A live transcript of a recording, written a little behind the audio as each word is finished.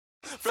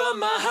from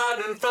my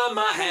heart and from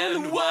my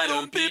hand. Why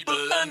don't people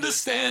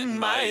understand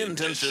my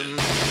intention?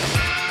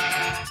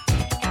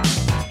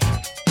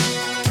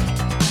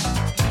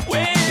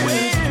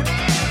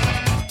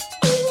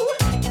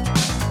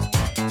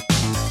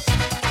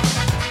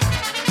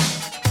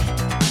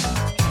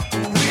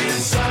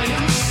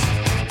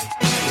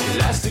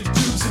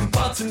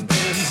 And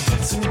pens,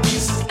 bits and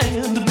pieces,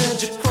 and the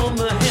magic from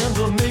the hand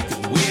will make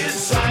it weird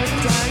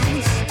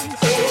science.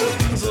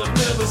 Things I've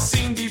never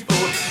seen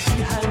before.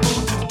 Behind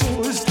bolted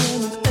doors,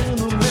 talent and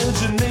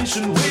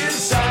imagination. Weird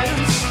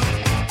science.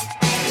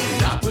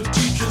 Not what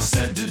teachers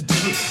said to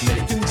do.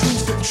 Making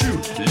dreams come true.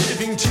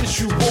 Living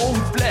tissue,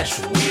 warm flesh.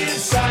 Weird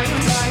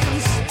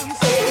science.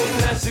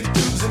 Plastic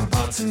tubes and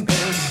pots and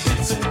pans,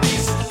 bits and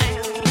pieces,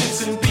 and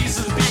bits and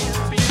pieces.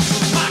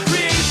 My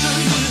creation,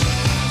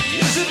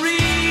 is it real?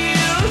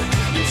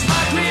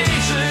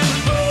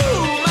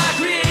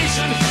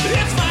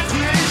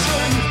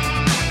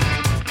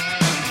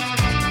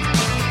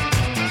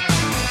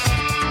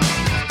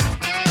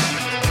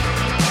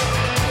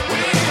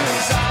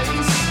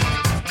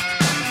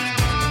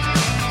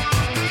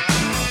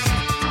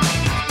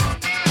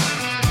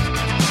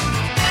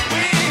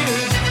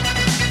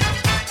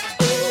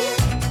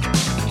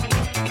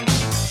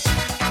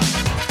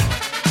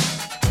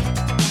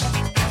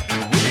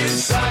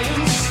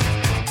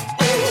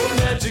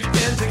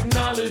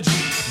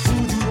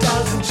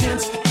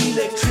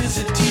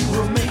 Electricity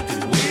will make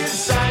it weird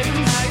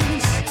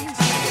science.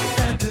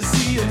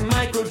 Fantasy and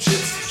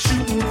microchips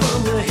shooting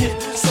from the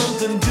hip.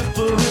 Something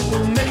different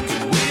will make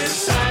it weird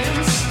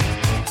science.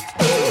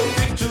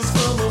 Pictures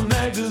from a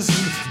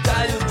magazine,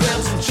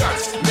 diagrams and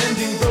charts,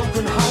 mending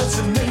broken hearts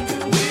and make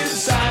it weird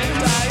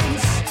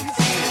science.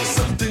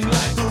 Something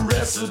like a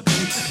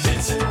recipe,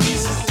 bits and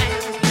pieces,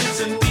 bits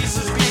and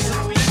pieces,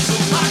 pieces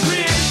of my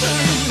creation.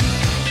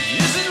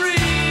 Is it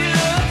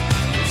real?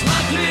 It's my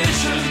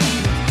creation.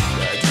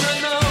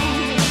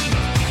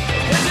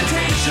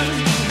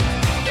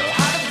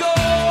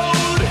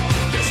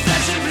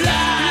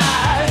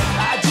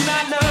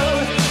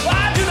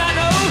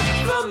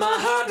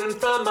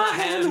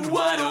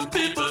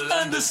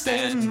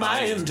 Understand my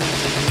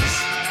intentions.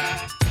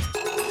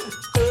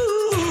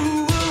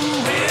 Ooh,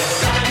 weird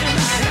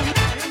science,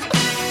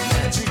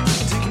 magic and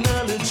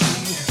technology.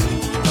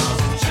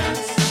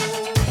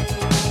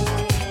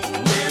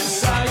 Weird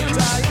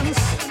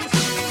science,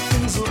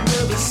 things we've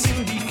never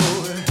seen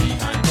before.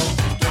 Behind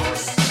open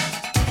doors.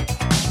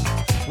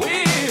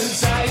 Weird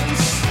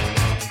science,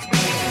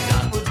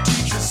 not what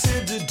teachers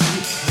said to do.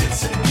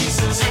 Bits and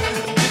pieces,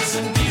 bits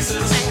and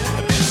pieces,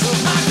 bits of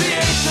my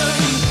creation.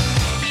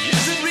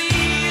 Is it real?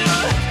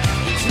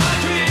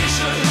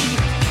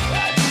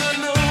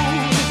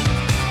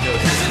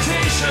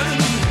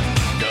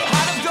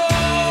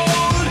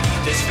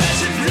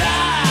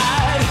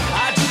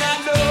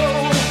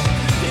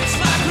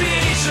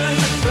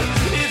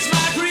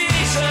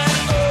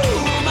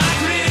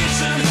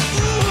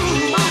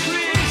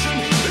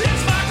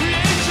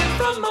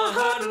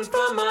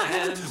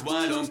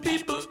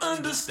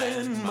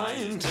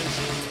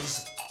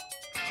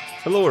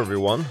 Hello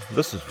everyone,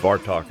 this is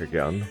Bartok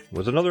again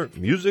with another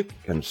Music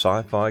and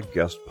Sci-Fi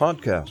Guest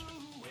Podcast.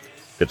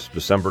 It's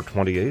December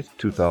 28th,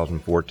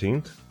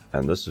 2014,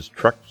 and this is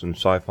Treks and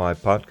Sci-Fi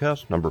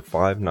Podcast number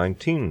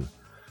 519,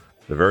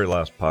 the very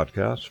last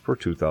podcast for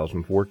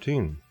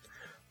 2014.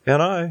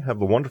 And I have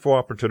the wonderful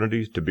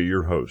opportunity to be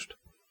your host.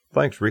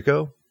 Thanks,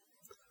 Rico.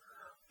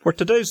 For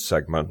today's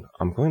segment,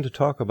 I'm going to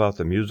talk about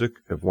the music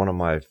of one of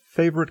my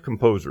favorite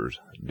composers,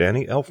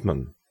 Danny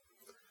Elfman.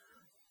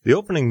 The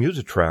opening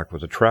music track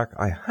was a track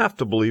I have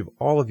to believe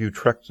all of you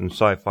Treks and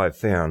Sci-Fi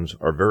fans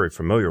are very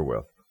familiar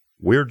with,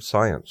 Weird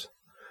Science,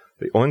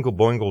 the Oingo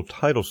Boingo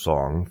title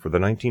song for the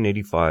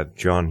 1985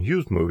 John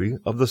Hughes movie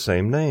of the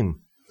same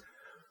name.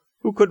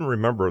 Who couldn't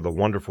remember the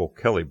wonderful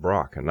Kelly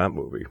Brock in that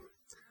movie?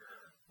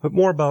 But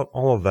more about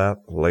all of that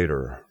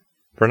later.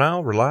 For now,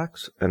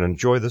 relax and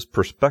enjoy this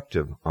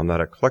perspective on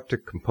that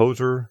eclectic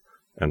composer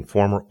and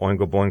former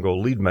Oingo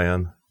Boingo lead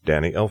man,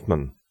 Danny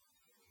Elfman.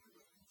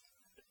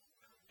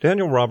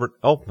 Daniel Robert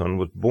Elfman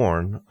was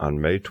born on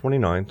May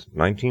 29,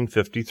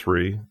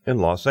 1953, in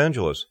Los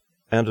Angeles,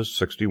 and is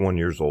 61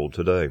 years old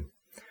today.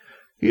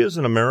 He is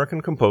an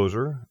American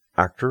composer,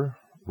 actor,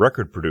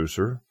 record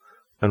producer,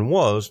 and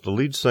was the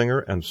lead singer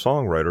and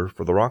songwriter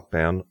for the rock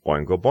band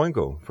Oingo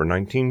Boingo for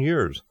 19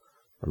 years,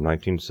 from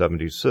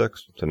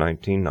 1976 to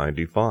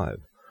 1995.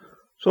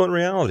 So in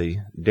reality,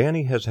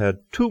 Danny has had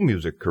two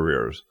music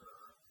careers,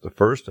 the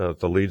first as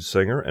the lead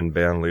singer and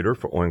band leader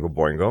for Oingo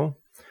Boingo,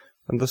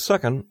 and the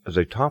second as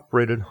a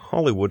top-rated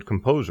Hollywood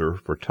composer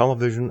for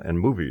television and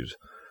movies,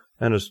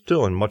 and is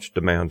still in much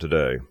demand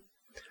today.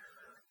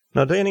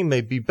 Now, Danny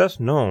may be best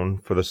known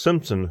for the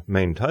Simpsons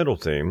main title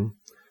theme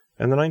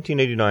and the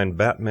 1989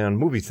 Batman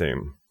movie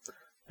theme,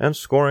 and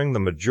scoring the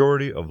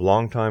majority of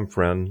longtime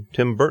friend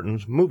Tim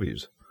Burton's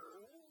movies.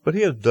 But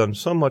he has done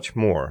so much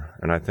more,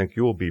 and I think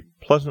you will be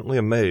pleasantly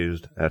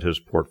amazed at his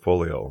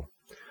portfolio.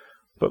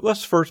 But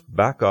let's first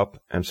back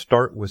up and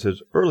start with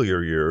his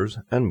earlier years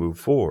and move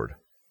forward.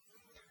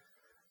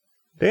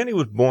 Danny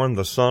was born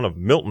the son of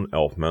Milton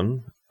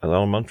Elfman, an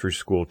elementary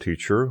school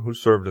teacher who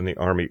served in the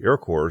Army Air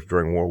Corps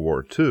during World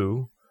War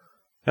II,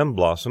 and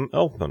Blossom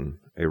Elfman,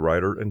 a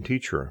writer and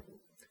teacher.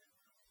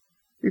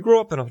 He grew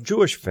up in a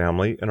Jewish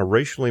family in a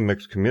racially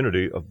mixed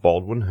community of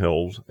Baldwin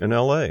Hills in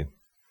L.A.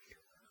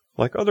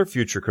 Like other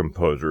future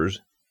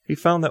composers, he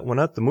found that when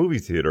at the movie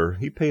theater,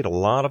 he paid a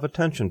lot of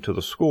attention to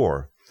the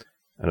score,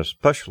 and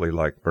especially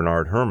liked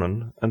Bernard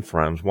Herrmann and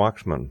Franz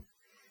Waxman.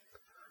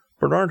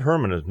 Bernard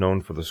Herrmann is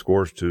known for the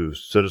scores to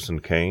Citizen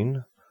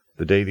Kane,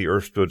 The Day the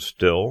Earth Stood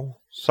Still,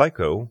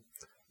 Psycho,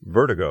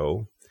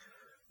 Vertigo,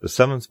 The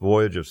Seventh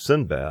Voyage of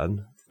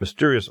Sinbad,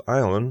 Mysterious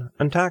Island,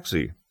 and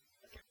Taxi.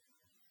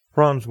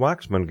 Franz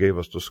Waxman gave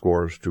us the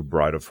scores to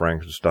Bride of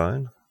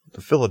Frankenstein, The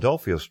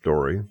Philadelphia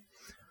Story,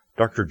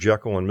 Dr.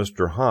 Jekyll and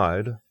Mr.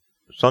 Hyde,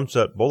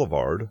 Sunset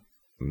Boulevard,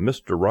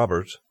 Mr.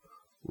 Roberts,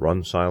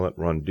 Run Silent,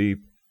 Run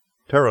Deep,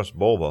 Taras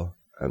Bulba,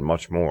 and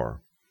much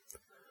more.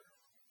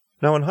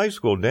 Now, in high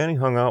school, Danny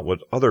hung out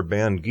with other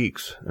band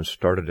geeks and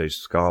started a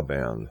ska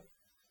band.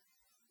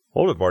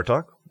 Hold it,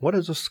 Bartok. What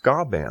is a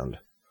ska band?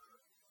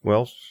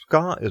 Well,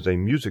 ska is a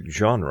music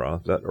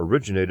genre that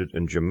originated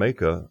in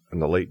Jamaica in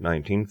the late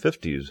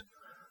 1950s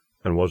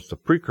and was the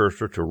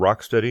precursor to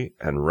rocksteady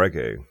and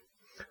reggae.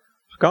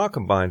 Ska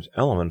combines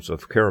elements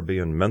of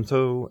Caribbean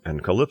mento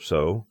and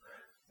calypso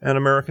and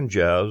American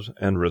jazz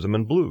and rhythm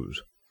and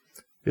blues.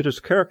 It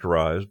is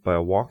characterized by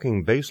a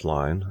walking bass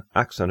line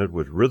accented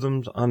with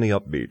rhythms on the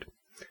upbeat.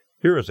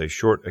 Here is a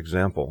short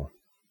example.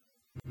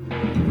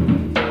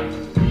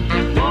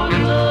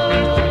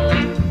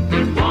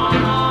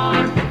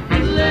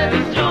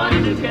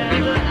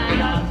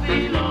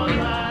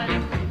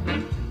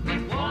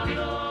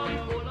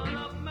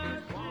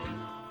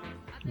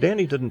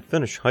 Danny didn't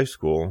finish high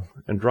school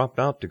and dropped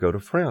out to go to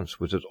France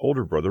with his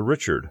older brother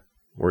Richard,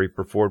 where he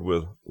performed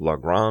with La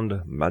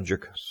Grande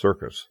Magique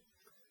Circus,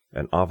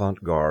 an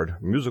avant-garde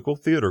musical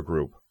theater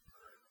group.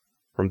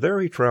 From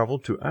there he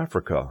traveled to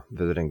Africa,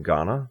 visiting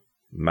Ghana,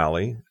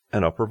 Mali,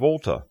 and Upper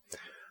Volta,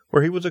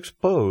 where he was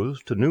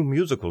exposed to new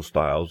musical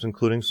styles,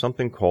 including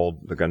something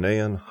called the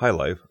Ghanaian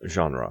highlife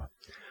genre,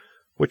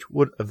 which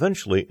would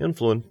eventually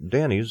influence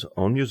Danny's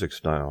own music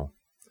style.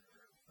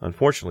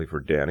 Unfortunately for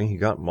Danny, he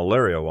got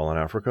malaria while in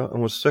Africa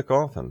and was sick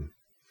often.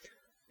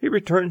 He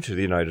returned to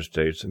the United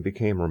States and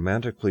became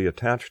romantically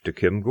attached to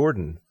Kim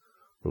Gordon,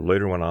 who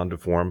later went on to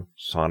form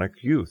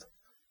Sonic Youth,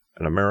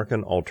 an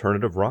American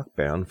alternative rock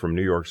band from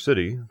New York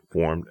City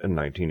formed in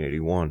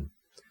 1981.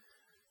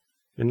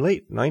 In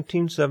late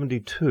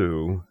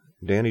 1972,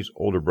 Danny's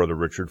older brother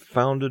Richard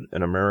founded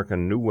an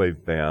American new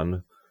wave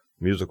band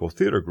musical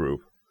theater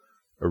group,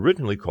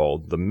 originally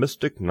called the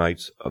Mystic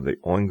Knights of the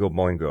Oingo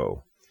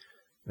Boingo,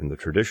 in the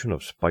tradition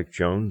of Spike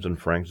Jones and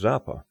Frank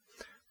Zappa,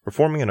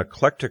 performing an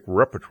eclectic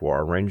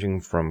repertoire ranging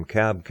from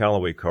Cab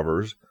Calloway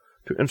covers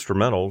to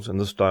instrumentals in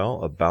the style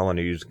of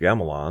Balinese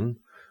gamelan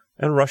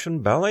and Russian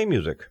ballet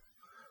music.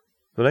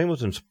 The name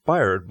was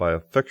inspired by a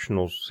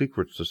fictional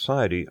secret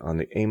society on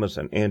the Amos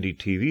and Andy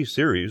TV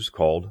series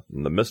called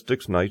The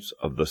Mystics Knights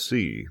of the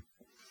Sea.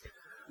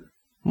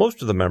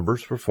 Most of the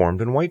members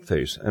performed in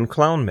whiteface and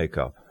clown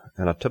makeup,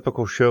 and a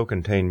typical show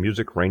contained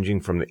music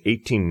ranging from the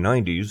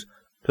 1890s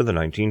to the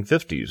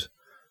 1950s,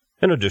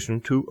 in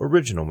addition to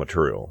original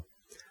material.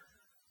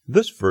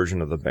 This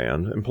version of the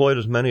band employed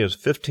as many as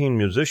 15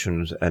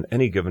 musicians at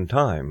any given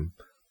time,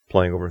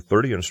 playing over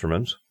 30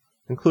 instruments,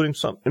 including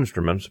some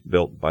instruments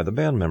built by the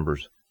band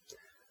members.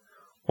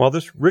 While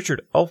this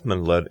Richard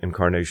Elfman-led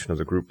incarnation of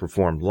the group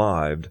performed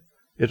live,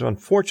 it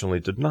unfortunately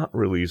did not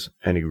release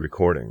any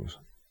recordings.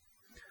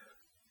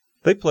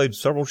 They played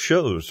several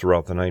shows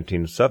throughout the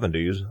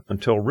 1970s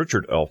until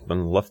Richard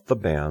Elfman left the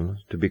band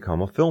to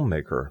become a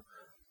filmmaker,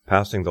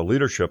 passing the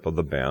leadership of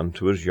the band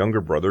to his younger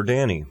brother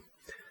Danny.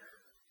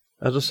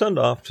 As a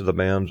send-off to the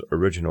band's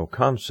original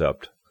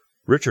concept,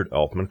 Richard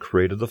Elfman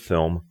created the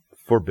film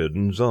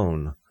Forbidden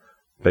Zone,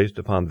 based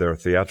upon their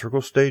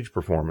theatrical stage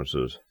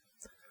performances.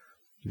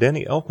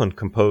 Danny Elfman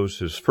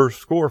composed his first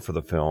score for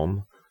the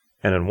film,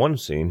 and in one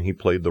scene he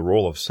played the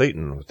role of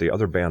Satan with the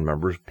other band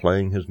members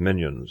playing his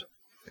minions.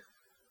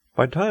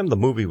 By the time the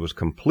movie was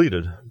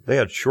completed, they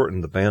had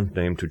shortened the band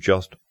name to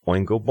just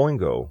Oingo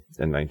Boingo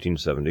in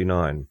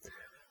 1979,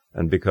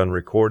 and begun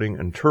recording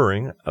and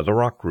touring as a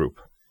rock group.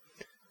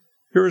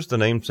 Here is the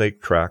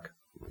namesake track,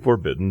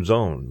 Forbidden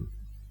Zone.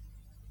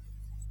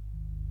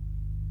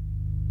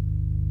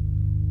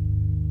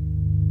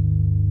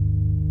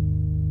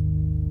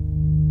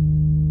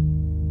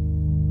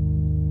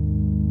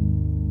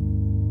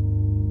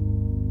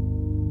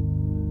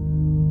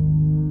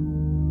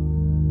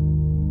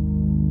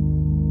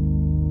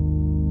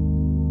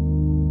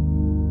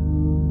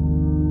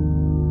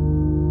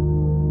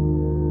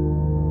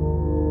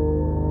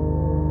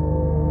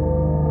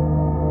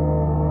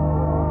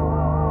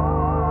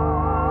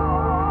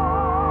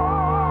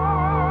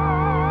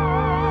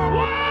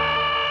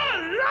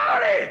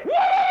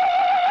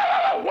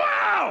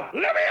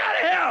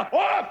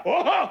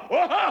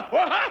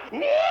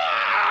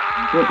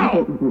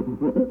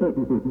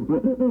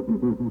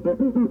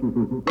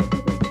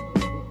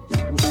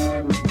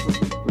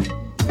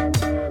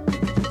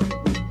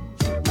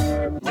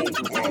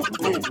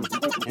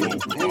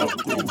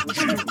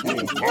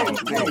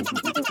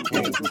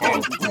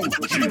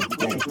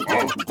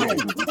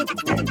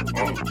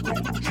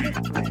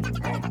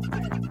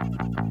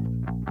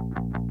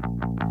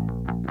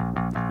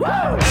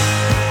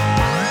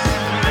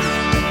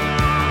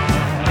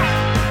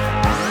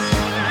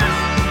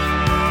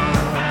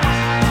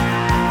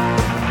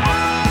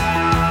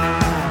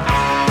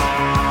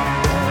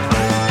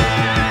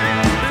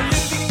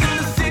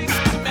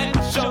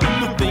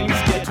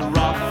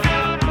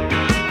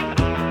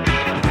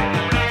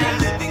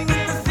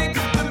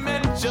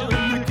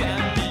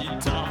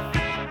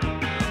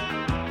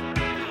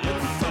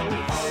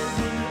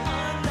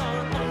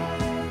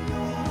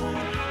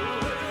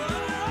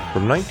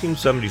 From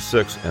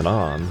 1976 and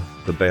on,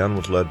 the band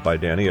was led by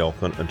Danny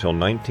Elfman until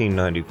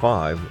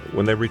 1995,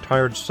 when they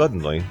retired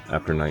suddenly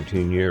after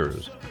 19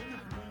 years.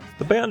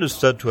 The band is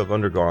said to have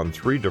undergone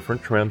 3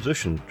 different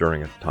transitions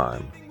during its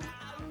time.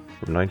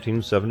 From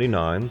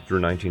 1979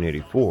 through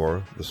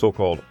 1984, the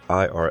so-called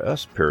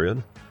IRS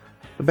period,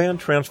 the band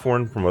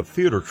transformed from a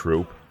theater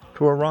troupe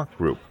to a rock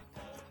group.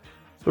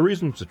 The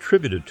reasons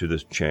attributed to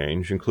this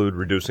change include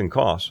reducing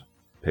costs,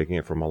 taking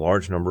it from a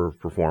large number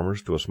of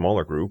performers to a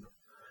smaller group,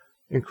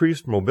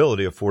 increased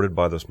mobility afforded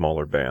by the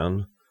smaller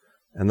band,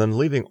 and then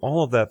leaving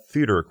all of that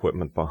theater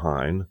equipment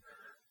behind,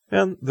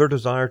 and their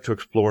desire to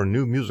explore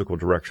new musical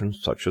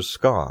directions such as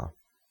ska.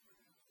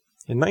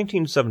 In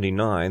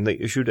 1979, they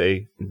issued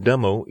a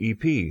demo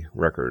EP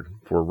record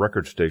for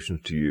record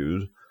stations to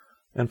use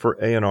and for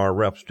A&R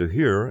reps to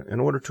hear in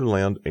order to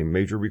land a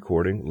major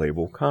recording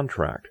label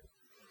contract.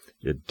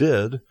 It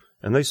did,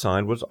 and they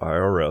signed with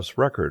IRS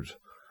Records,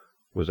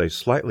 with a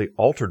slightly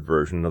altered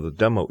version of the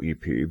demo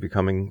EP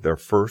becoming their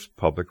first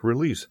public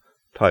release,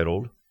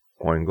 titled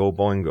Oingo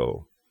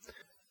Boingo.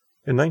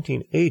 In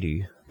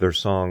 1980, their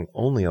song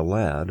Only a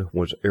Lad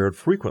was aired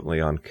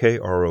frequently on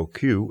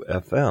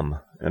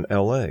KROQ-FM in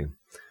L.A.,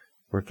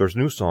 with their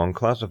new song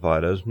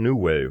classified as New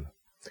Wave.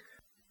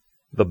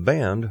 The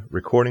band,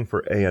 recording for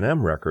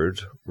A&M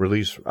Records,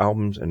 released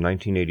albums in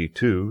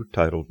 1982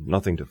 titled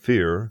Nothing to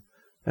Fear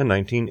and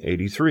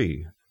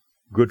 1983,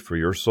 Good for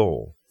Your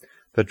Soul,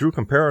 that drew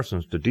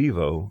comparisons to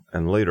Devo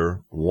and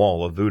later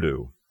Wall of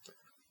Voodoo.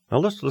 Now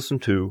let's listen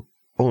to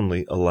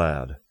Only a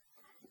Lad.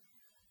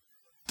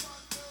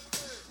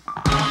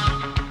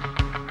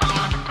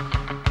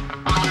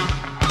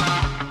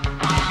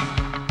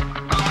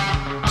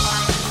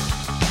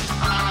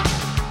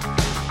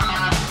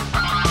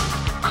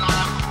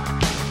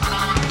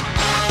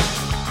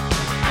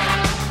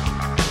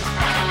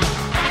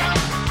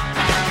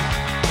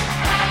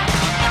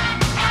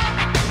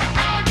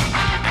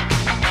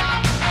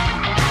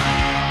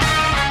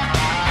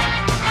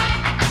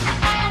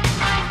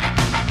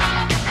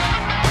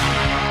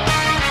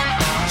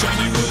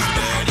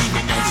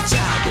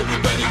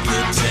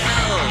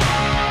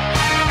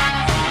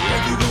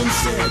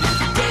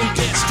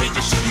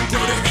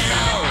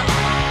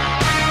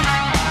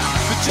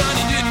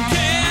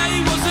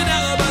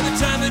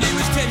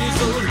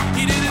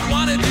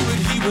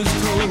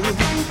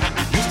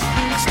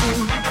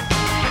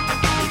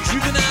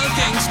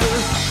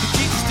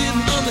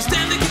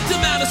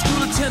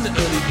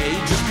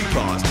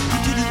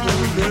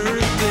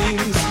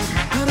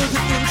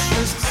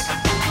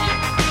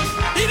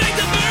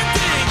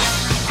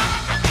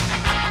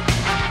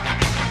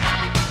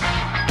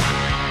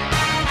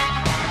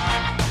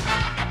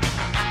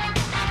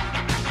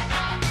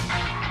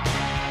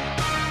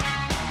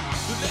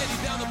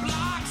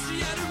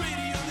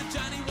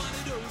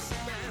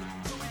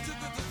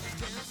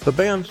 The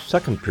band's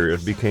second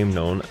period became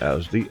known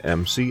as the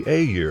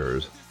MCA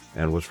years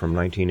and was from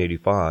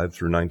 1985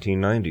 through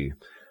 1990,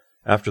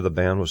 after the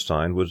band was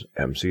signed with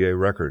MCA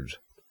Records.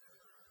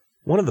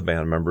 One of the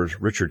band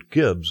members, Richard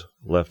Gibbs,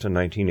 left in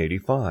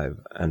 1985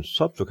 and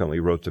subsequently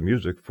wrote the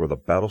music for the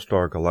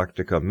Battlestar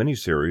Galactica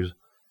miniseries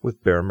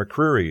with Bear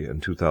McCreary in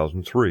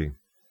 2003.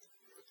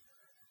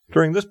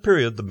 During this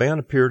period, the band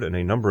appeared in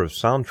a number of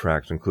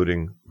soundtracks,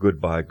 including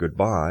Goodbye,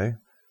 Goodbye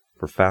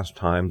for Fast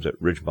Times at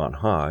Ridgemont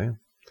High,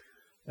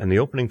 and the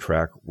opening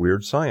track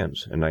Weird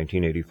Science in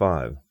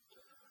 1985.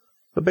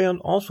 The band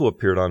also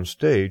appeared on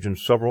stage in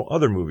several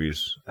other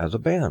movies as a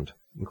band,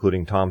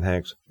 including Tom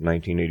Hanks'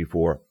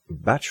 1984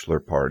 Bachelor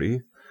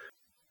Party.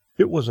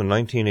 It was in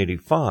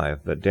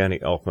 1985 that Danny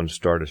Elfman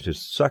started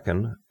his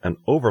second and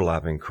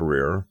overlapping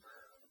career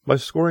by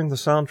scoring the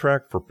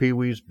soundtrack for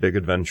Pee-wee's Big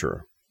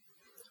Adventure.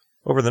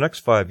 Over the next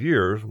 5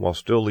 years, while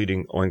still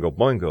leading Oingo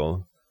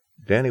Boingo,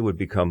 Danny would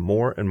become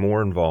more and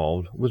more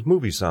involved with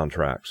movie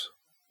soundtracks.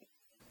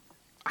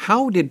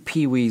 How did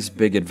Pee-wee's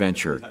Big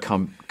Adventure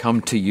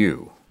come to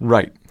you?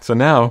 Right. So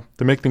now,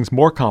 to make things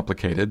more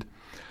complicated,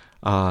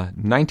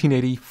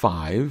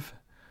 1985,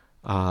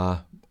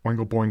 Oingo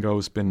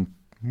Boingo's been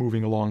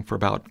moving along for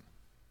about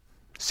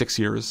 6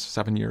 years,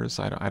 7 years,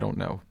 I don't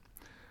know,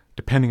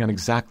 depending on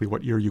exactly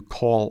what year you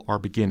call our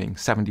beginning,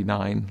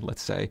 79,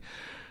 let's say.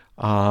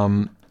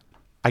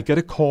 I get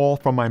a call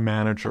from my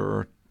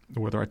manager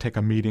whether I take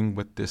a meeting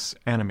with this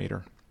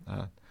animator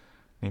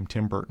named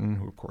Tim Burton,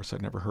 who, of course,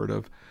 I'd never heard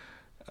of,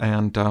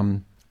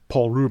 and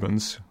Paul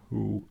Rubens,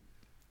 who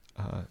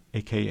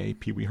a.k.a.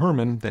 Pee Wee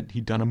Herman, that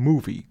he'd done a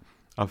movie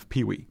of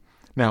Pee Wee.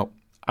 Now,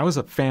 I was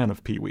a fan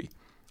of Pee Wee.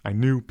 I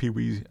knew Pee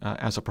Wee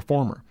as a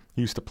performer.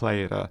 He used to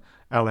play at a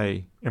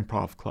L.A.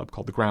 improv club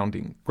called the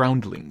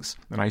Groundlings,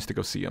 and I used to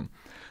go see him.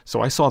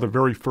 So I saw the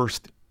very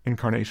first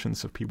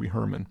incarnations of Pee Wee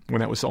Herman when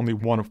that was only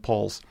one of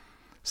Paul's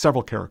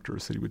several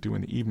characters that he would do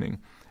in the evening.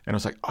 And I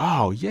was like,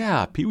 oh,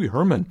 yeah, Pee Wee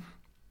Herman.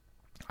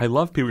 I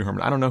love Pee Wee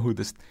Herman. I don't know who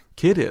this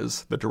kid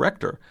is, the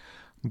director,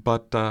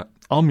 but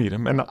I'll meet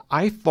him. And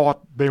I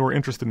thought they were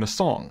interested in a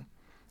song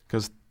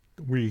because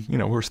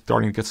we're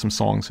starting to get some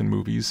songs in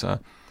movies. A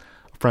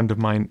friend of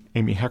mine,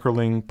 Amy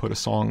Heckerling, put a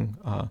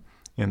song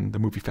in the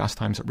movie Fast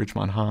Times at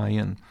Ridgemont High,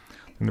 and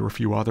there were a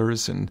few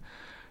others. And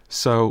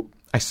so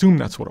I assumed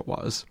that's what it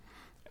was.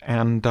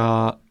 And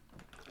I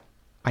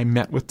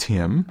met with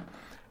Tim,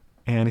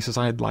 and he says,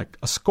 I'd like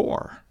a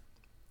score.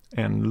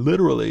 And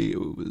literally,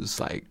 it was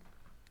like,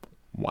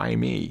 why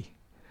me?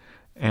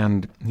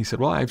 And he said,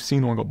 well, I've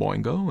seen Oingo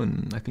Boingo,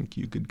 and I think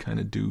you could kind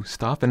of do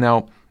stuff. And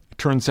now it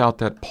turns out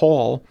that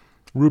Paul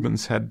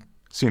Rubens had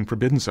seen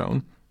Forbidden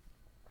Zone,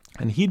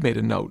 and he'd made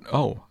a note,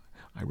 oh,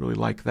 I really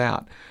like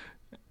that.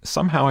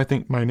 Somehow I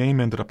think my name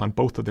ended up on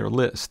both of their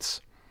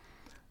lists.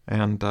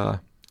 And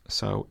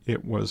so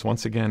it was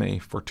once again a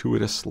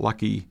fortuitous,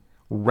 lucky,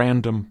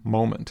 random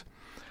moment.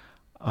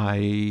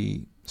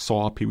 I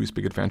saw Pee-wee's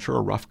Big Adventure,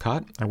 a rough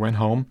cut. I went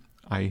home.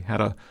 I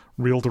had a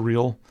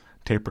reel-to-reel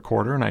tape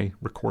recorder, and I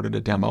recorded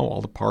a demo,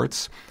 all the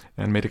parts,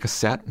 and made a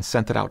cassette and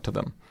sent it out to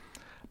them.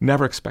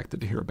 Never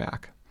expected to hear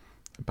back.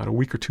 About a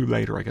week or two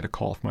later, I get a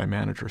call from my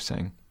manager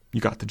saying,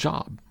 you got the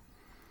job.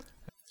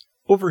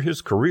 Over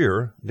his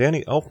career,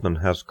 Danny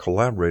Elfman has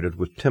collaborated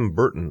with Tim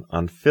Burton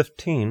on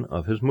 15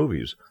 of his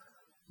movies,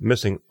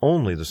 missing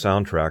only the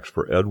soundtracks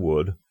for Ed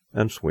Wood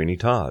and Sweeney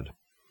Todd.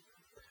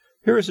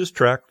 Here is his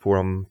track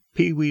from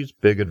Pee-wee's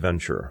Big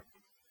Adventure.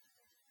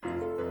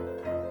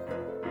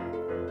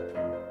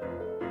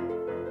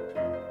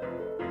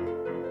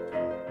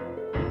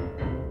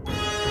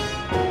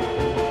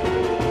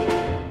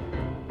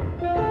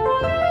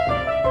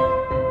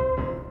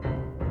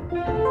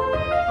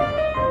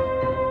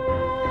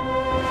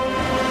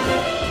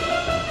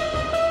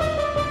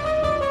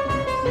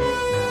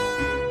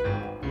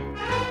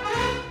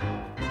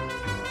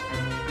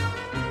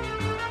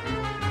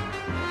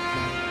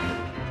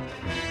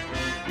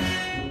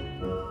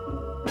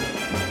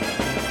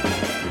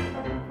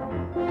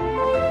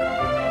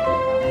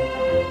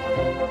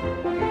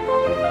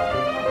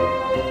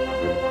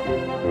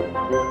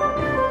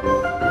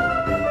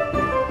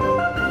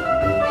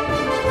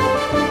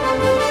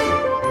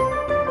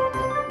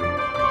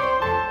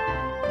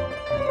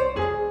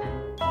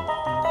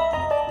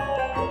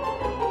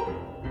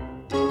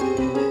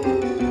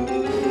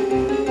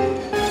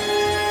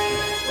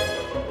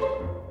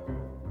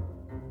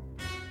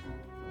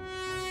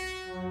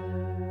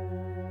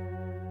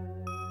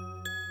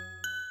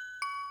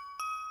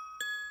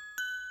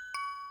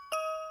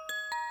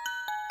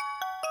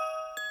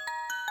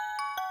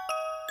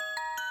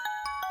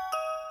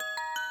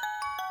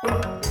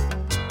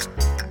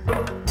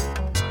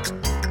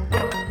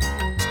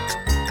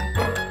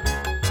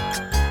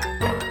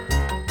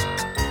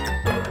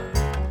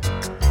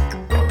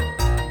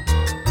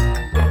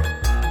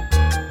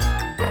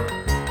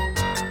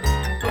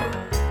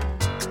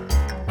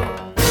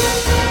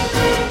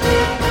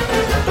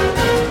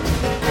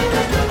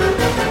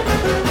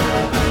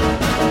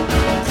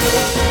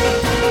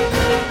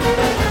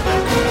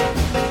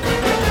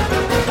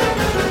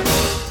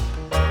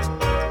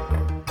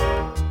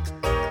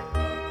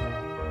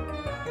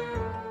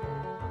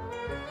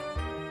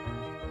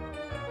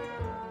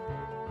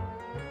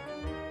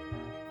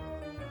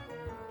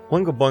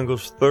 Oingo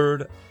Boingo's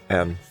third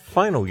and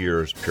final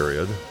years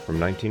period, from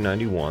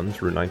 1991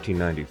 through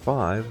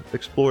 1995,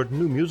 explored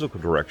new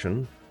musical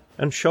direction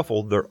and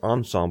shuffled their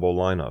ensemble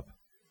lineup.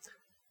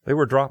 They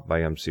were dropped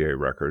by MCA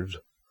Records.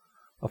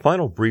 A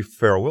final brief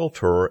farewell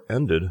tour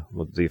ended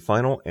with the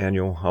final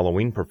annual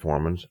Halloween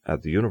performance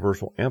at the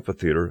Universal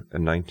Amphitheater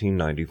in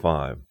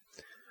 1995.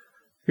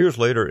 Years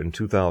later, in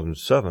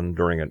 2007,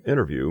 during an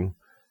interview,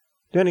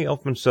 Danny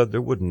Elfman said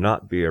there would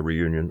not be a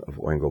reunion of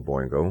Oingo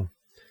Boingo.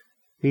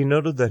 He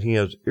noted that he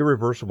has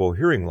irreversible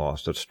hearing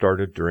loss that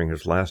started during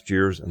his last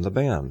years in the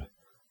band,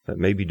 that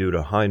may be due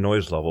to high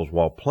noise levels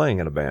while playing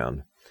in a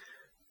band,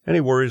 and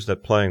he worries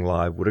that playing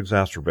live would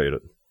exacerbate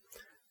it.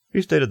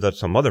 He stated that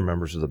some other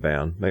members of the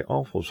band may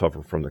also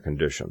suffer from the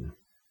condition.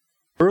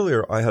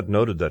 Earlier I had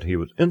noted that he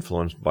was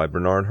influenced by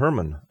Bernard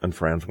Herrmann and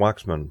Franz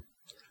Waxman,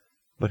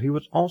 but he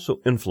was also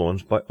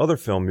influenced by other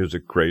film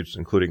music greats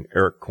including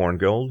Erich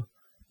Korngold,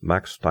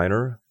 Max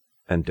Steiner,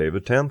 and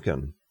David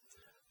Tamkin.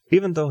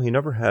 Even though he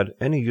never had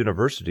any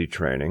university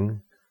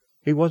training,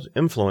 he was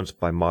influenced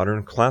by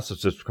modern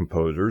classicist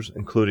composers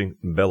including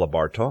Bela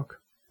Bartok,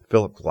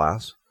 Philip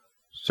Glass,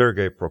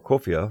 Sergei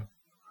Prokofiev,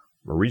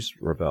 Maurice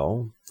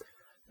Ravel,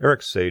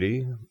 Eric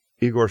Satie,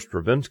 Igor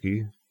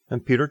Stravinsky,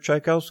 and Peter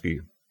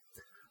Tchaikovsky.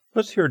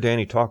 Let's hear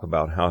Danny talk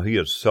about how he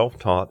is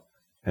self-taught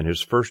and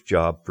his first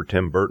job for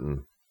Tim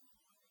Burton.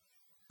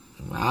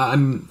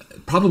 I'm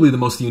probably the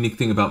most unique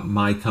thing about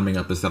my coming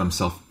up is that I'm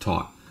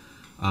self-taught.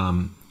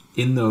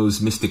 In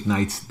those Mystic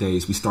Nights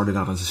days, I started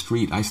out as a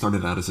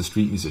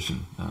street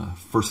musician.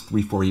 First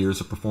 3-4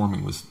 years of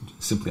performing was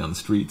simply on the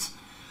streets.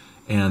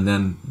 And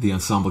then the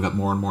ensemble got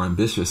more and more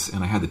ambitious,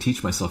 and I had to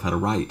teach myself how to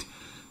write.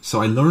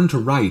 So I learned to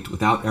write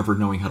without ever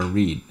knowing how to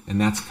read, and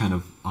that's kind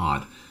of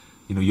odd.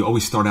 You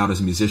always start out as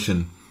a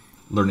musician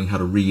learning how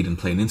to read and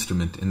play an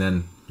instrument, and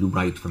then you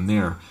write from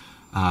there.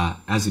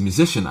 As a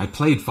musician, I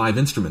played 5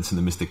 instruments in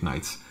the Mystic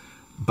Nights,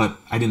 but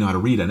I didn't know how to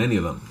read on any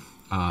of them.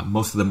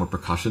 Most of them were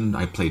percussion.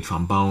 I played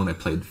trombone, I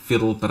played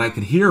fiddle, but I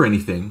could hear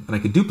anything, and I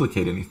could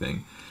duplicate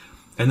anything.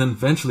 And then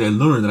eventually I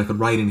learned that I could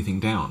write anything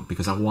down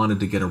because I wanted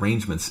to get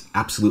arrangements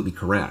absolutely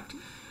correct.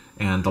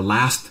 And the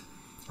last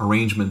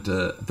arrangement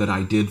that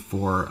I did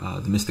for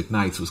the Mystic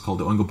Nights was called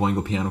the Oingo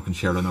Boingo Piano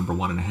Concerto No.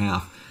 1.5.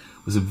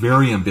 It was a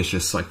very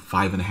ambitious,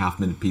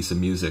 5.5-minute piece of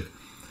music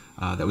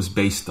that was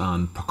based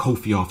on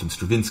Prokofiev and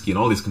Stravinsky and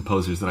all these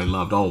composers that I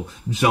loved, all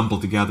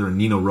jumbled together, and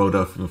Nino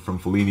Rota from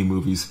Fellini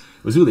movies.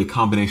 It was really a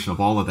combination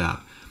of all of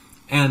that.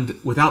 And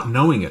without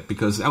knowing it,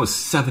 because that was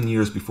 7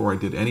 years before I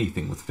did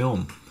anything with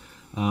film,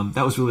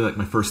 that was really like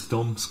my first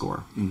film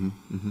score. Mm-hmm,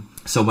 mm-hmm.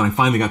 So when I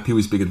finally got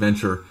Pee-wee's Big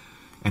Adventure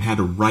and had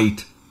to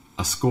write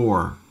a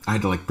score, I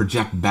had to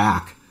project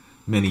back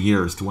many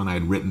years to when I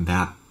had written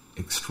that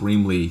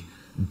extremely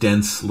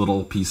dense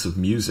little piece of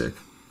music.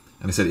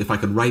 And I said, if I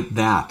could write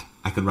that,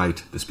 I could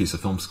write this piece of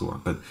film score.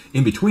 But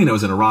in between, I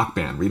was in a rock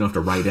band where you don't have to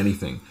write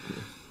anything.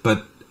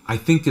 But I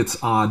think it's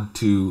odd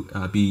to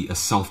be a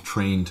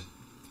self-trained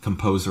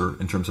composer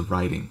in terms of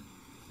writing.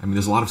 I mean,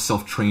 there's a lot of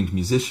self-trained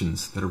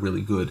musicians that are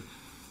really good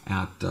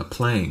at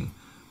playing,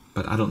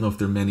 but I don't know if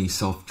there are many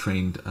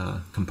self-trained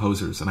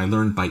composers. And I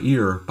learned by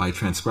ear, by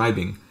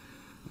transcribing.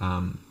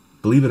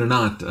 Believe it or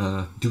not,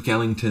 Duke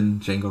Ellington,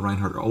 Django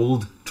Reinhardt,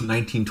 old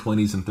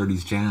 1920s and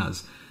 30s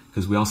jazz,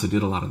 because we also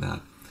did a lot of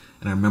that.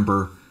 And I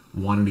remember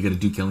wanting to get a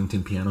Duke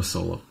Ellington piano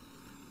solo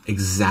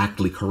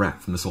exactly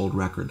correct from this old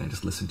record, and I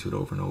just listened to it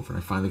over and over,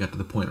 and I finally got to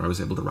the point where I was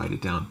able to write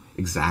it down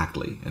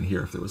exactly and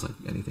hear if there was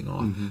anything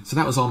off. Mm-hmm. So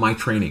that was all my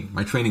training.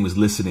 My training was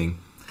listening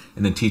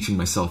and then teaching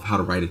myself how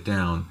to write it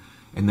down,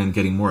 and then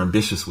getting more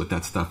ambitious with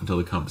that stuff until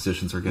the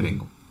compositions are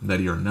getting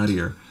nuttier and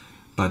nuttier.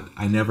 But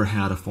I never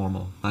had a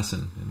formal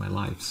lesson in my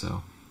life,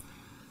 so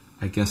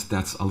I guess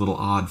that's a little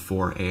odd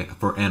for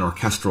an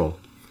orchestral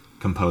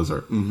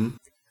composer. Mm-hmm.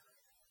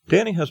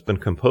 Danny has been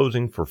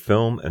composing for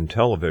film and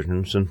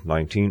television since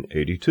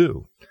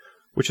 1982,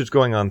 which is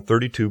going on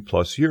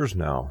 32-plus years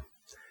now.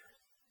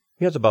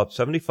 He has about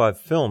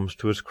 75 films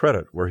to his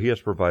credit where he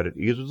has provided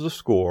either the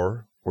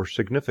score or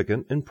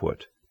significant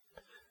input.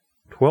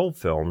 12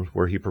 films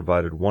where he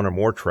provided one or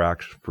more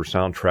tracks for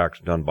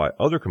soundtracks done by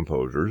other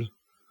composers.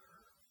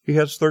 He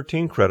has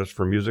 13 credits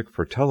for music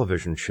for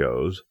television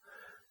shows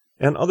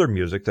and other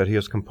music that he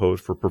has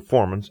composed for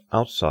performance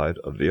outside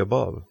of the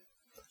above.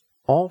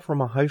 All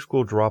from a high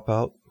school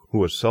dropout who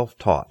was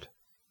self-taught.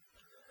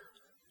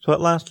 So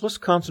at last, let's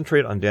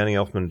concentrate on Danny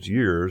Elfman's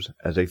years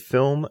as a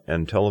film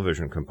and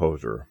television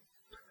composer.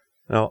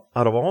 Now,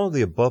 out of all of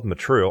the above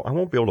material, I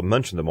won't be able to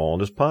mention them all in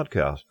this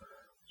podcast,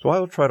 so I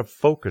will try to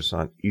focus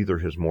on either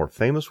his more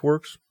famous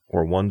works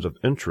or ones of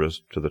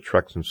interest to the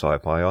Treks and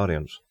Sci-Fi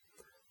audience.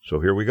 So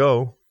here we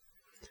go.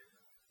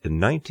 In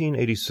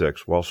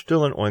 1986, while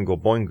still in Oingo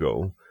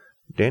Boingo,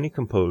 Danny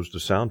composed the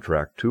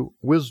soundtrack to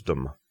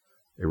Wisdom,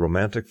 a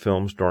romantic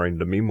film starring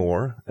Demi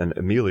Moore and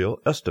Emilio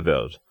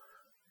Estevez,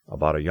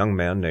 about a young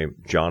man named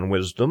John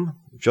Wisdom,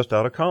 just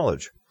out of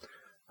college.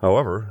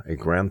 However, a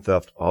grand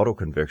theft auto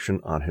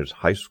conviction on his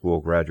high school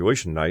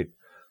graduation night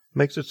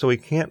makes it so he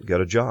can't get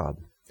a job,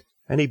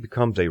 and he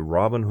becomes a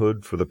Robin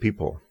Hood for the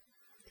people.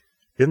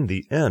 In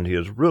the end, he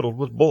is riddled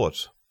with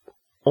bullets,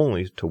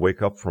 only to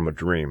wake up from a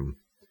dream.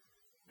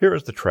 Here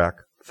is the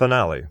track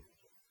Finale.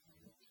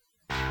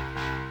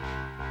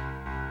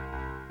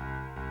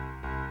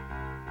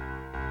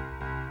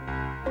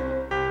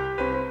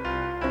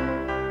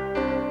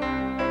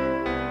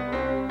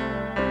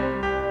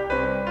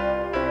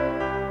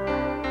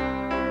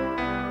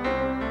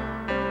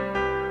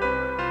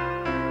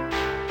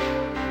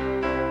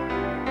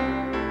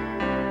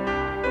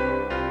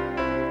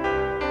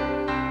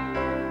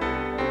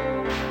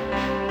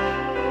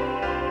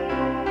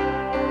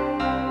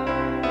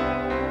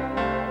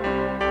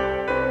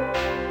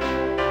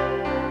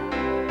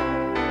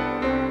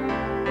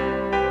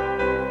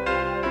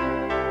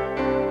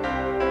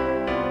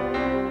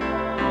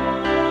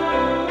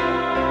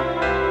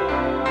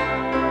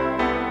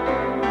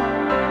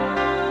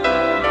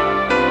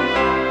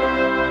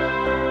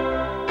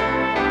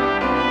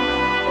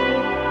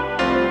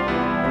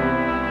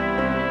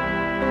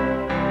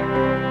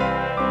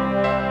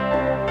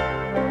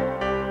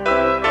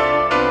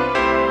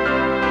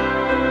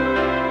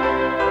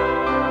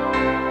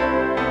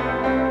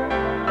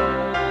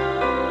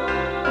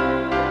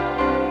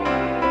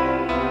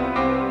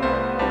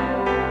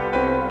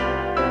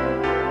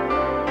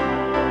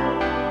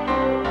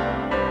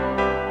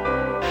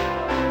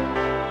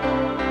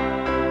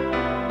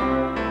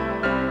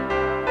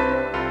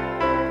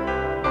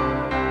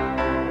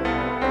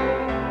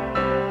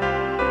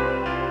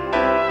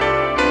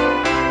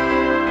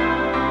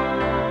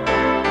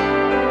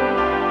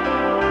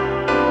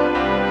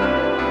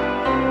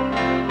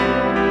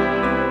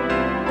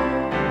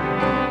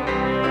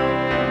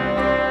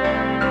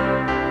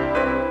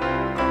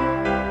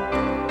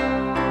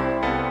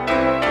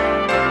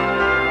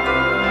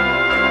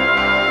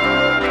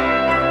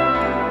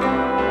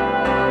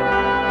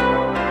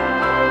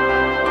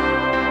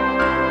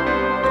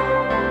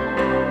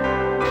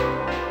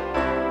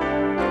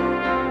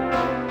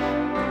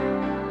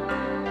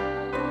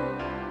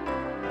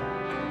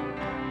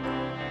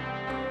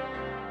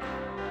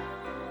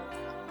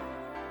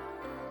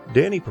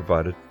 Danny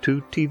provided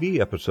 2 TV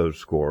episode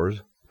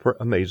scores for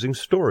Amazing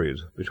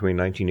Stories between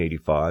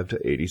 1985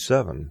 to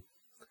 87.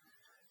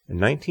 In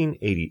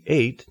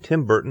 1988,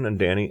 Tim Burton and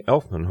Danny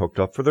Elfman hooked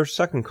up for their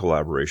second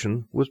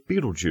collaboration with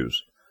Beetlejuice,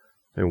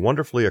 a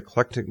wonderfully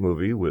eclectic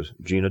movie with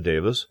Gina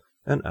Davis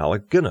and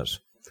Alec Guinness,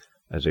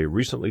 as a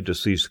recently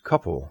deceased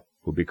couple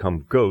who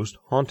become ghosts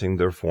haunting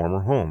their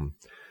former home,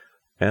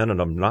 and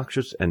an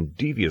obnoxious and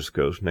devious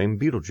ghost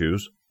named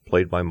Beetlejuice,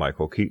 played by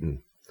Michael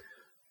Keaton.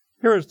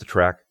 Here is the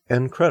track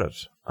End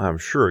Credits. I'm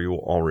sure you will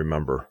all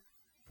remember.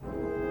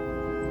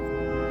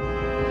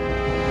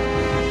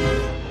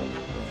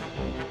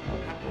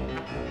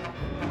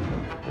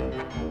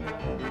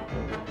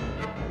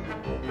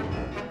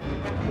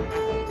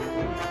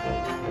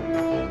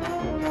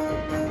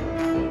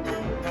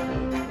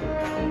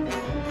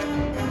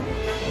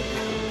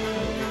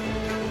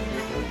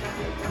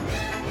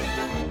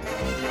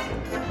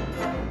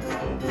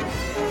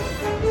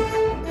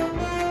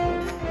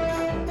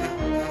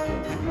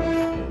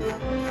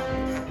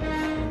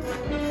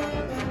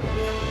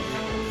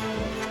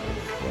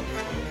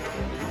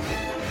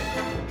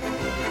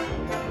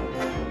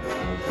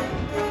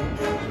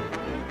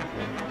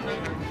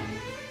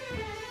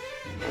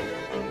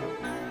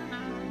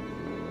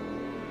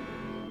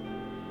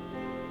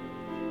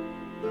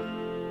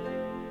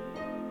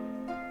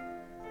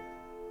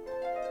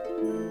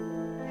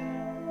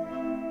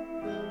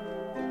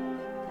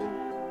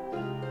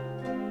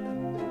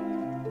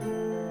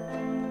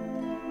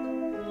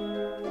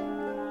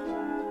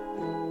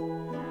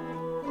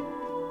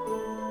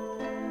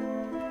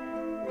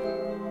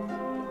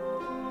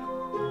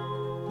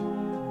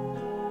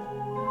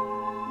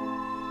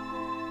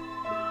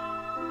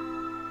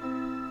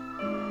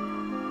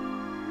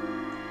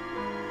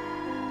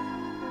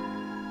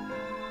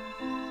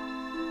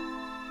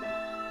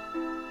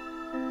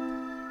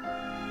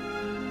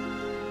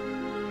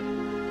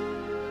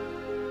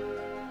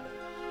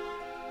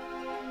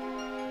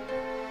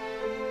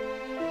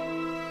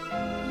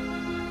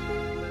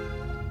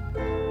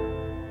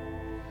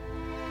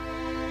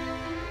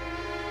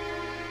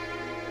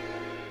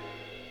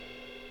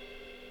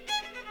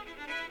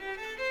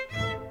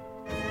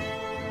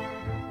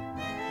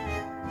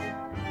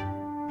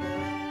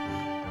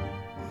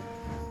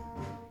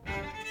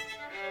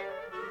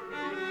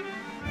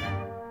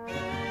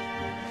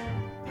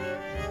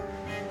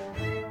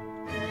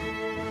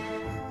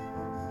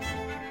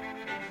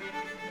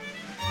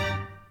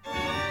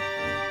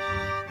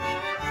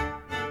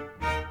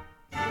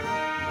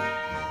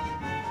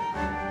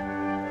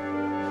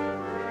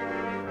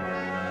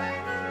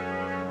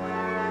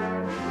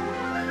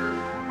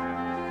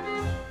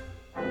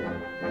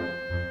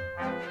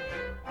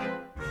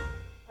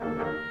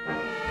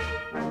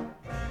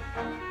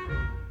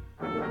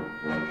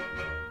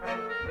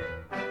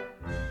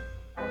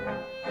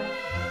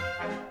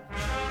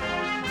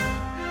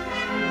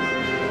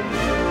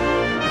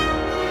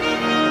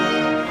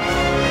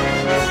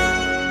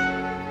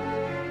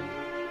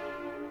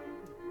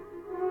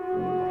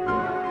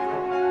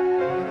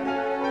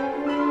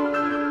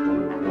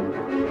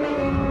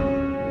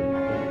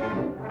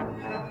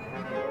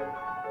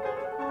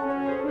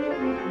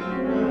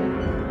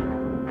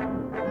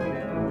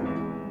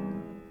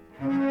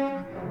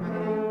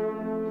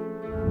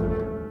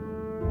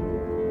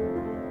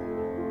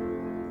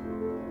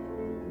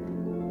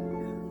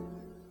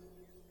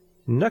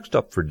 Next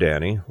up for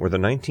Danny were the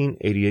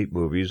 1988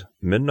 movies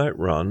Midnight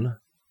Run,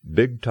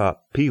 Big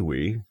Top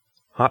Pee-wee,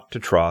 Hot to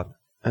Trot,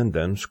 and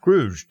then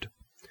Scrooged.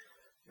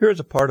 Here is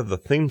a part of the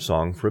theme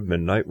song for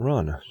Midnight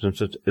Run,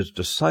 since it is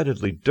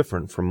decidedly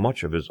different from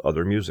much of his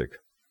other music.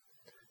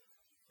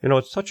 You know,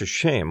 it's such a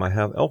shame I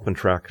have Elfman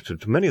tracks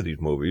to many of these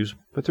movies,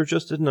 but there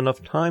just isn't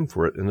enough time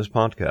for it in this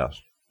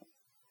podcast.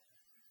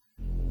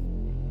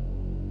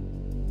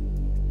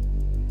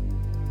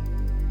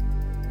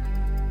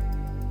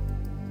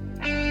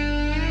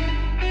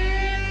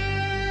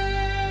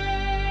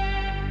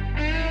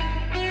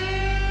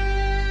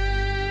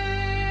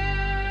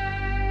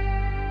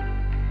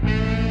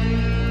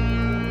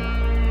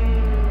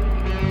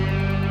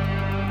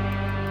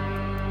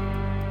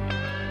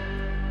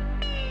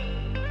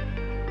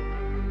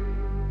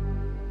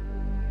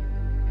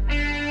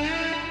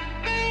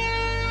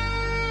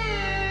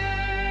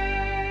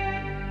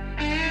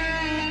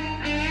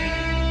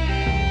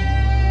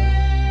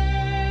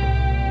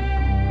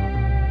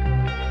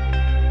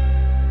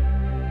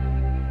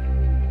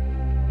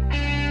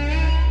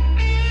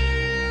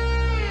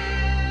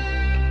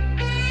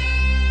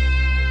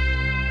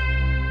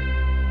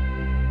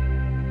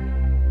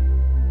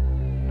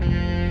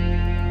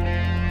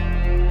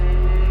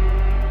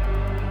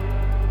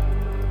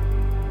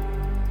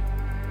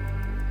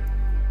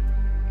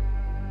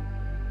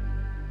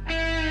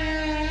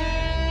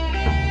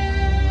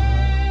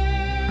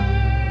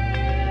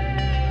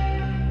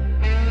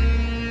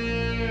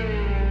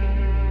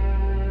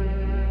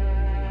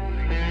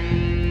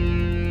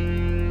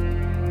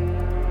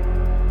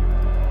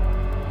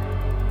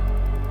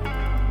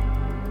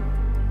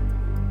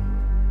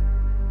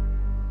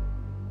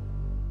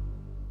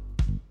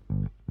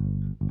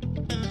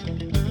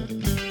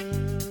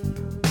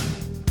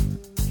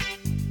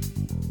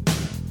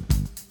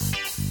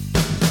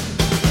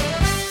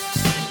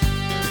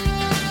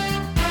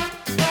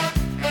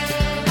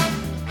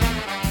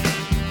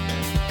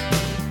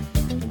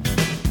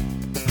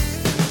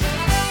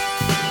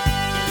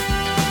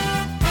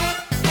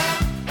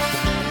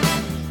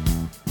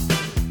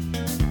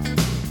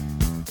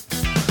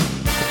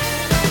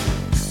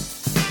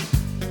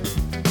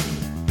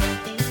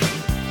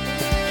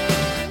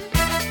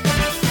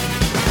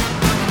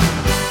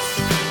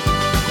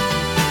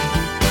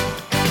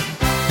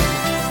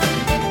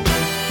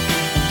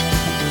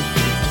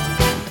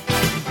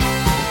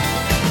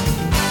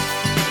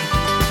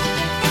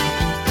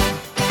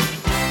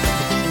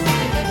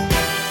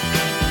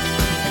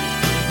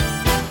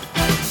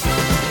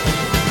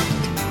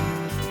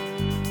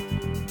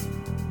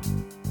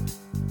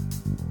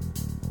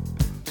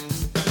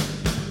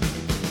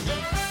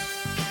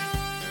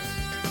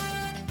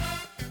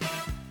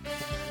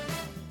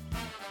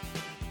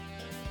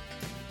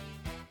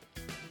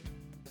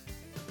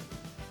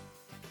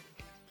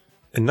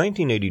 In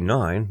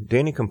 1989,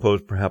 Danny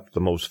composed perhaps the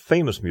most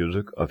famous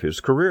music of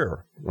his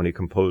career when he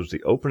composed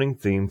the opening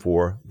theme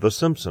for The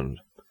Simpsons.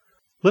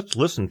 Let's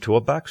listen to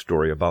a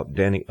backstory about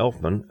Danny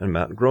Elfman and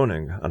Matt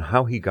Groening and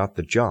how he got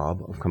the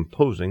job of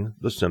composing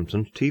The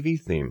Simpsons TV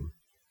theme.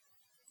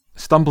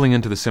 Stumbling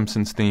into The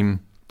Simpsons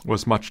theme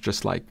was much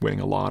just like winning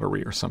a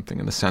lottery or something,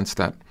 in the sense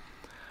that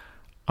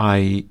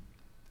I...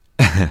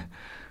 oh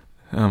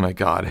my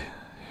God,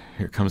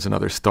 here comes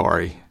another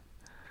story.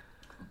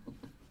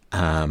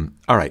 All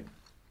right,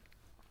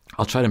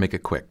 I'll try to make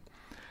it quick.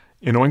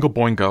 In Oingo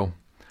Boingo,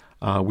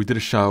 we did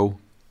a show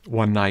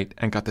one night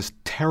and got this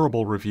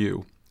terrible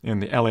review in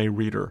the LA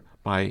Reader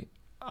by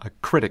a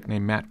critic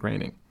named Matt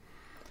Groening.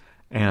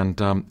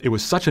 And it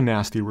was such a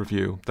nasty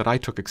review that I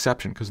took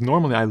exception, because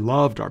normally I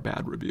loved our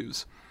bad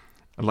reviews.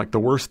 And like, the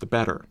worse, the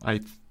better.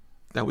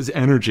 That was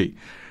energy.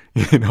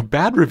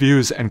 Bad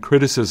reviews and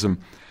criticism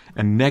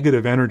and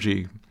negative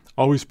energy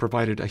always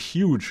provided a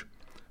huge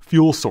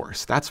fuel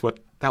source. That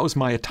was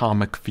my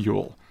atomic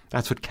fuel.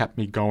 That's what kept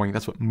me going.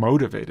 That's what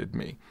motivated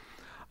me.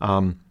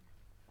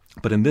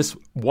 But in this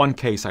one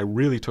case, I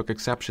really took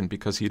exception,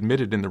 because he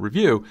admitted in the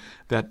review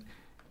that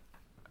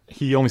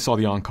he only saw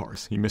the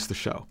encores. He missed the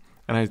show.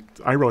 And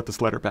I wrote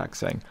this letter back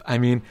saying, I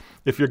mean,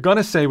 if you're going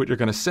to say what you're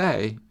going to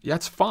say,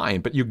 that's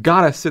fine, but you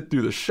got to sit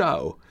through the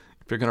show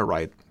if you're going to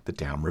write the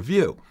damn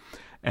review.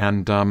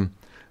 And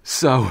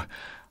so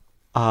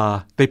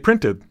they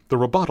printed the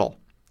rebuttal.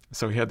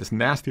 So he had this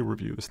nasty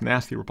review, this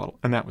nasty rebuttal,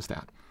 and that was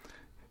that.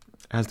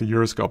 As the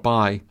years go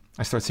by,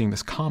 I start seeing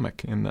this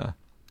comic in the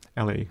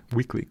LA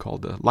Weekly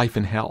called Life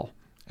in Hell.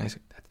 And I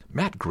said,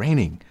 Matt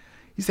Groening,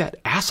 he's that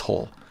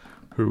asshole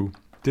who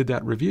did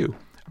that review.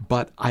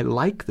 But I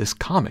like this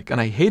comic, and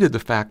I hated the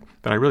fact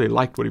that I really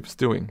liked what he was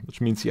doing, which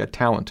means he had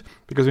talent.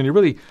 Because when you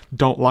really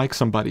don't like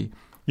somebody,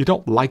 you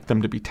don't like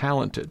them to be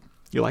talented.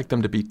 You like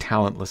them to be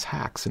talentless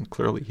hacks, and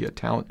clearly he had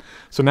talent.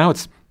 So now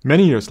it's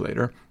many years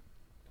later,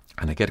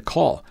 and I get a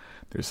call.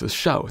 There's this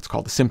show. It's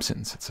called The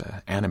Simpsons. It's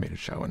an animated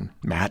show, and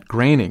Matt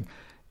Groening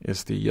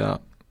is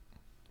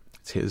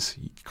it's his.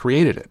 He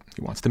created it.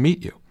 He wants to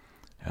meet you.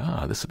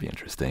 This will be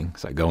interesting.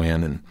 So I go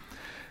in,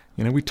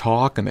 and we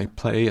talk, and they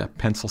play a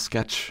pencil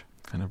sketch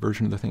kind of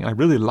version of the thing. I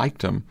really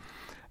liked them,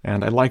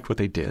 and I liked what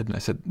they did. And I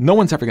said, no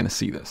one's ever going to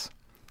see this.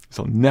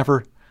 So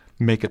never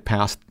make it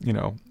past,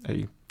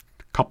 a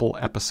couple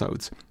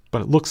episodes.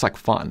 But it looks like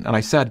fun. And I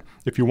said,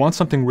 if you want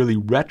something really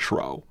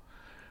retro,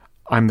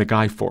 I'm the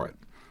guy for it.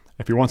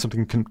 If you want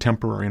something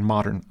contemporary and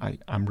modern,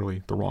 I'm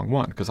really the wrong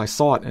one. Because I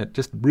saw it, and it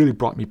just really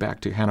brought me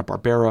back to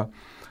Hanna-Barbera,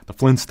 the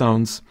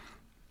Flintstones.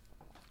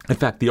 In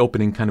fact, the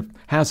opening kind of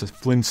has a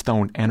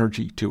Flintstone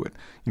energy to it,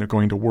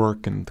 going to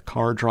work and the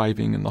car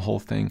driving and the whole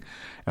thing.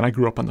 And I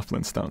grew up on the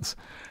Flintstones.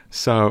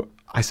 So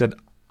I said,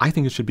 I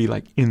think it should be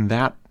like in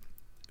that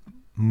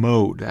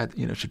mode, that,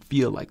 it should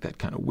feel like that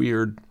kind of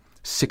weird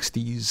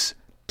 60s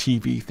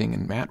TV thing.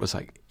 And Matt was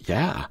like,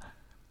 yeah,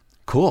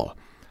 cool.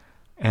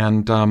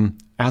 And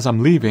as I'm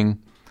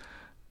leaving,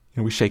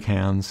 we shake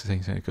hands. He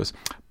goes,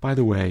 by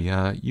the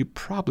way, you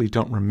probably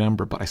don't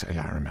remember, but I say,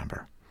 yeah, I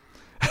remember.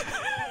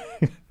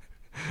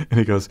 And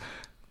he goes,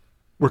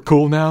 we're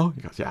cool now?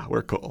 He goes, yeah,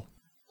 we're cool.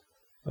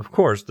 Of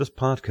course, this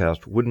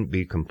podcast wouldn't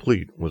be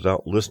complete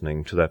without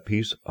listening to that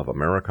piece of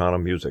Americana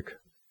music.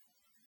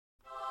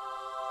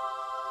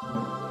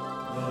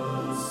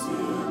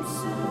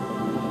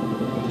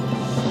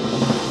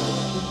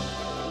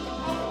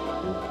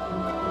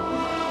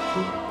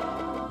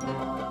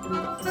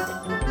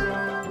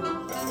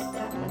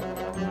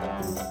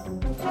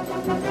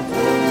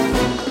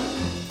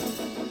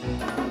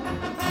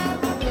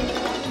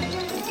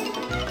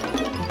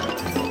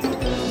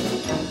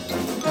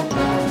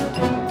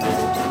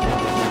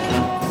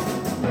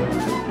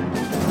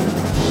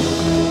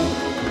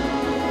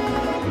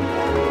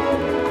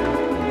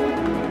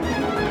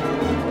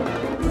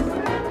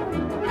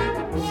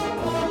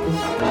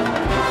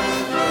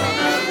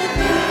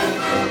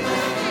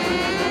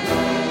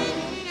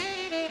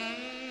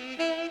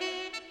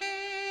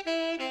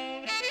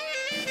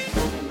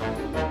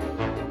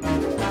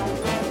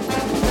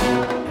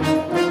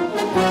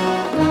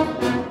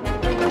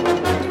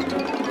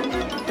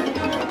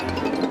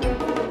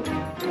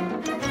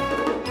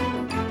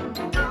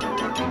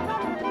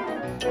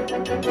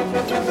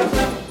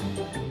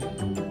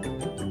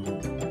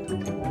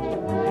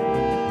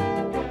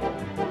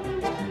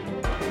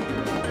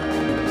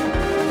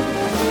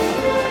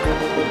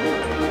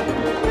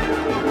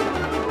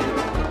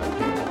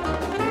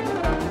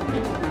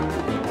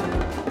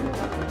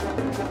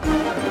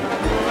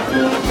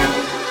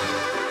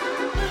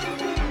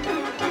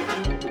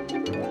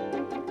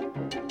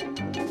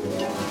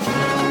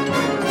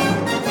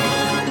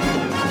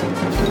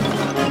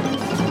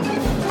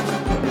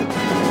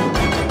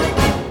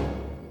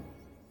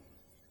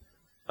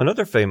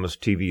 Another famous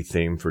TV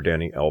theme for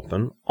Danny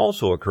Elfman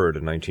also occurred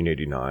in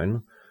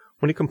 1989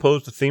 when he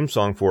composed the theme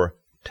song for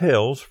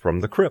Tales from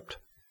the Crypt.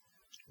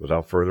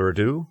 Without further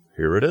ado,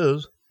 here it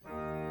is.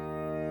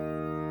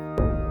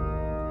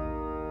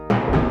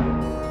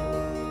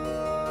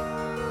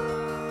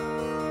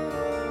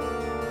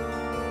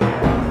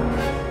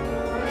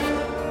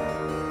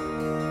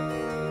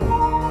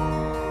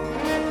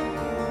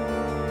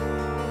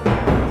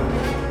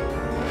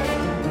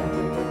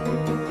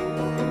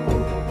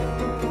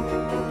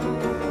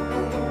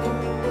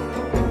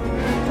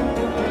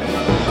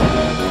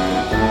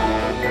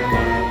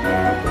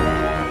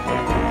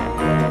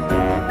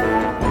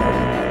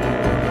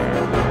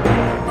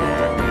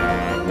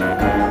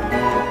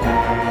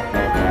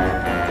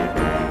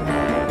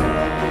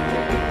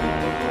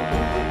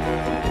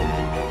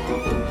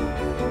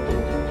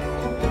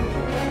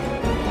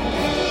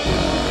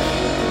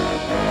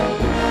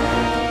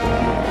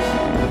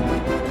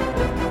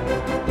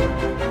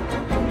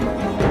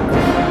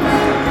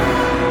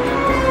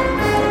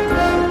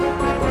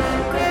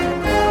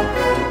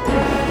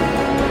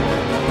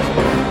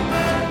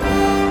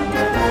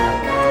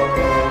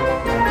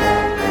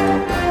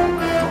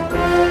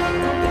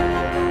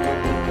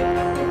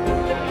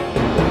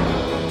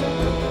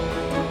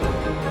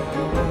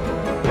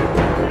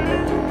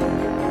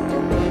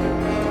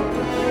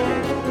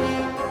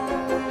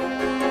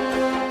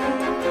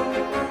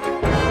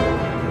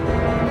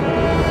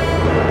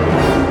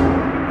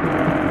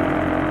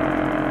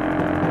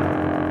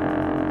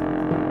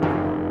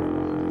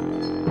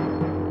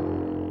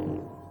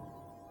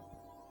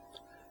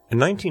 In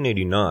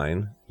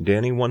 1989,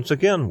 Danny once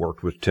again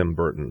worked with Tim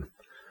Burton,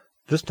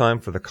 this time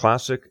for the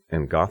classic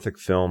and gothic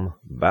film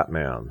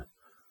Batman,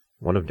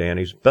 one of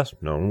Danny's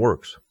best-known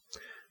works.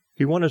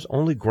 He won his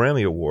only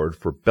Grammy Award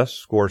for Best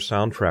Score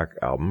Soundtrack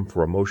Album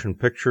for a motion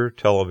picture,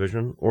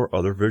 television, or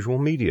other visual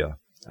media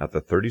at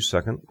the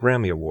 32nd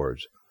Grammy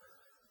Awards.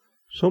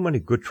 So many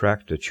good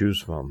tracks to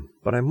choose from,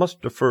 but I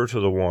must defer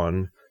to the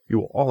one you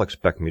will all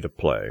expect me to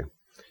play.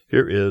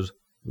 Here is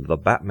the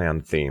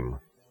Batman theme.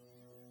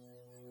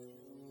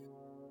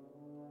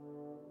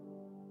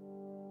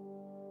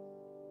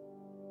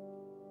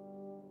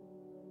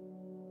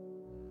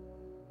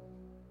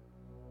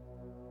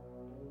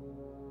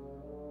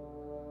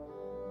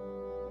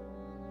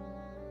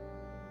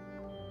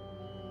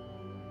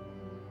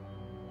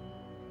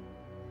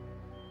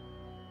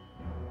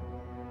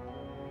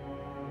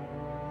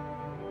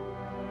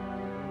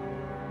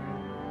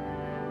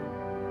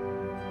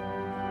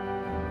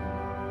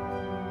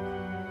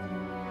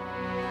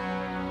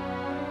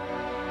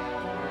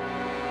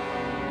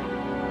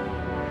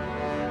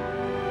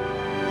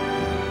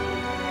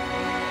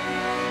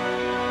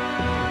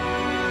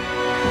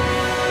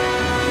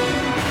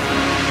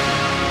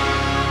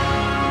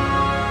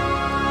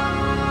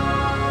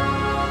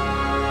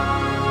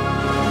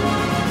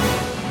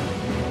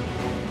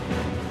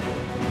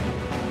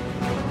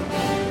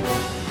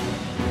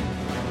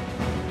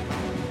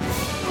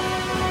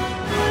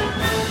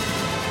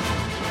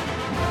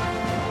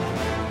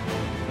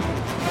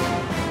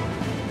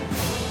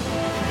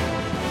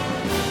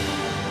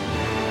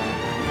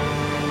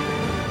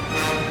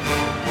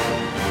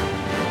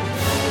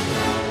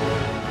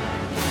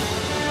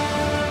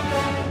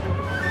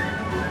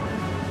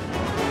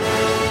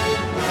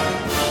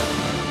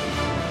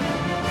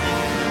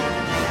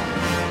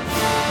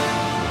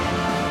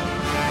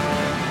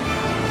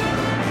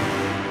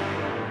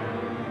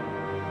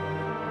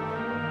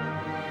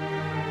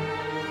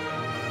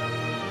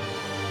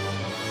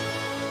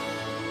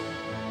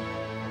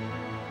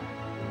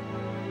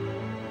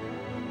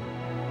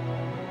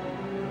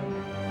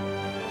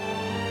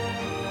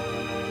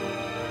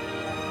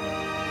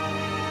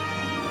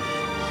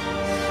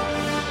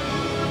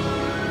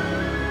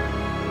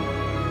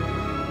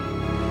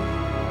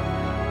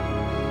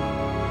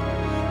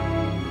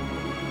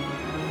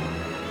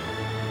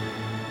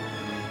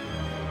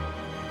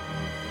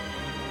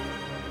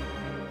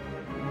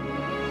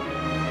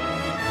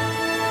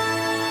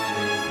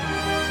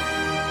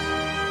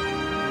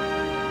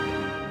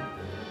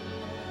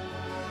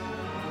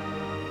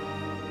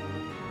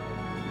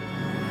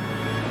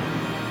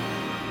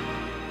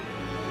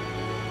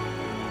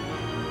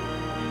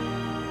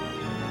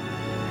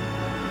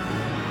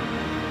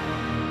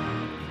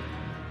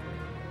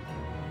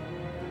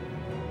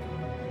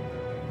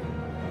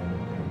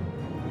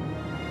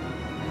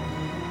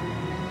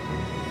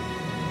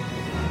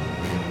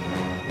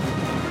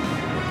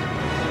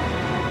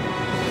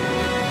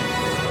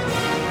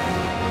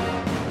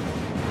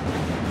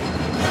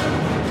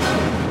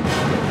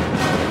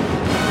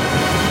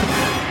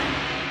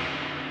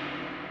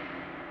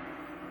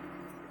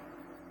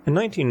 In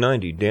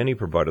 1990, Danny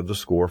provided the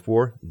score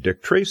for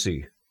Dick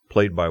Tracy,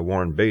 played by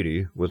Warren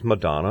Beatty, with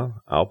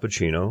Madonna, Al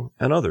Pacino,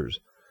 and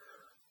others.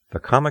 The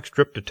comic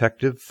strip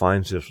detective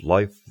finds his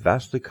life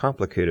vastly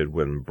complicated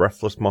when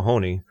breathless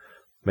Mahoney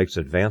makes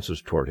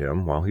advances toward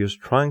him while he is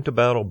trying to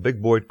battle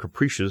Big Boy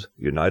Capricious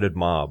United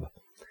Mob.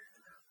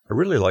 I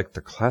really like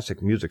the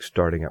classic music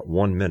starting at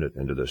 1 minute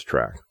into this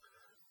track.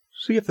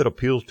 See if it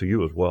appeals to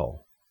you as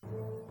well.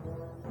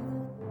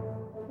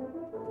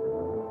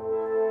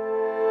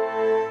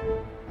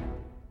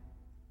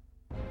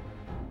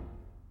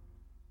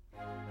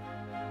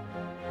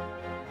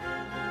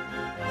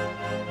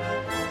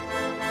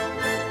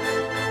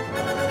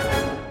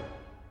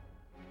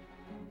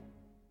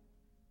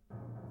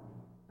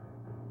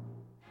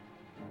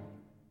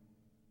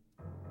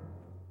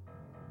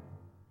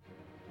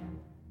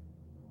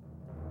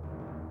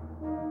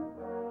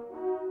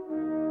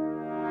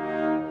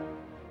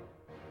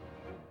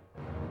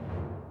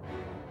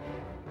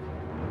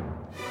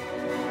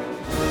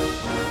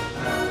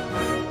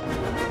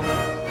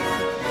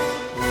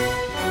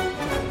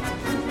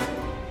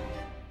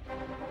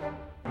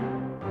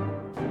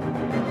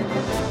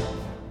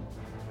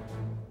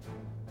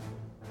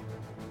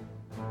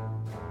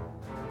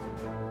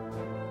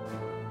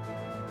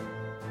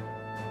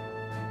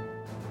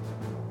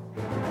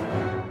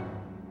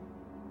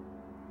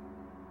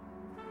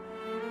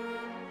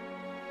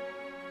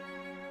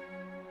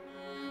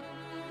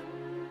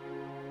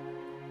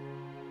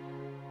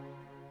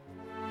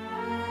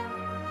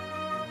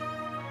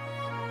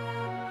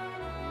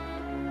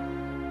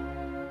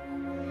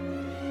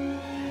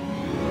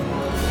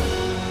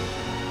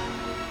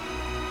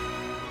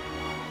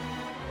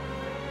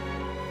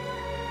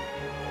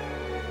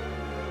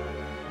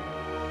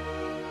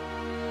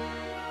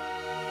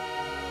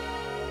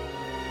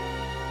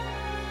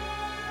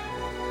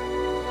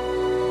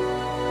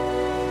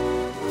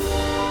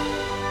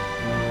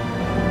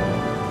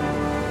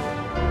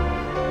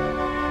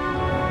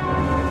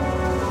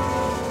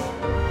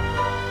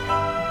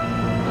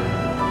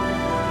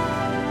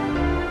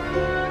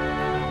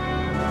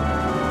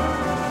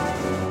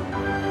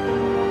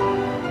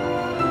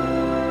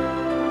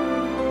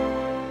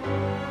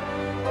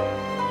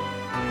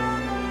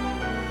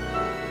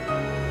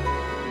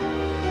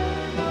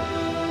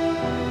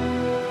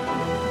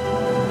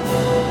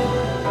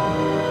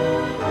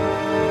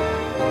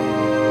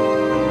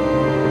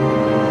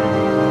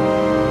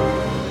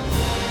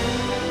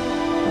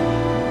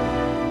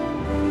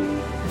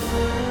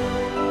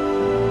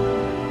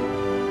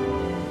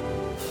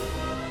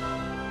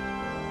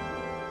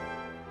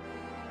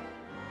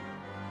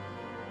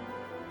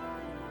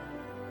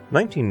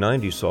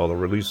 1990 saw the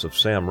release of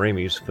Sam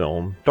Raimi's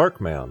film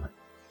Darkman,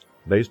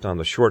 based on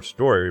the short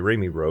story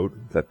Raimi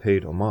wrote that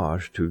paid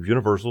homage to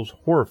Universal's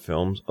horror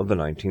films of the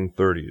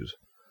 1930s.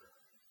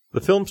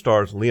 The film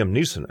stars Liam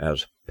Neeson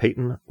as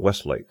Peyton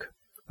Westlake,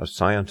 a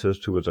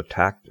scientist who is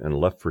attacked and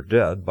left for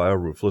dead by a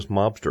ruthless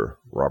mobster,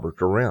 Robert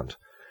Durant,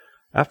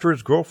 after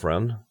his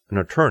girlfriend, an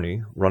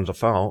attorney, runs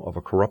afoul of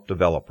a corrupt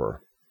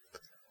developer.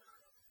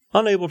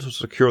 Unable to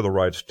secure the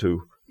rights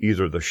to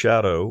either The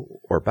Shadow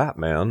or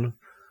Batman,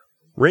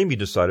 Raimi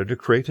decided to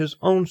create his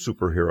own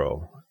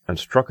superhero and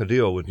struck a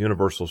deal with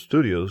Universal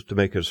Studios to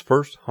make his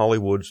first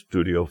Hollywood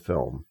studio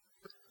film.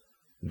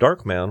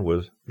 Darkman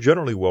was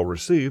generally well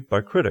received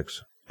by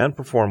critics and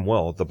performed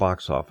well at the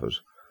box office,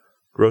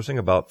 grossing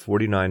about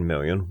 $49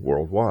 million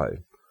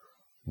worldwide,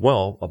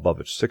 well above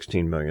its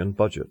 $16 million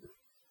budget.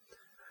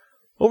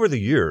 Over the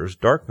years,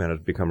 Darkman has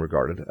become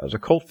regarded as a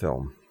cult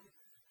film.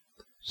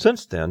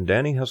 Since then,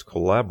 Danny has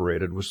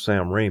collaborated with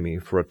Sam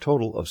Raimi for a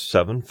total of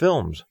 7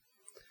 films.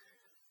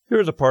 Here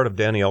is a part of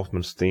Danny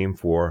Elfman's theme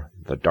for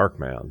The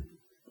Darkman.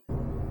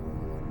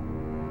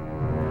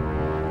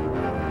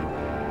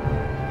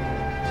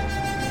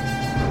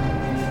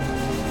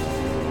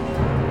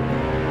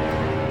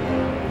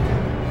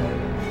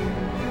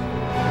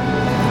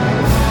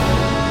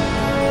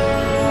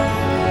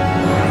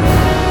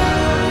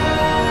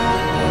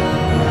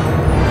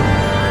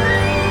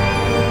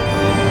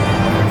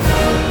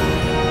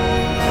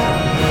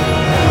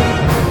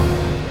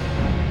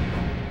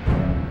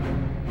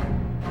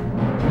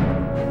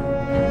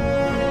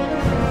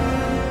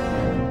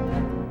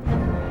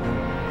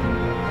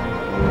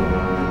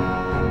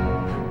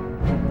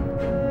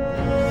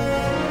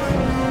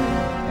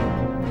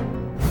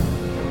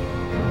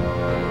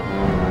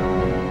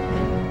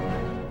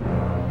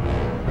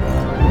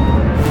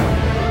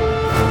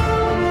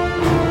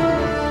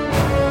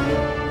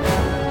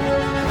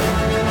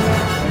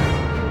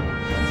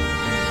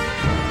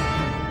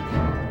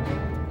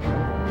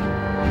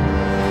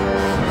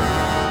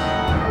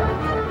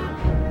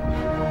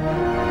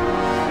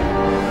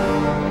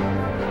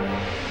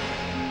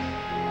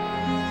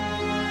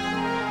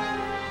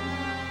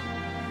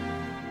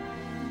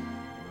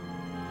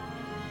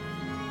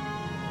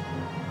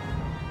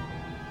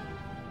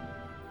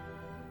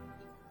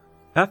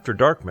 After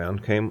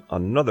Darkman came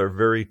another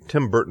very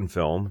Tim Burton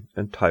film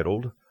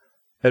entitled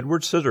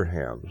Edward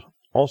Scissorhands,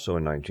 also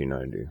in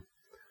 1990.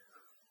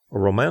 A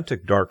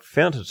romantic dark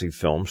fantasy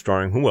film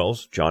starring who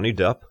else? Johnny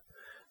Depp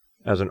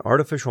as an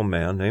artificial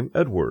man named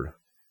Edward,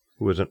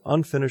 who is an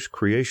unfinished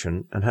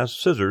creation and has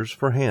scissors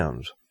for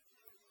hands.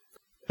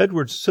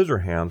 Edward's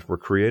Scissorhands were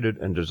created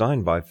and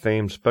designed by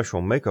famed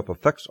special makeup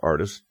effects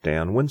artist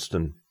Dan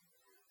Winston.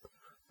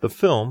 The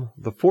film,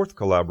 the fourth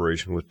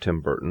collaboration with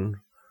Tim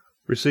Burton,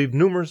 received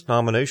numerous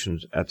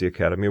nominations at the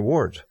Academy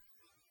Awards,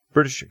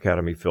 British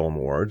Academy Film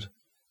Awards,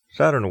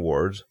 Saturn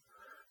Awards,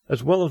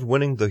 as well as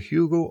winning the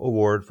Hugo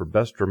Award for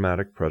Best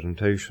Dramatic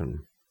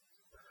Presentation.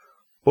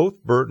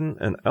 Both Burton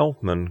and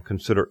Elfman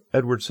consider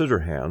Edward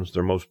Scissorhands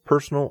their most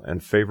personal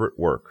and favorite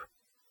work.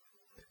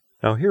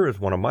 Now here is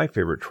one of my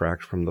favorite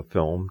tracks from the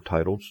film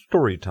titled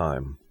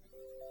Storytime.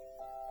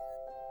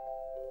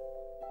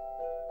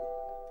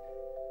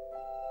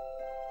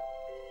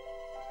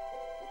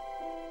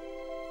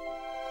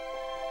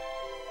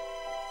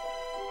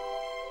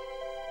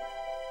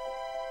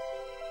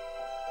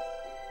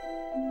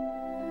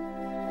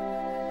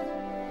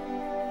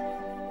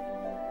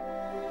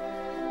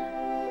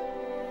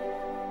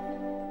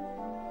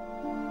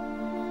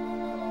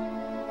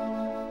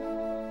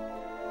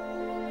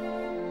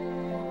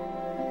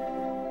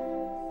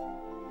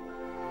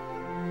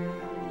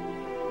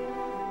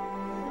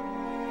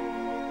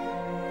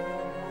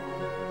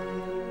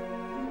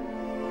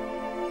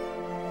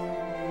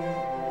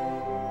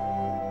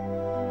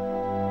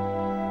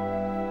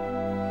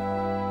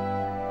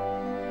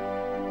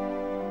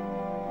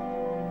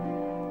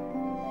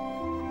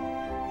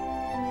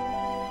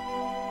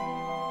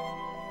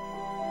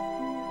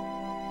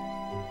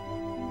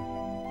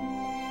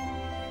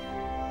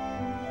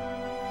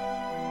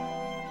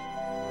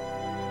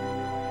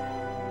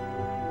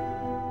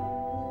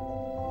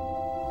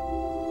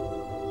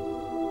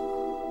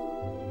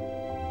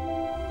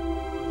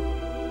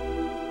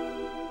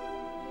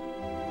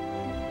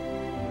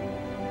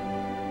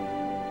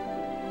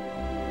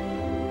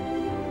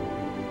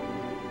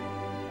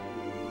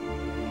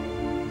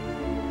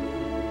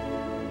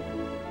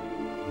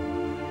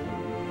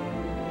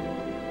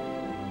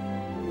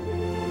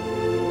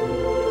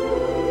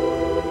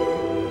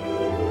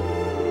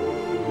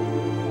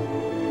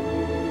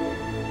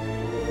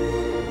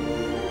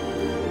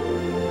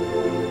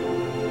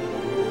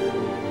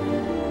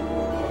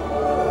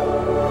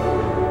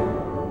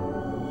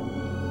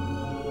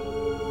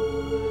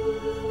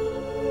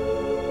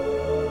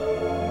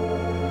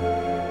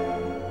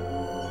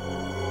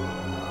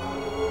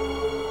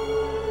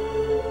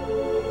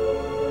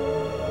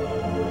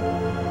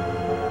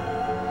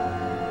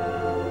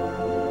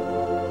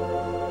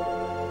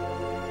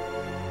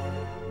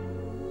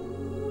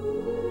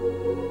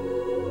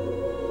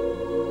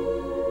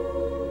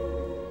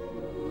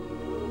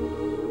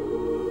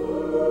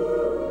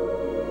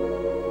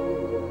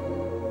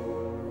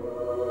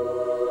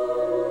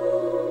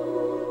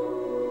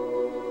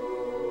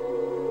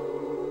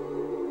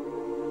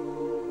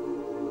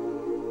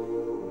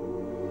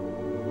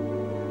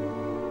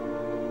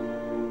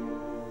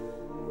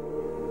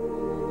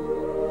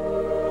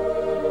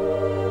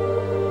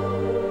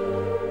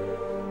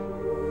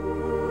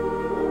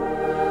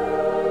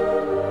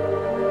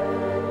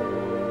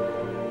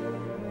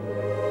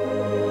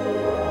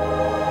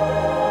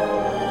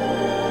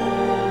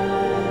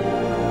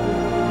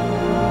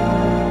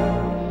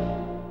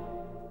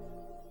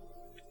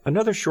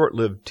 Another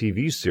short-lived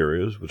TV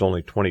series with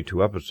only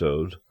 22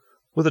 episodes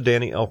with a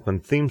Danny Elfman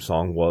theme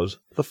song was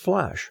The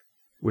Flash,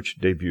 which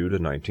debuted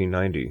in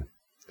 1990.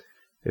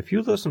 If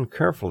you listen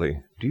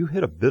carefully, do you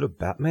hit a bit of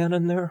Batman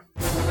in there?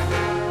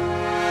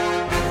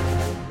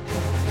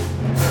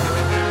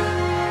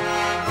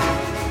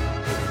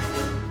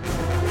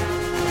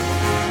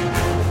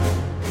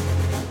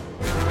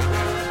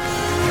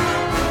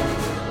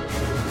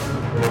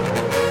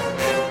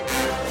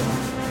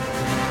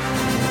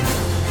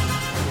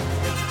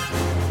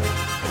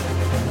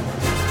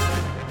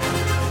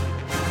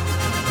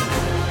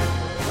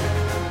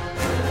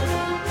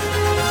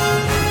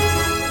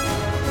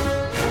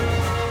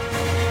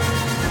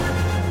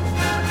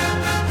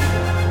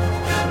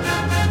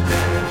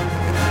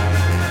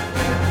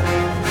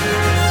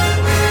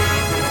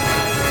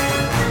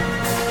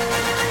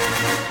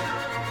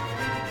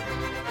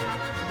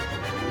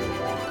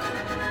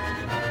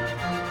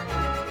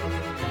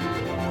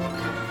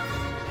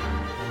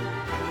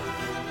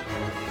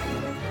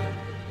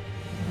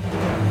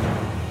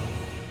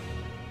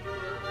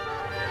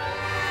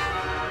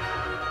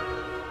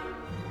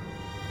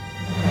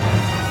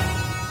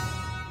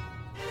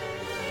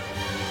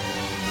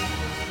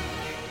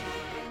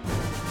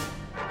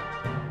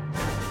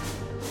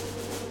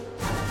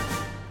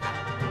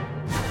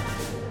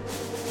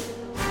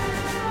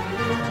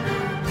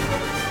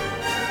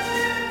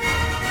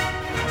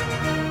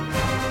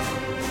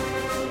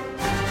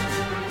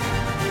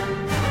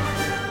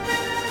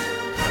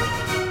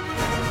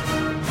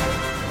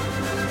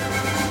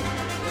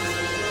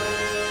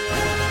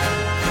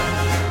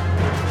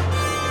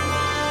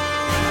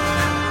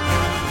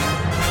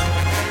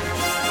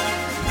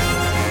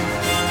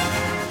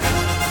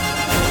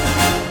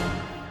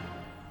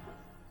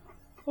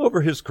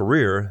 Over his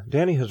career,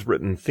 Danny has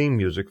written theme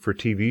music for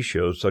TV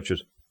shows such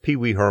as Pee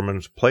Wee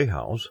Herman's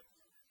Playhouse,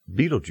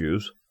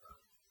 Beetlejuice,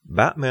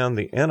 Batman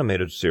the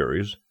Animated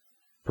Series,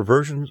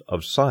 Perversions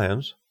of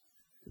Science,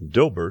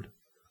 Dilbert,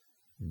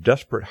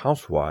 Desperate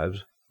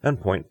Housewives,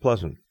 and Point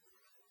Pleasant.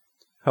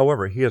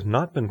 However, he has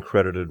not been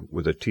credited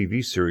with a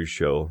TV series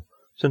show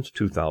since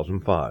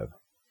 2005.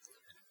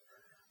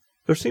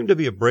 There seemed to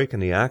be a break in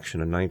the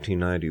action in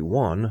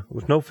 1991,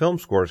 with no film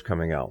scores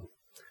coming out.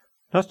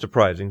 Not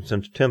surprising,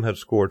 since Tim had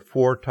scored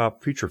 4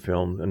 top feature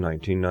films in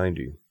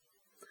 1990.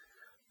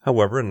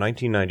 However, in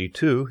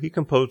 1992, he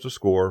composed a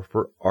score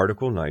for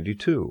Article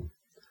 92.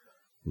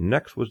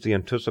 Next was the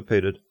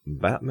anticipated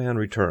Batman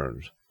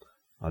Returns,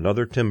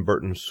 another Tim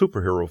Burton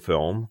superhero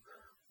film,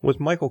 with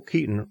Michael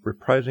Keaton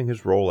reprising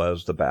his role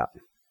as the Bat.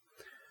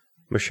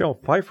 Michelle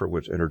Pfeiffer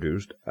was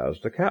introduced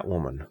as the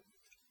Catwoman,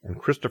 and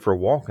Christopher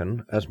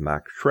Walken as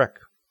Max Schreck.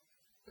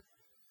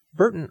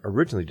 Burton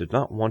originally did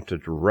not want to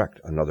direct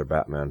another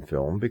Batman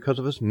film because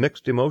of his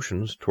mixed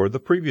emotions toward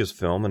the previous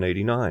film in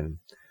 '89,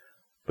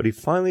 but he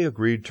finally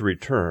agreed to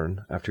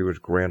return after he was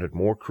granted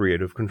more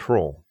creative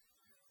control.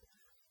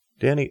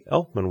 Danny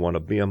Elfman won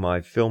a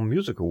BMI Film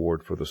Music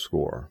Award for the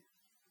score.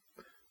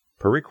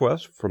 Per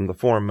request from the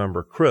forum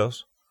member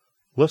Chris,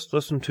 let's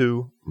listen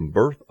to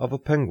Birth of a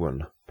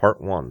Penguin, Part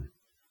 1.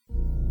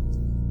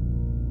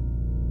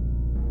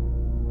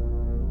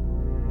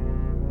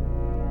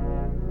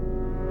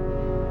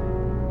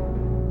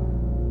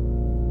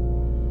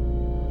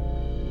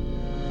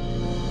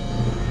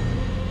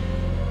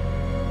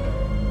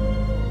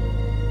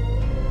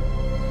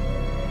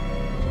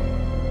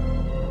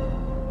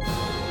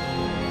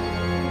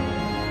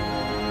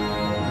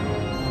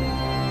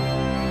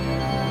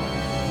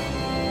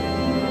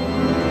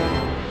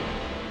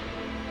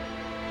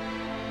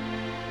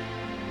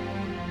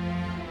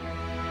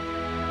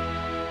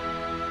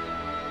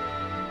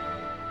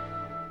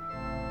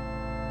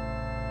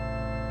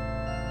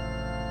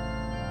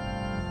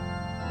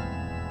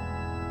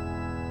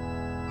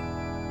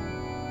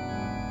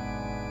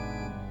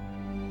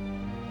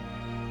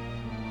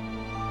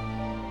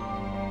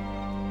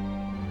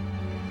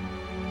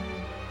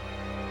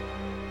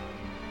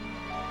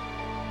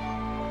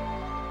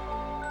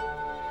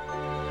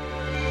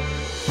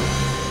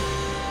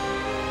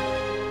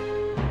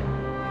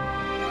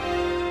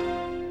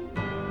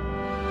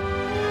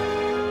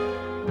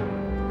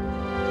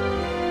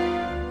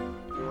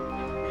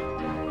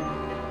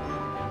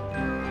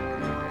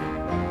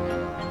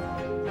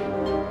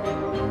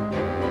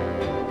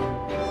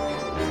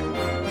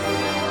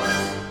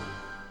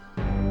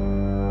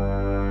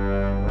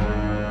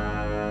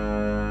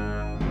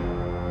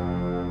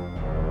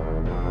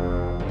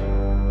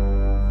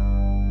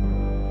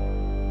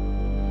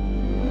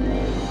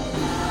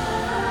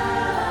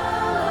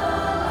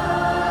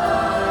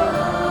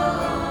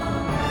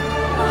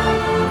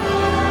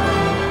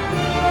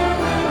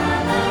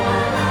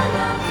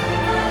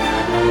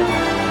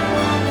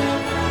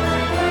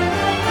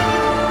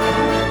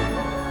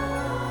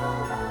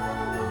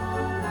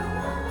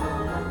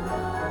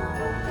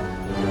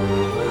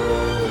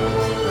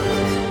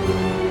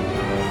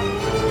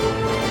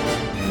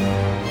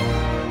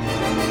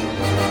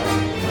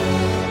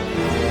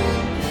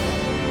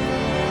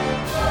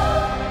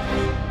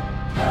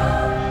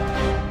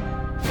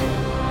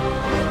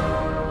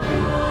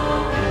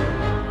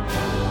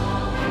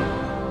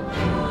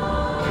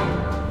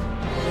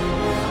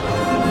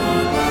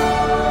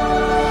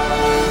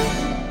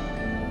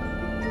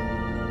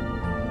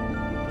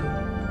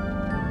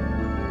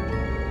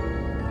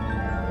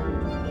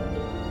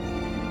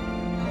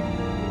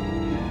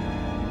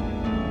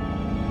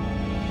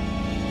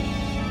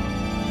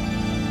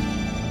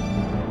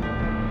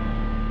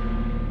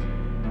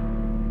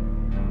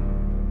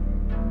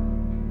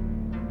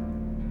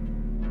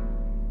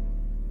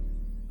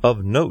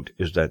 Of note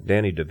is that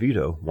Danny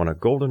DeVito won a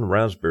Golden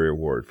Raspberry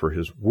Award for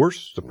his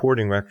Worst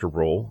Supporting Actor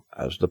role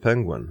as the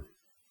Penguin.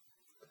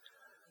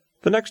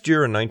 The next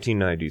year in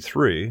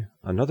 1993,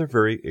 another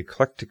very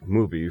eclectic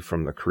movie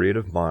from the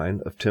creative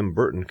mind of Tim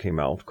Burton came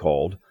out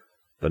called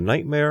The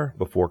Nightmare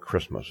Before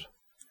Christmas.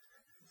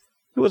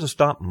 It was a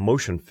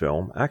stop-motion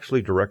film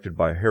actually directed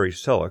by Harry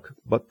Selick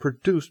but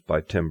produced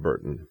by Tim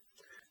Burton.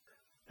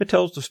 It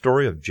tells the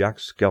story of Jack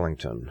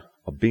Skellington,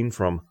 a being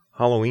from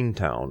Halloween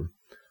Town,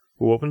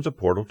 who opens a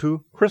portal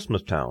to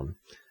Christmas Town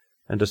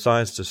and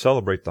decides to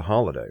celebrate the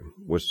holiday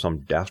with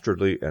some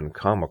dastardly and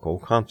comical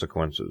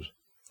consequences.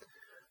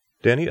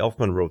 Danny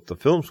Elfman wrote the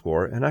film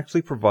score and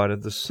actually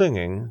provided the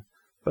singing,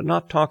 but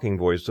not talking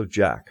voice of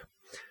Jack,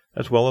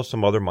 as well as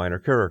some other minor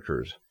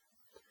characters.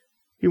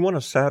 He won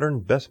a Saturn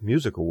Best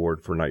Music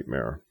Award for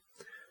Nightmare.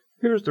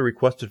 Here's the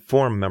requested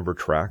forum member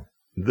track,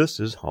 This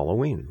Is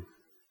Halloween.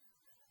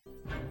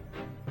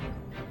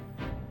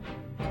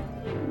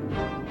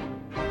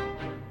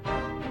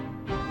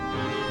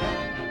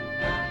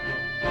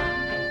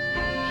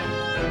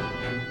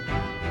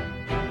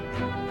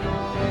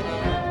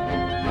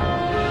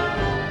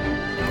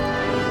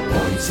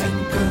 Boys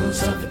and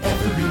girls of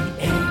every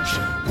age,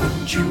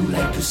 wouldn't you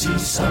like to see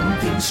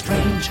something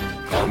strange?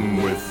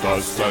 Come with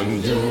us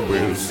and you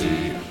will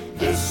see.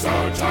 This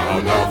our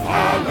town of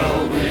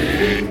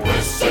Halloween.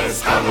 This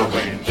is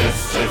Halloween,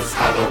 this is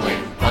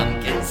Halloween.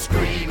 Pumpkins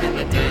scream in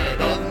the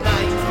dead of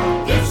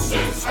night. This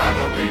is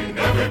Halloween,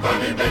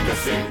 everybody make a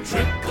scene.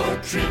 Trick or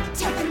treat,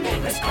 tell the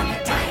neighbors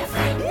gonna die of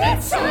fright.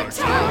 It's our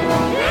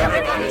town,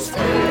 everybody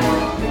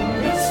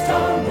scream. This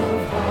town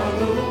of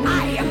Halloween.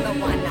 I am the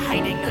one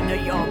hiding under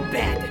your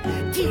bed,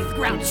 teeth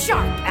ground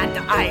sharp and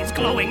eyes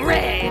glowing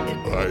red.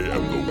 I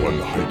am the one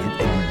hiding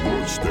under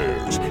your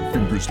stairs,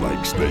 fingers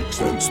like snakes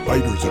and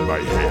spiders in my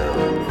hair.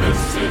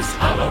 This is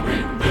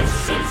Halloween,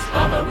 this is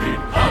Halloween,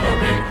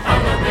 Halloween,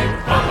 Halloween,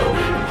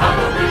 Halloween,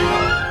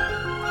 Halloween.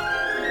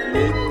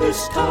 In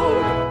this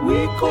town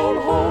we call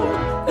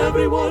home,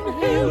 everyone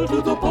hail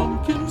to the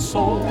pumpkin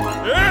song.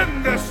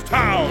 In this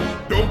town,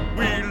 don't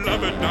we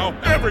love it now?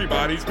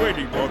 Everybody's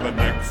waiting for the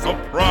next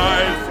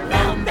surprise.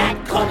 Round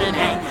that corner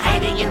and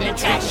hiding in the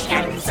trash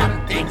can,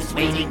 something's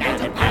waiting there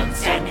to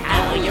pounce and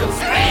how you'll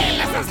scream.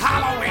 This is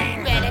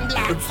Halloween, red and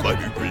black. It's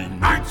slimy green.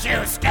 Aren't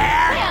you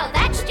scared? Well,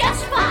 that's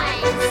just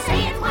fine.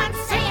 Say it once,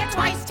 say it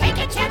twice, take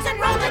a chance and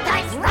roll the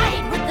dice.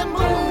 Ride with the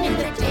moon in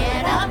the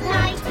dead of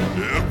night.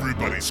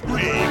 Everybody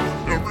scream!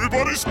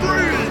 Everybody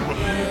scream!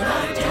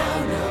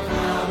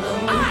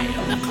 I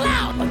am the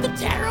clown with the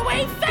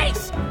tearaway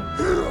face.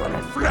 Here in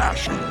a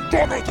flash,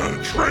 gone without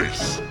a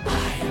trace.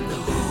 I am the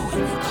who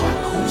and you call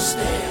who's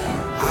there.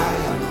 I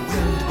am the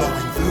wind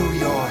blowing through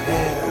your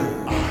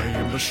hair. I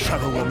am the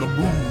shadow on the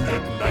moon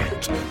at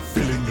night,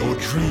 filling your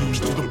dreams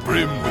to the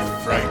brim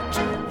with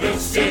fright.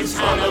 This is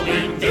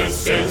Halloween,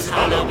 this is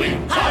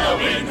Halloween,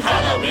 Halloween,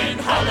 Halloween,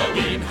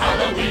 Halloween,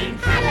 Halloween.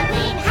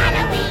 Halloween,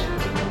 Halloween.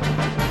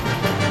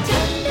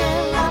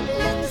 Tender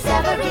lumplings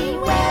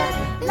everywhere.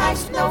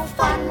 Life's no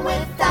fun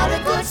without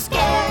a good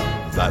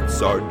scare.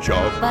 That's our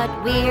job.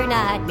 But we're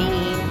not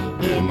mean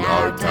in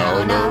our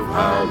town of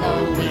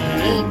Halloween.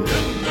 In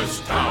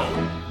this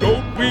town,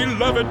 Don't we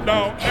love it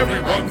now?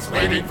 everyone's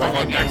waiting for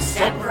the next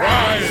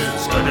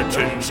surprise.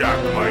 Skeleton Jack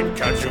might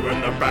catch you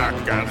in the back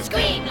and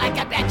Scream like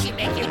a banshee,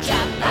 make you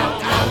jump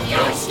out of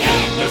your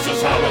skin. This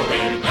is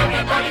Halloween,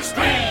 everybody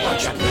scream.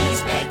 Won't you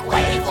please make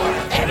way for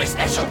a very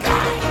special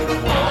guy?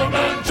 Old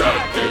Man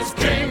Jack is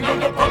king of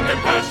the pumpkin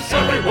patch.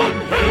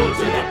 Everyone hail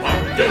to the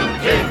pumpkin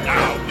king.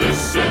 Now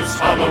this is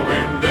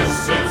Halloween,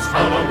 this is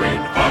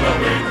Halloween,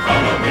 Halloween,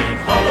 Halloween,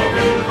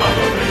 Halloween,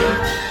 Halloween.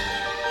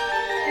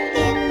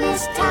 In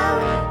this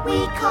town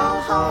we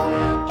call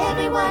home.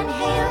 Everyone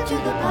hail to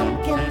the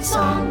pumpkin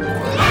song.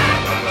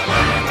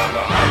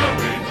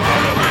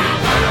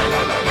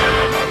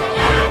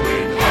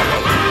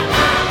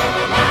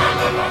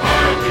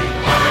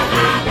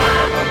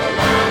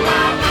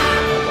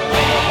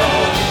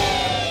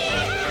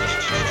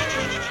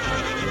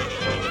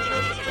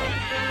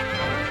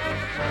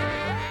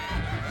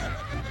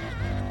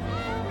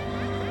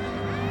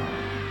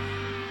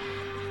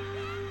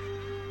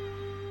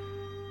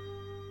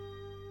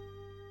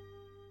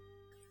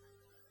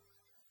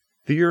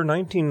 The year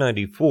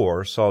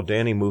 1994 saw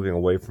Danny moving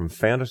away from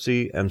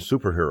fantasy and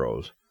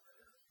superheroes.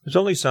 His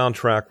only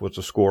soundtrack was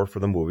the score for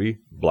the movie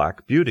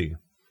Black Beauty,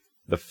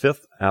 the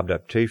fifth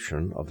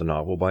adaptation of the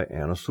novel by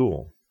Anna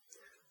Sewell.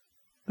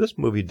 This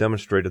movie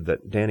demonstrated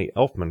that Danny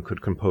Elfman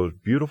could compose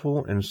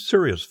beautiful and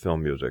serious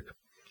film music,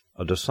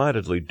 a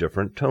decidedly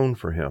different tone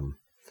for him.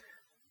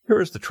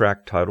 Here is the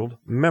track titled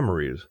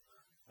Memories,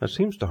 that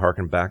seems to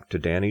harken back to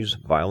Danny's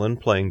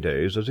violin-playing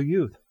days as a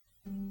youth.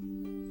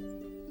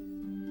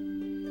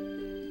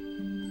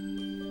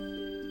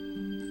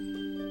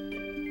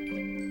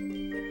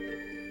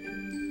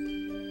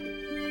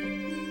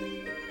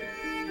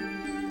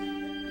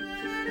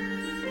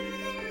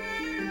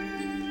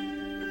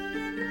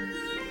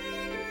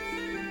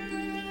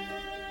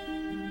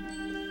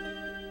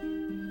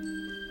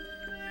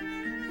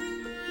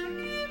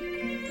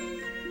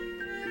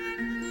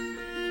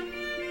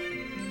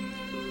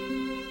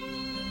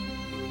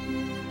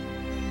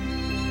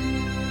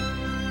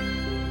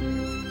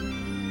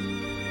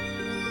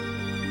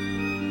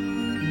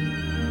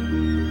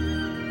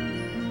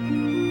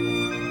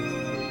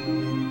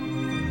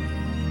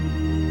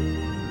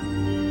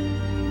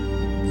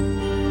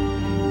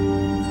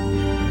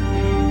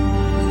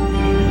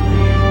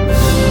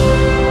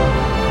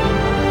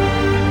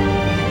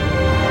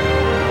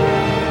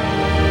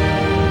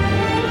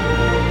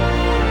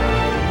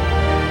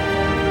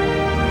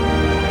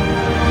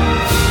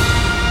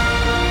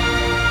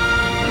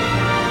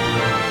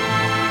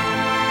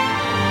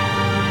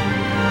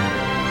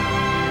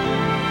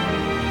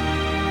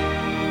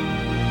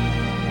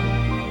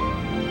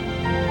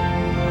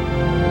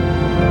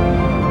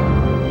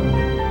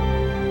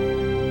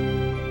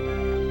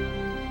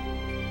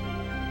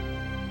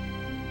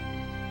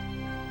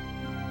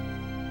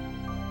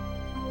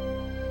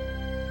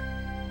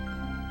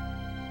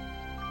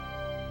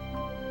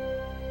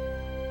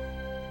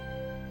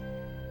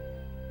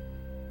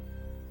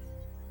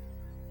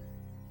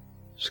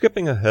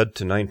 Skipping ahead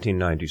to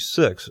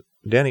 1996,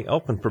 Danny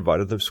Elfman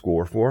provided the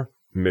score for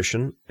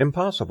Mission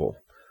Impossible,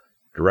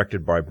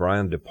 directed by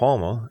Brian De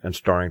Palma and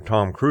starring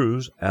Tom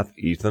Cruise as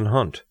Ethan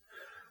Hunt,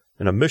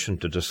 in a mission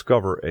to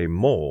discover a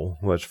mole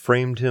who has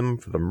framed him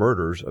for the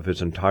murders of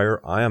his entire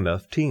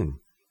IMF team.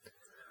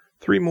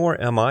 3 more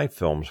MI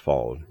films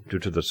followed due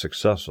to the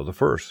success of the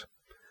first.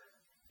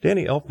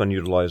 Danny Elfman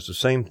utilized the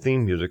same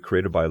theme music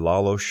created by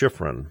Lalo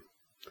Schifrin.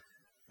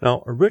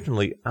 Now,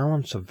 originally,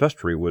 Alan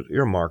Silvestri was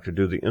earmarked to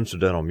do the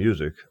incidental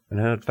music and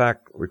had in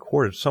fact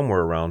recorded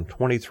somewhere around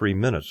 23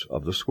 minutes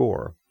of the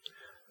score.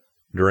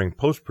 During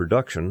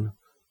post-production,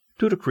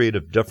 due to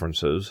creative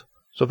differences,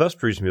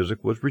 Silvestri's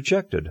music was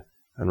rejected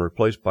and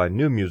replaced by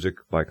new music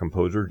by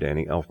composer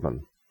Danny Elfman.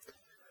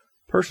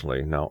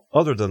 Personally, now,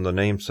 other than the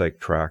namesake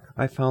track,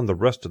 I found the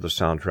rest of the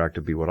soundtrack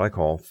to be what I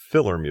call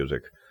filler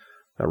music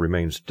that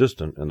remains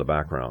distant in the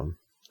background.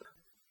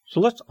 So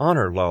let's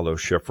honor Lalo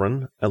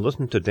Schifrin and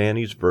listen to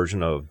Danny's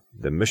version of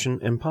the Mission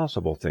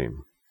Impossible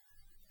theme.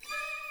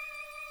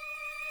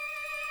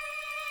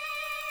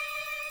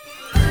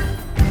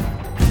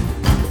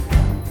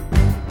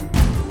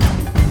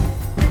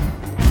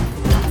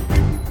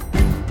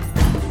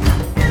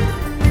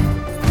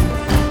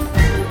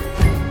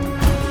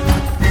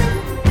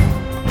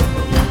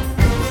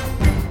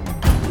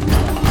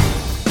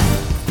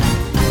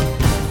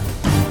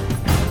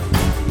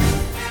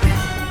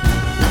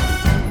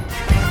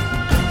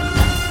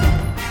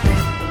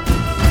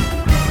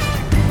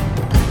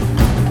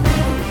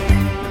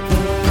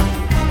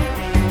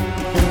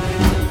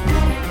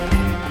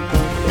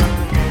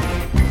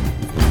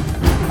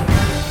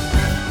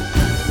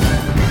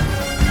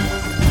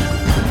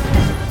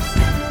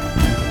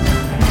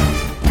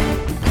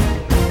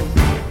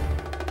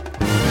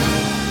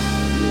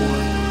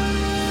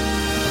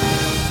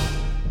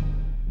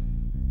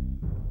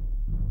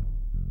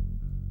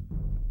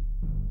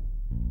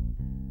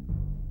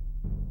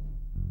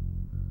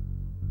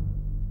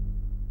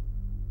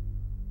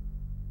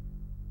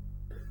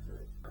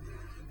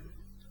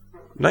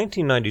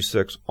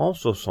 '96 1996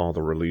 also saw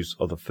the release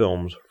of the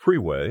films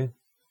Freeway,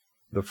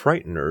 The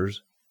Frighteners,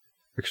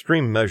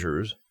 Extreme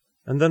Measures,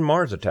 and then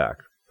Mars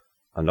Attack.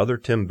 Another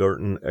Tim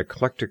Burton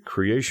eclectic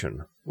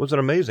creation was an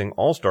amazing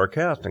all-star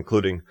cast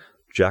including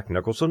Jack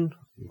Nicholson,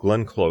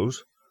 Glenn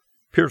Close,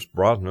 Pierce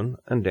Brosnan,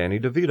 and Danny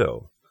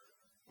DeVito,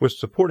 with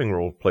supporting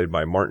roles played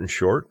by Martin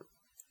Short,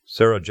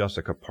 Sarah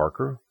Jessica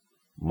Parker,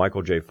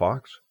 Michael J.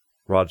 Fox,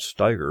 Rod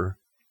Steiger,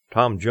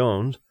 Tom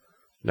Jones,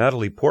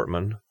 Natalie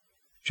Portman,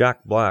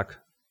 Jack Black,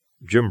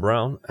 Jim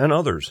Brown, and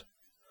others.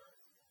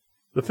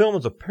 The film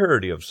is a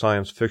parody of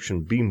science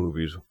fiction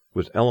B-movies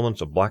with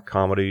elements of black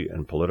comedy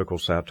and political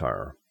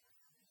satire.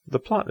 The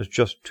plot is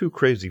just too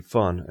crazy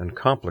fun and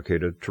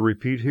complicated to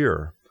repeat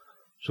here,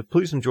 so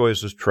please enjoy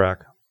this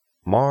track,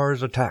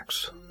 Mars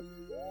Attacks.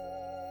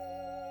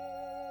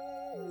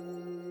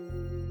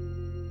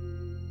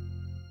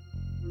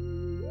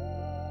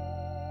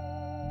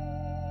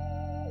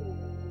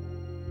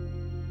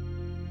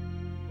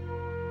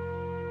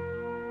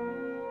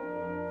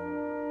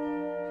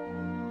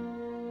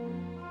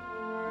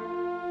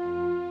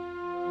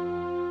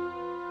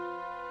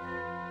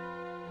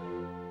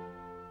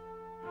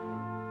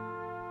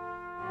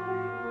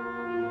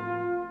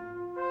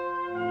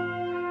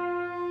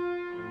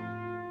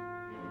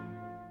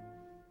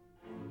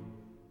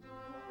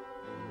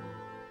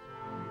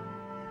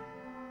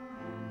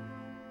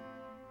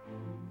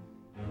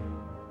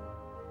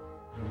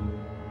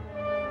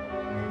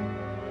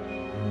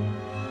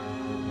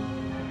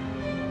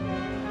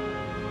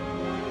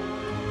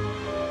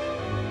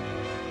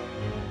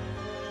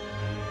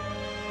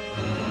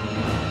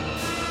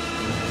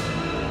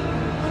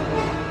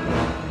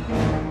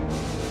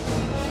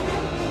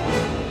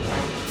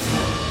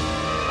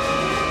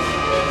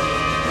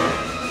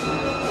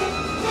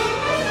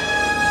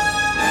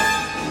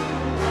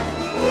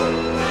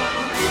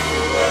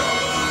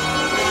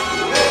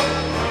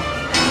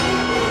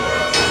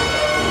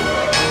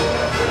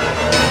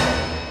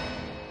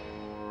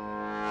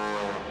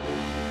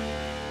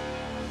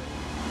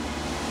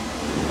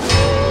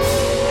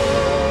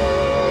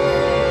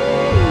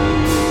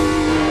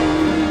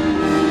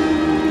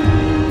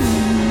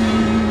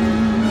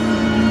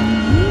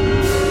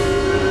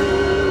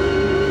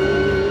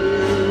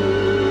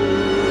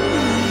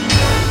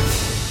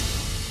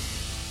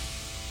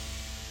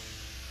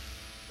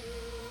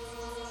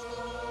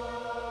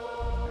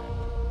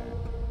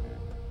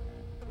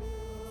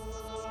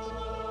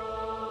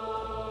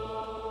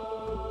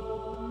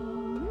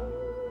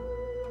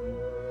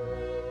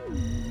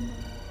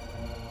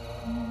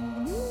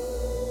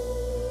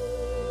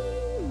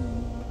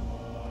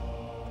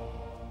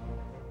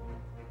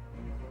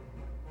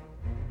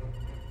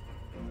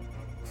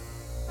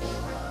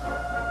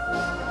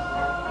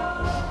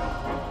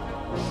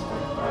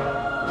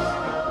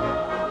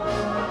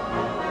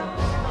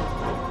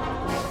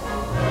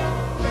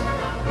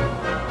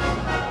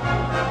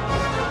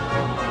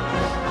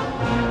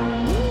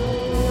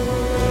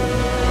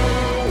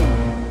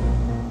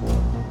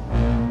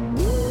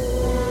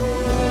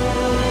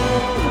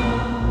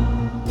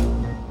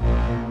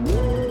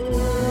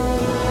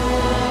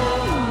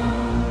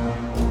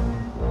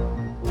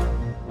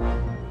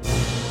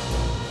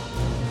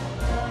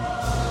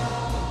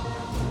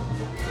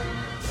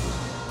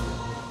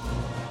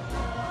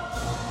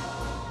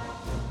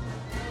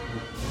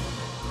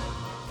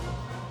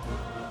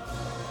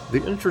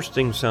 The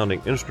interesting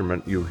sounding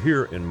instrument you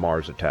hear in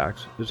Mars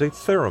Attacks is a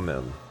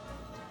theremin.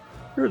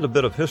 Here's a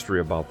bit of history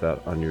about that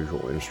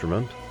unusual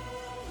instrument.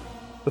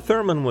 The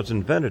theremin was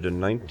invented in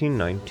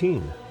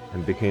 1919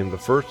 and became the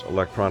first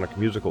electronic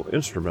musical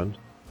instrument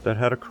that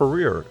had a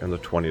career in the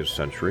 20th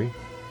century,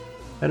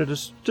 and it is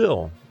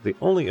still the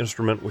only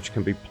instrument which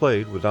can be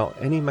played without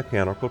any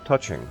mechanical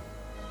touching.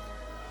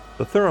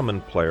 The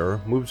theremin player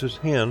moves his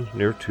hand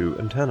near two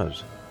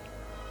antennas.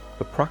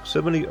 The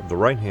proximity of the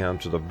right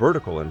hand to the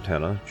vertical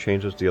antenna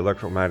changes the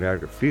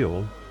electromagnetic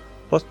field,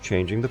 thus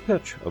changing the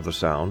pitch of the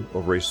sound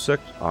over a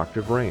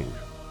 6-octave range.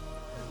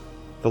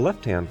 The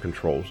left hand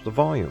controls the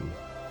volume.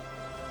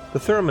 The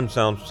theremin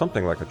sounds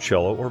something like a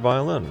cello or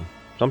violin,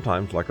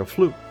 sometimes like a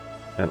flute,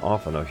 and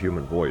often a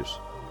human voice.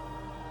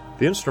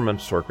 The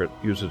instrument circuit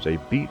uses a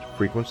beat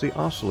frequency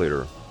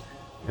oscillator,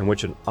 in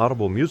which an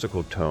audible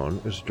musical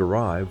tone is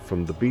derived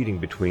from the beating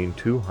between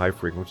two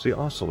high-frequency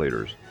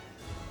oscillators.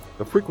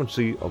 The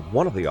frequency of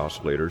one of the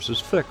oscillators is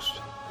fixed.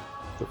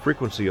 The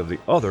frequency of the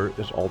other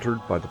is altered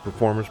by the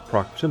performer's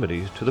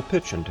proximity to the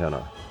pitch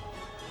antenna.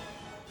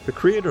 The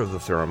creator of the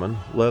theremin,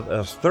 Lev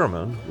S.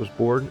 Theremin, was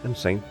born in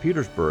St.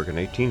 Petersburg in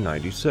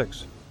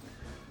 1896.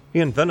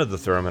 He invented the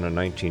theremin in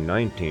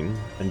 1919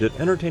 and did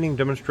entertaining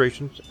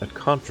demonstrations at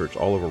concerts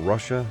all over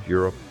Russia,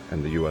 Europe,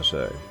 and the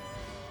USA.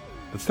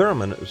 The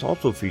theremin is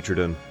also featured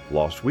in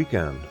Lost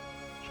Weekend,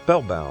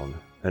 Spellbound,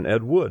 and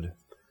Ed Wood,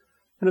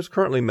 and is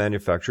currently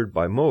manufactured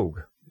by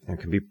Moog and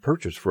can be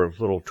purchased for as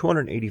little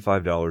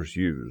 $285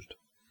 used.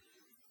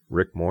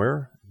 Rick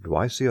Moyer, do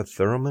I see a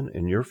theremin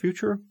in your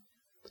future?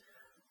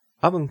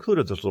 I've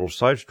included this little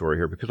side story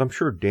here because I'm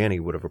sure Danny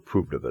would have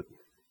approved of it.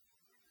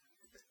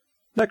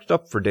 Next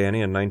up for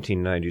Danny in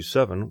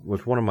 1997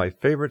 was one of my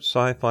favorite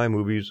sci-fi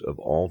movies of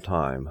all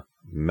time,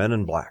 Men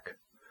in Black.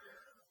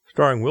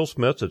 Starring Will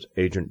Smith as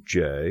Agent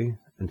J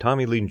and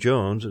Tommy Lee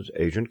Jones as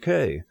Agent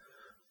K.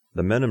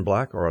 The Men in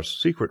Black are a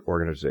secret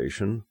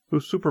organization who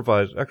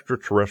supervise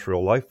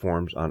extraterrestrial life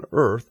forms on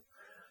Earth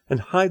and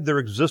hide their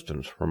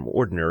existence from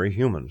ordinary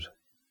humans.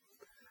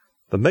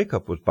 The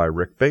makeup was by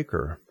Rick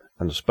Baker,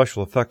 and the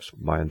special effects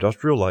by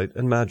Industrial Light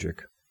and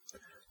Magic.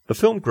 The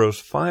film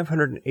grossed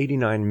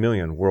 $589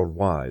 million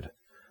worldwide,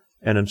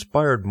 and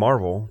inspired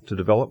Marvel to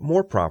develop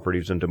more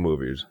properties into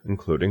movies,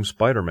 including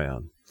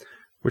Spider-Man,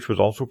 which was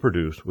also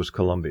produced with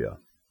Columbia.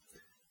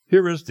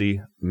 Here is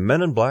the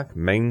Men in Black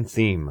main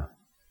theme.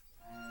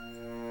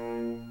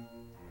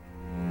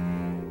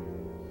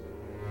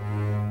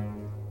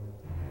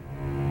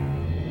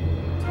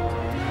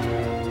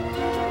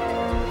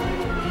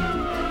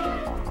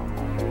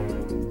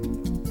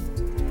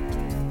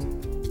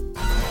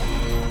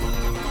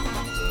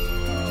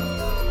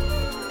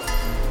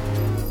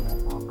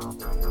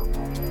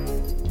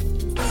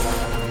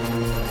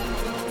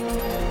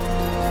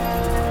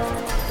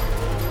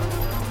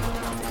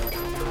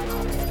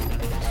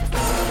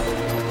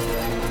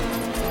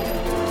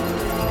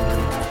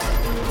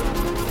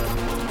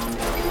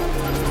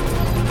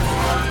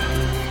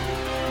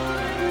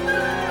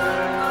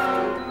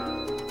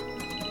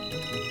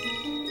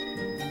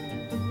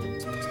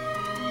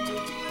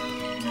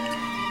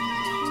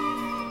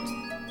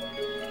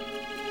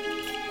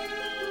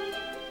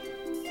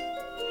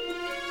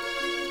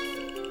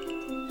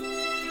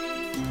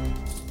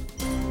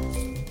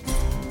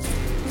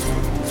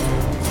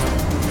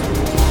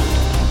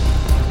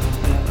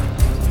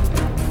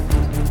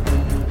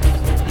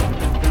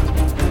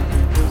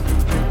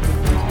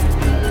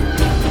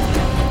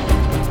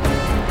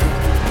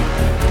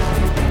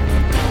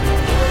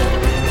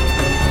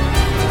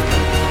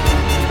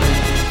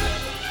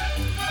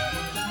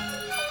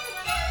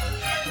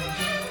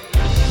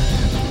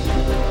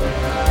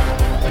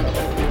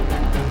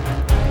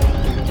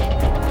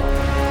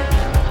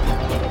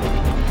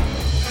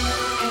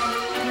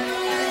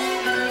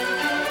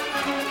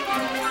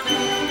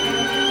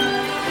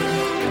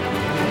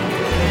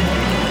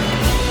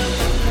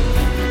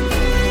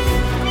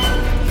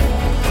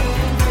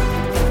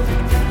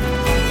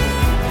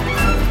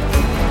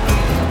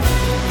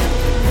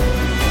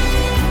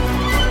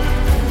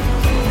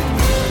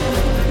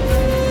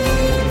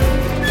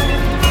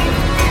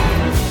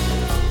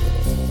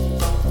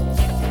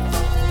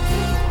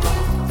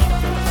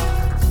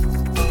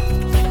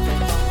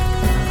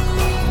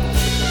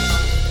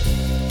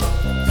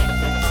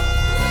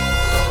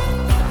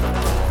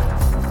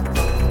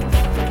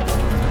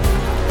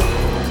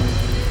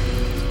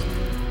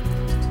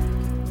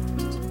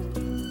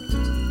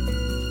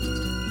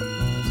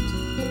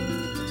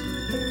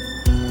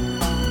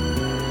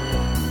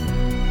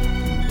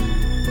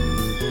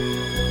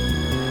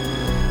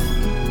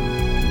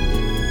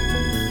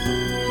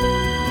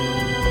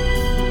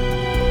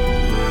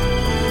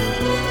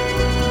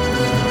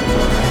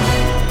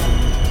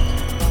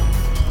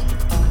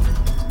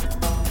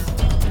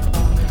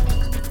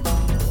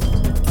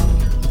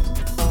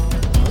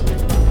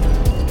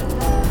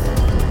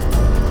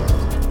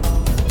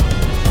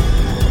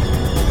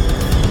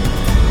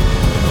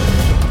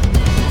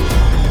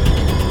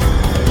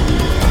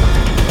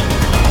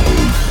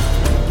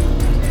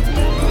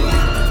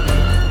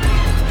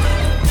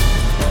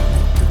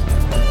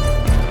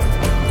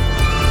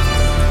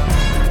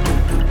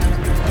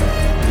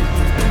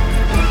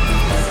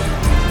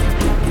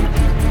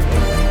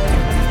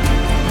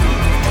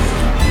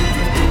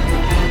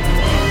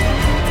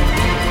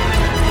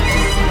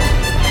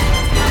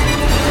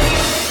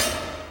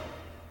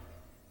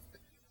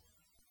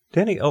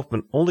 Danny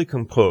Elfman only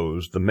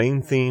composed the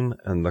main theme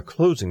and the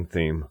closing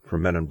theme for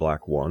Men in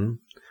Black 1.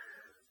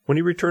 When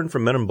he returned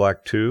from Men in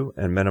Black 2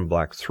 and Men in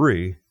Black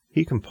 3,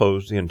 he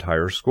composed the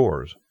entire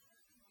scores.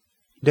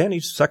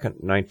 Danny's second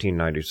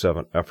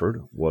 1997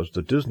 effort was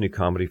the Disney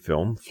comedy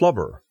film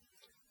Flubber,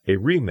 a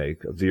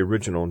remake of the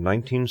original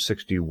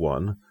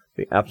 1961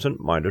 The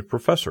Absent-Minded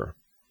Professor.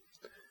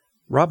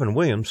 Robin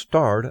Williams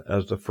starred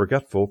as the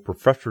forgetful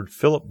Professor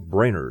Philip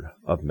Brainerd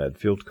of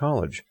Medfield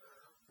College,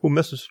 who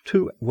misses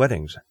 2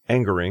 weddings,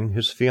 angering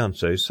his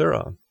fiancée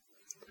Sarah.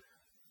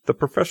 The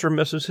professor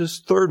misses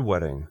his 3rd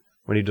wedding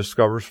when he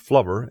discovers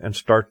Flubber and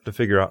starts to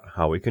figure out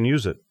how he can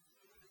use it.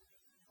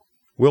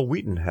 Will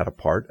Wheaton had a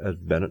part as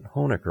Bennett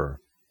Honecker.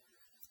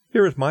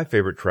 Here is my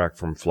favorite track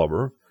from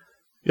Flubber,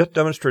 yet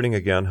demonstrating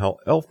again how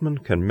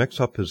Elfman can mix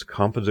up his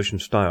composition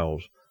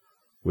styles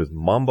with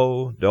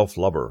Mambo del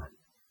Flubber.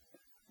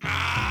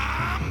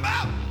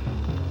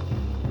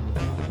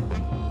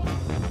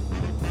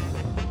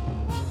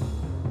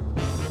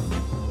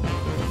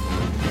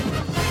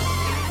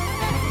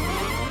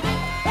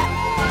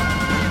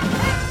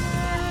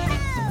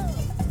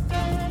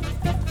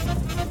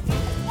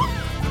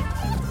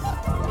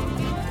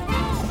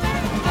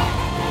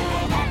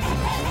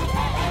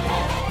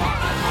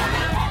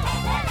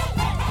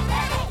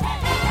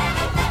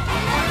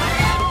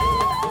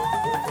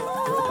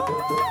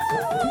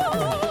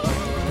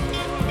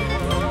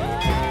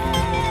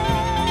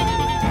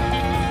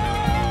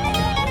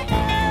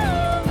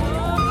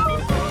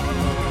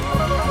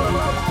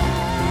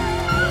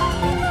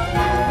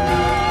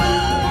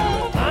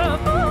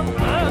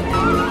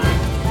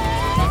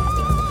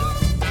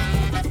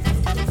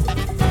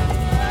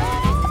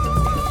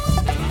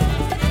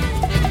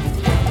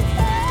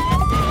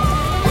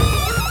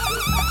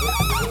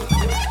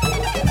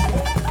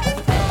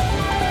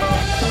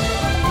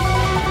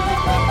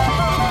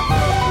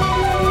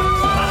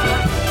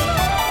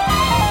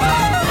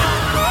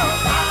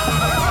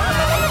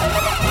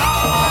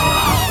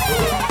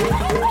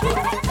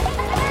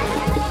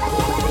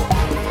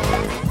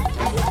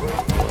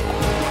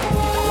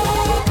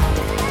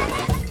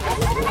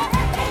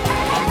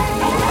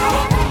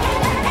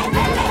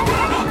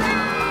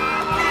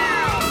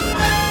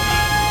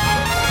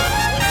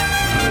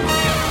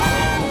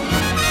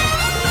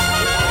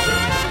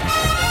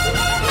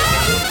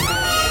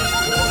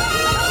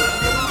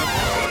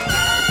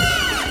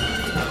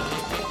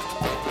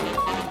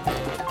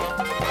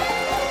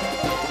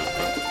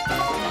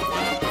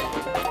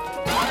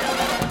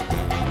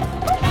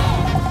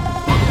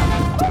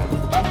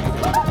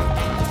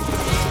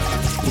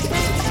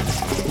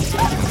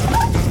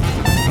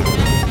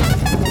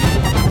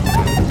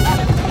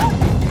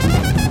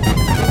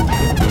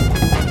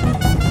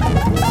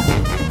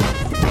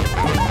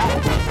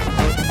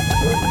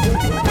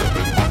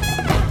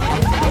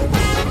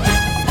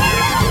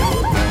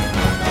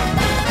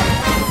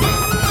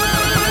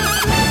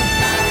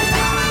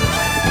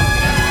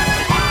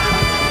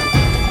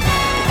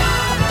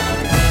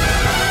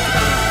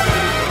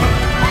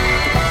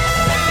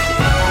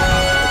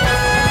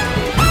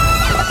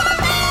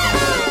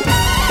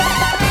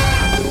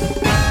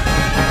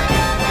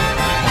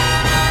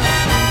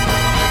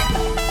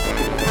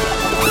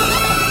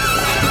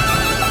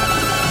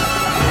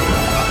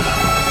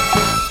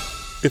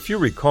 If you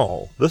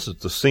recall, this is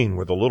the scene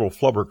where the little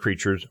Flubber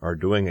creatures are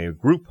doing a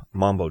group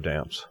mambo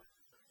dance.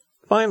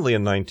 Finally,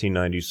 in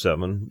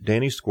 1997,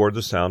 Danny scored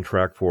the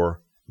soundtrack for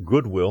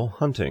Good Will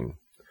Hunting,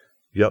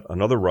 yet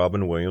another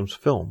Robin Williams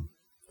film.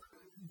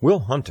 Will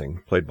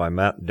Hunting, played by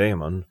Matt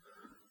Damon,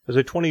 is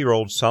a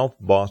 20-year-old South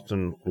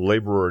Boston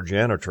laborer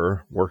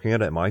janitor working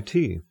at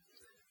MIT,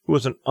 who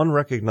is an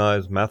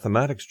unrecognized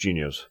mathematics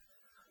genius,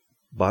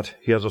 but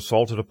he has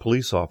assaulted a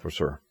police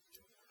officer.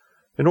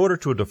 In order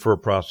to defer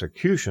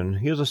prosecution,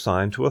 he is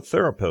assigned to a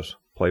therapist,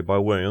 played by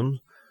Williams,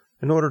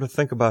 in order to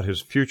think about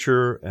his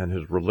future and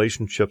his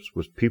relationships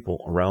with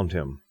people around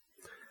him.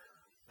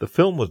 The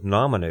film was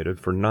nominated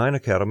for 9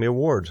 Academy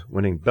Awards,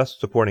 winning Best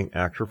Supporting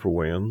Actor for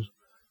Williams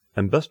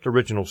and Best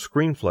Original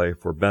Screenplay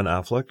for Ben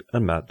Affleck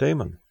and Matt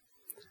Damon.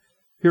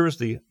 Here is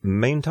the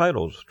main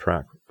titles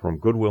track from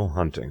Good Will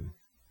Hunting.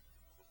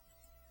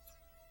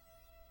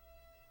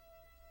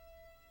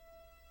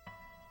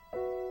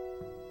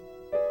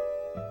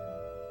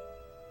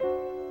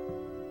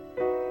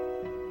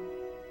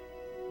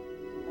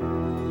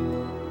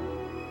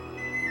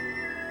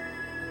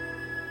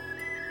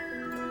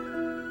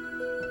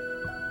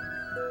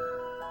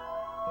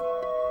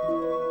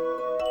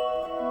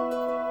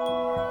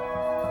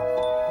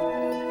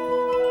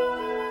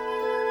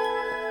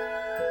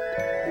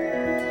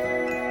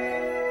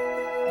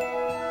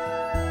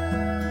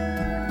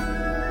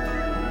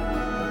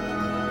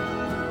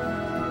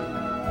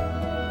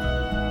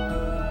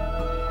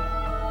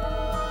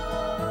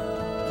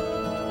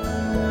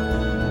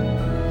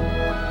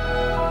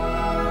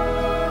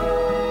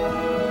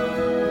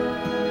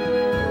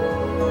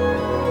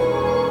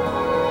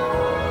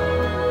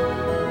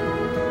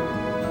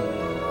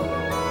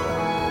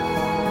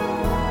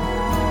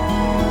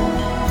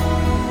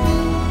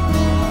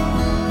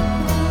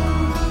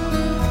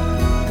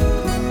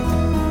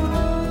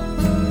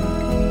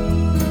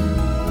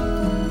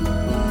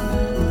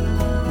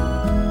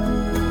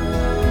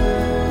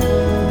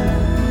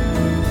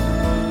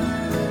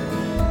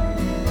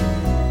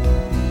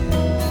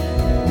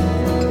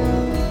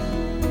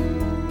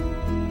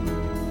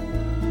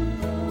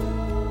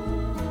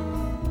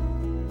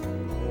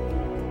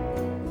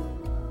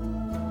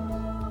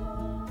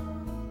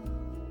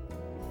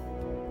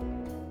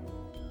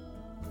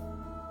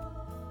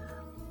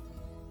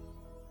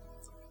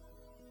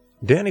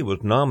 Danny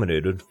was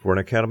nominated for an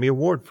Academy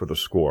Award for the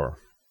score.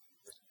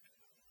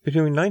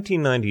 Between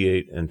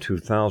 1998 and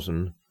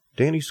 2000,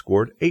 Danny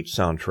scored 8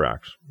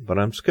 soundtracks, but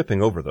I'm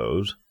skipping over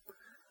those.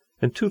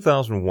 In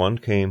 2001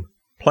 came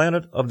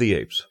Planet of the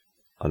Apes,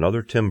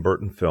 another Tim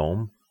Burton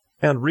film,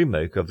 and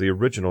remake of the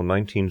original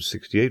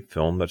 1968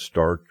 film that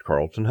starred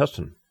Charlton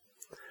Heston.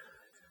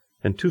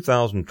 In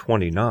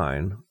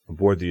 2029,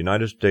 aboard the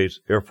United States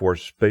Air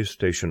Force Space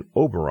Station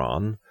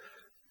Oberon,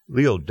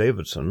 Leo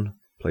Davidson,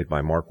 played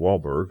by Mark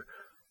Wahlberg,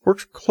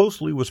 works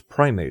closely with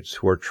primates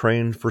who are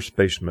trained for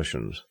space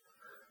missions.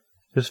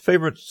 His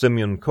favorite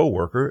simian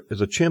co-worker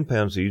is a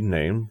chimpanzee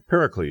named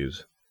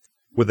Pericles.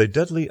 With a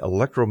deadly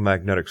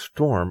electromagnetic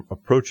storm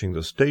approaching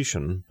the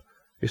station,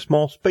 a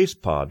small space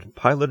pod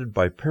piloted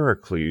by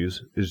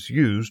Pericles is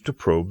used to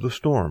probe the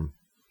storm.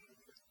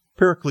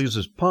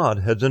 Pericles' pod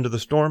heads into the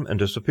storm and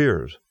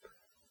disappears.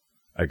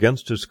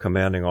 Against his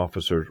commanding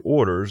officer's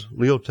orders,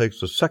 Leo takes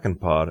the second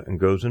pod and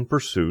goes in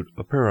pursuit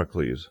of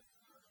Pericles.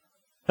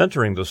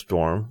 Entering the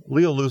storm,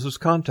 Leo loses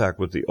contact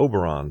with the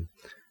Oberon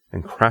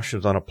and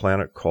crashes on a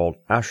planet called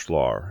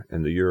Ashlar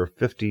in the year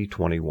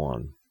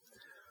 5021.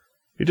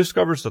 He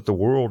discovers that the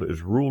world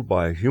is ruled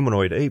by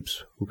humanoid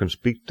apes who can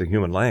speak the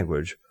human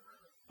language,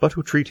 but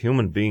who treat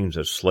human beings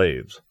as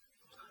slaves.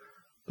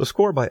 The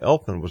score by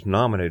Elfman was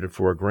nominated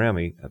for a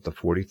Grammy at the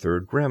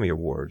 43rd Grammy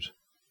Awards.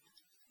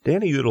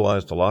 Danny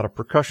utilized a lot of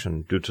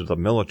percussion due to the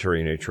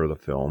military nature of the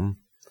film.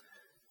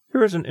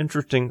 Here is an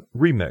interesting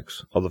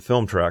remix of the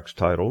film tracks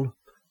titled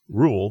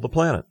Rule the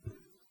Planet.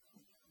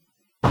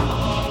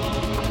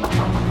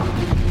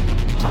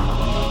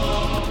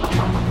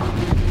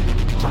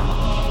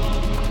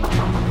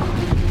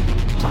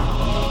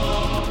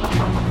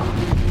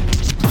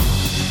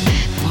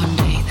 One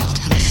day they'll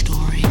tell a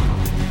story,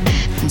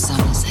 and some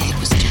will say it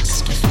was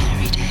just a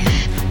fairy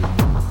tale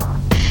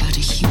about a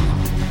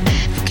human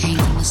who came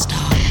from the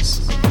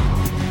stars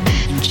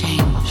and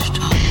changed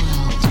our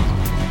world.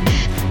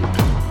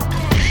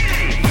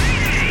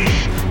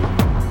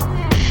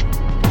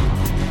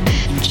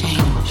 And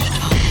changed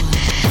our world.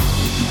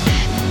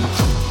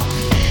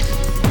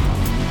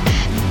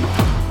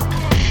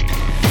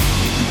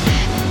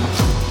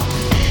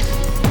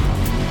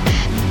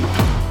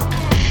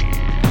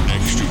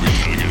 Next you'll be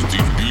telling us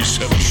these beasts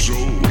have a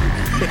soul.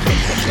 Declare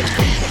my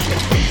soul.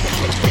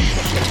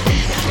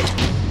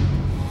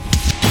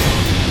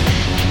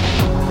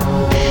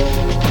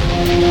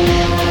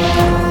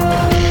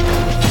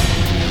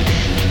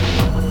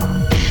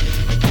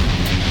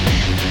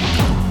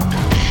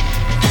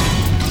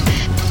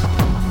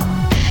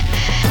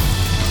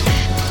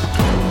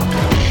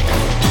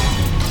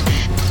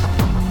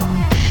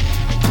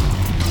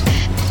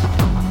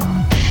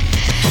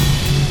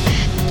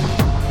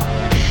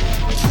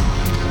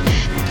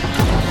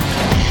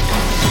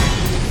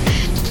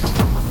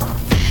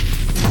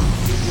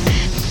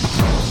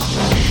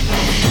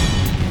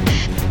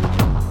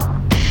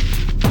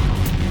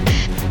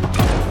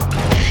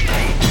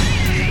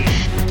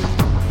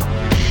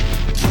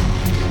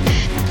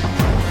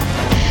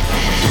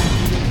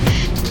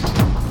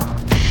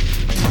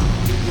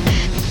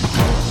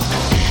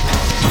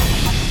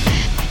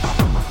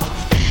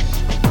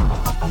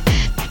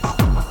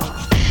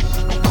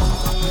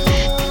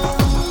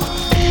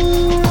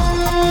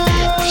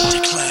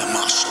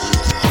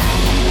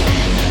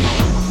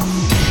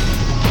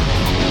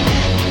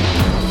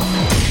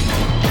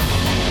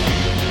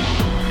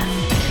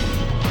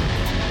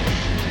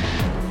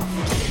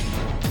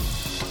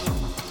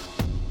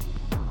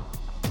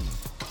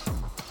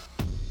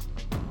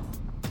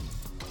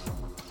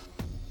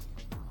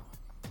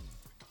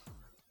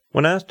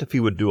 When asked if he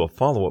would do a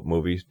follow-up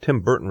movie, Tim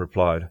Burton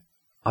replied,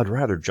 "I'd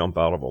rather jump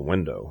out of a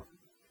window."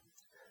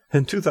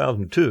 In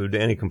 2002,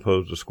 Danny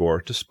composed the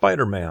score to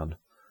Spider-Man,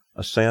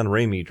 a Sam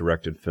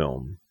Raimi-directed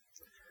film.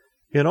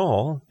 In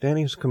all,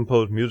 Danny has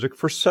composed music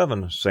for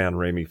 7 Sam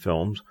Raimi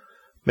films,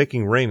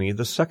 making Raimi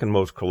the second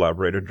most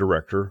collaborated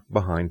director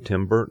behind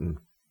Tim Burton.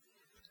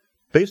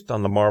 Based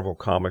on the Marvel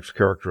Comics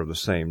character of the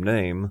same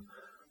name,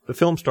 the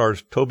film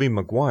stars Tobey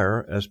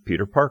Maguire as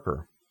Peter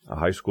Parker, a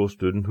high school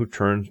student who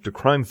turns to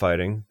crime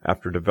fighting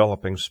after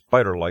developing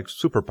spider-like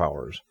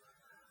superpowers.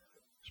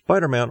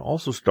 Spider-Man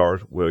also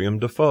stars William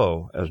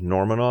Dafoe as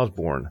Norman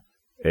Osborn,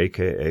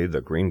 a.k.a.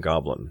 the Green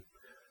Goblin,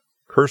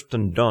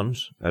 Kirsten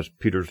Dunst as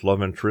Peter's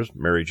love interest,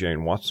 Mary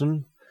Jane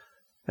Watson,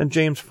 and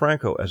James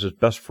Franco as his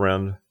best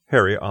friend,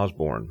 Harry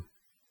Osborn.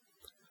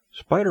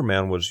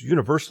 Spider-Man was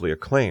universally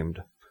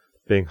acclaimed,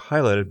 being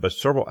highlighted by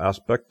several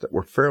aspects that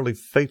were fairly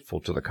faithful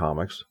to the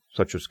comics,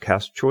 such as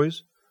cast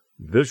choice,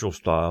 visual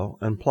style,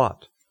 and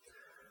plot.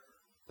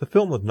 The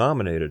film was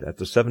nominated at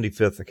the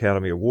 75th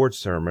Academy Awards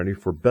ceremony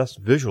for Best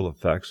Visual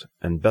Effects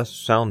and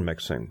Best Sound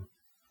Mixing.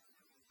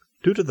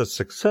 Due to the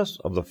success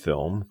of the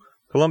film,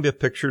 Columbia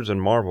Pictures and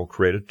Marvel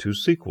created 2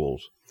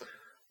 sequels.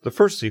 The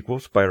first sequel,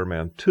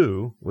 Spider-Man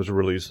 2, was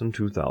released in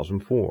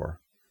 2004.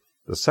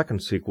 The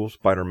second sequel,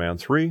 Spider-Man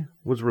 3,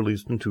 was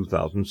released in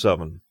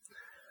 2007.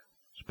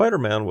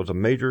 Spider-Man was a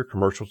major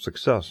commercial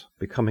success,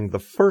 becoming the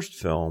first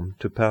film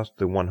to pass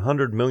the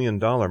 $100 million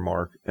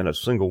mark in a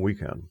single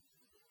weekend.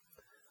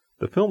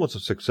 The film was a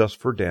success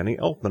for Danny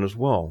Elfman as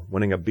well,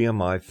 winning a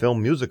BMI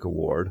Film Music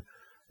Award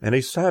and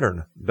a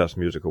Saturn Best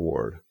Music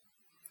Award.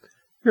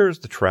 Here's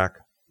the track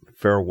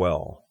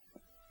Farewell.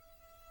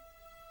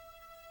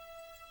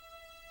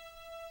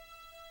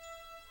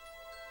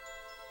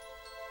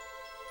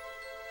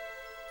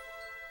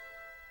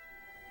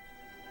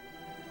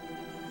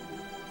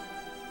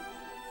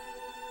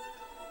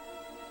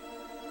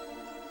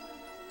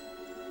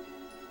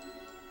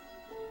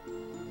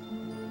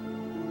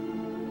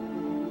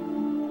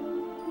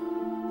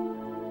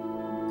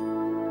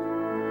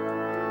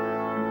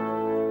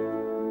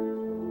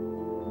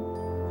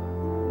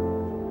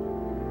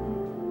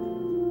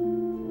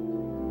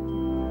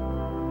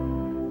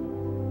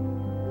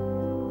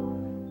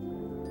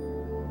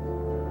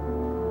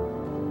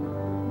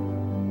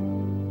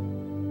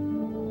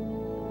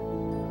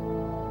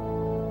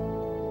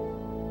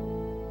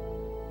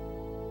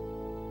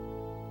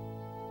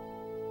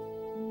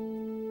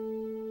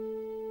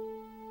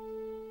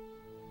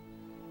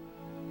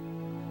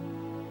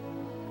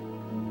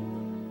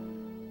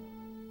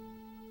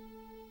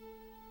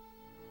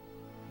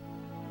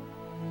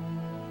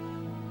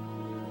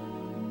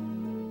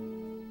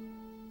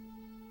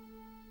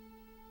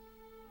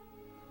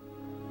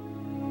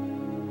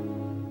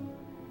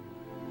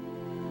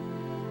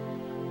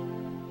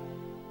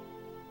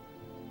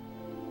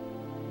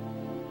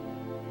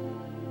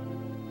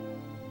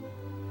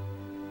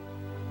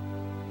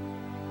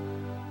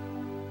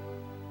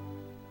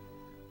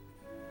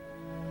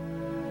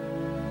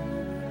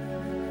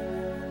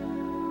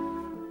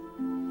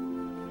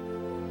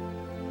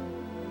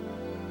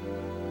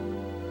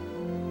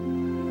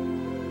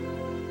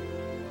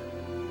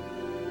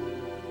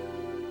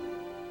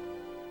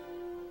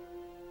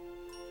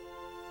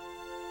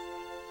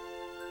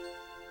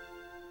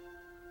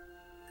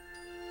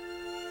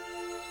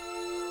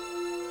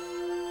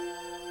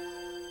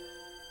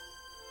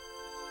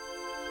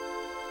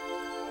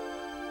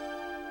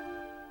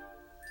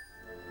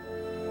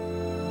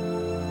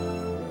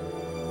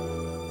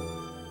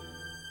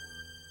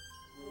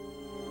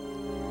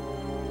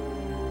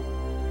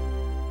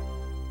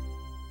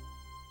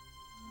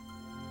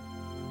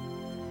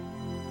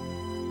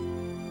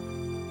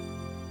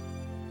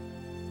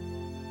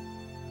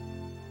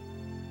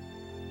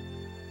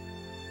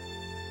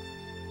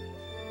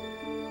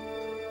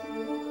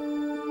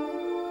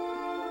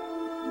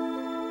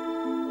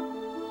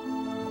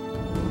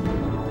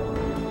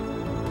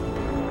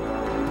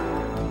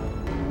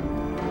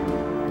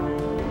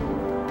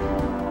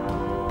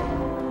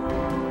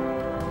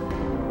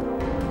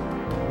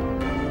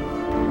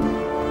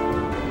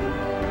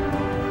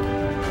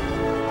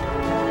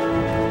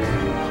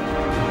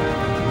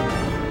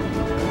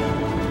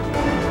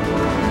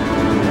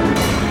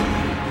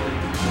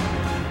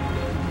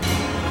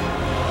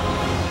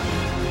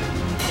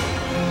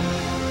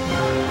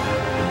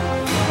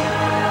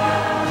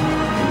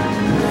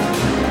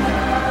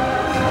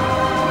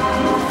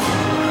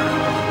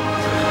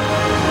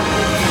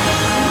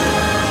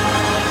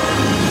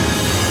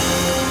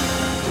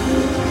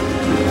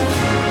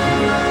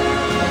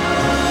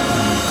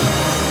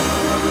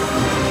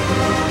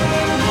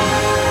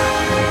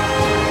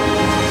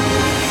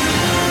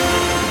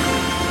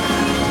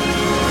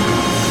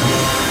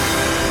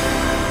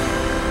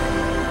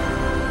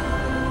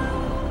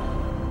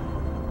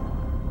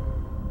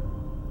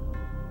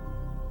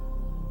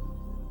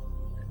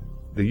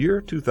 The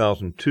year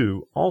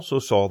 2002 also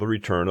saw the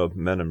return of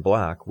Men in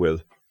Black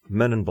with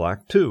Men in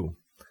Black 2.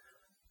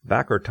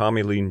 Back are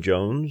Tommy Lee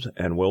Jones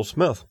and Will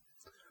Smith.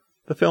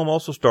 The film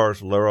also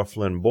stars Lara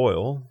Flynn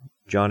Boyle,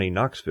 Johnny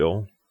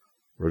Knoxville,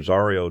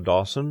 Rosario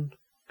Dawson,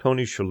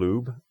 Tony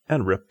Shalhoub,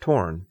 and Rip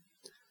Torn.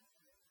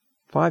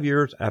 5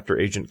 years after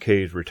Agent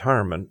K's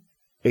retirement,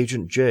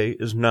 Agent J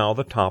is now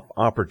the top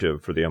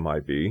operative for the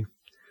MIB.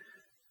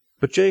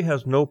 But J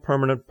has no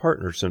permanent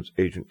partner since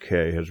Agent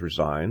K has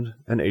resigned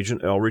and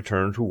Agent L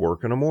returned to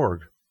work in a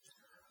morgue.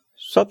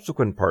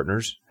 Subsequent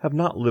partners have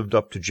not lived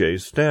up to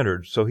J's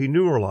standards, so he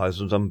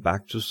neuralizes them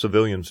back to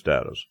civilian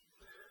status.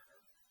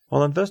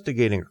 While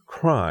investigating a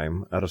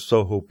crime at a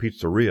Soho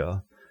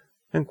pizzeria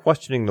and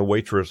questioning the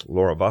waitress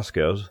Laura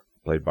Vasquez,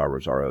 played by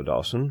Rosario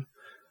Dawson,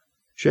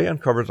 J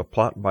uncovers a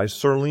plot by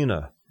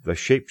Serlina, the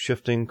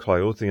shape-shifting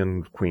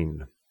Clyothian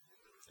queen.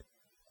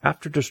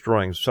 After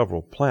destroying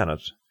several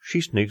planets, she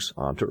sneaks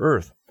onto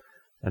Earth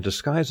and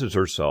disguises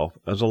herself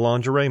as a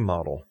lingerie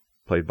model,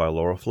 played by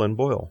Lara Flynn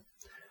Boyle.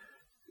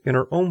 In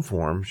her own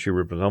form, she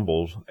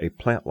resembles a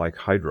plant-like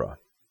hydra.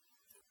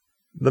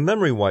 The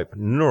memory wipe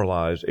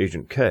neuralized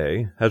Agent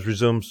K has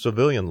resumed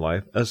civilian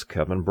life as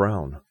Kevin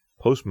Brown,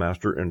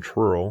 postmaster in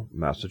Truro,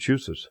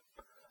 Massachusetts.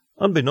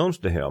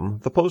 Unbeknownst to him,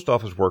 the post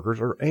office workers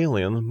are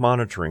aliens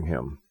monitoring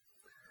him.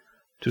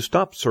 To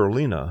stop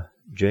Serlina,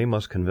 Jay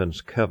must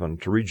convince Kevin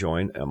to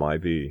rejoin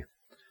MIB,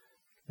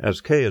 as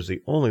K is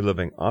the only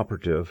living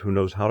operative who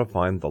knows how to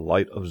find the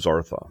light of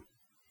Zartha.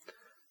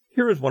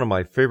 Here is one of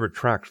my favorite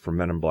tracks from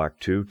Men in Black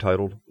 2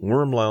 titled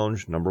Worm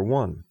Lounge No.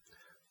 1,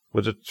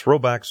 with its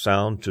throwback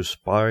sound to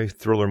spy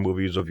thriller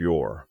movies of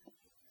yore.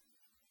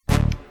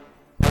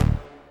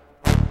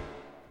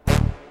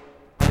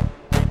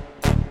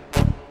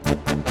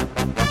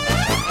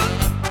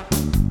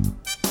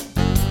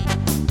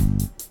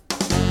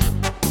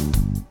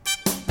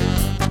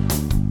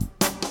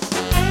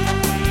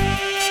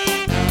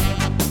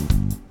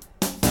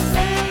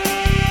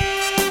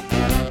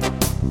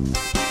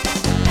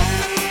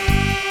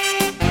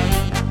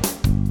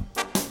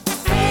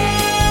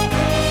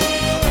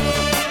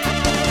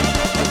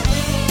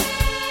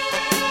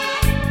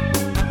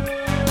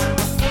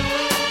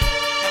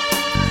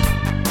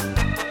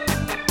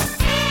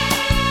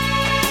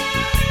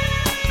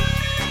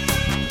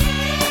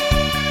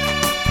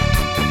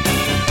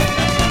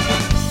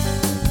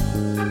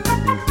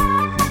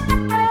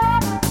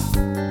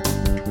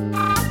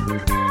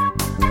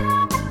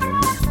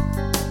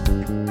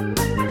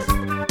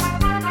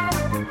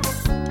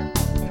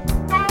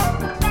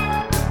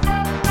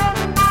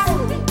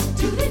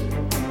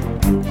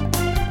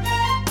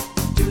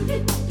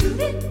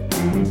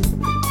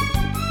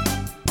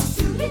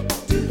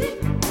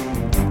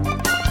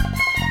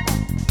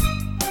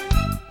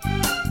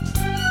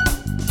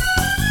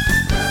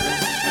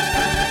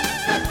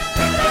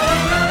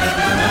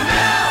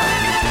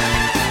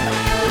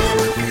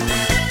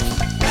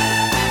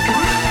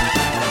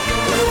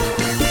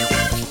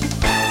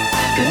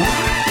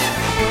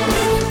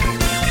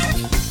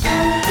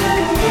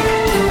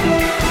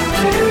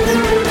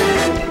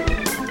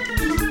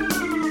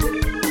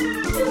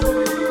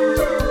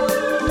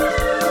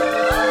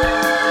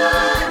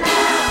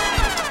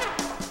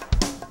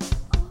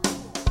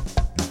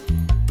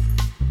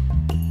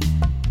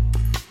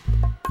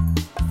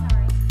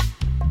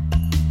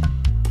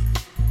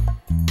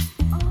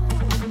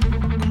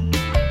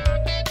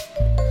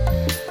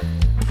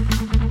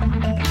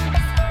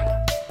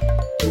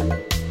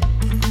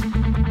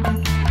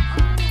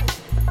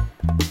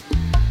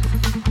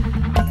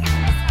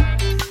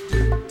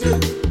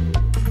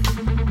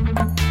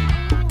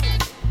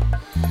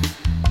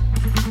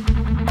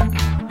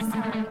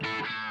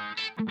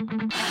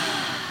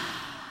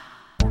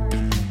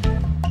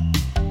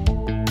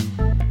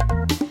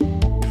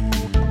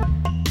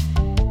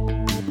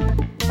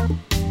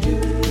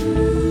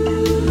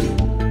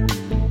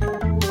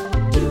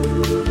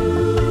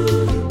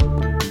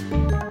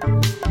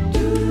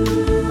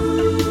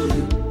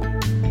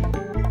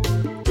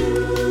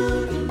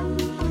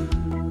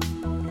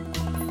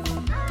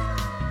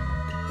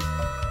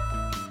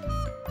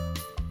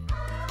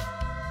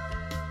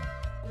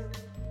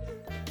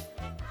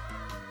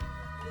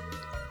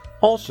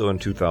 Also in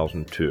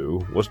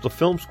 2002 was the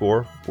film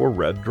score for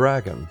Red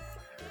Dragon,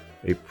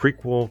 a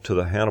prequel to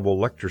the Hannibal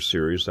Lecter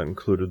series that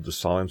included The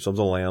Silence of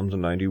the Lambs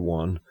in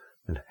 1991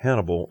 and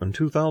Hannibal in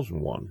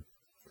 2001.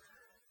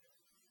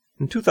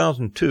 In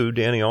 2002,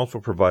 Danny also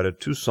provided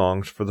 2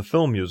 songs for the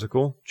film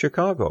musical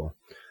Chicago,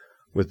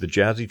 with the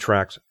jazzy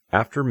tracks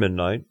After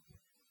Midnight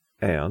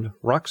and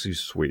Roxy's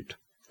Suite.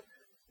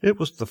 It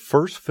was the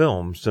first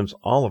film since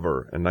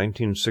Oliver in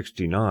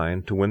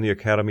 1969 to win the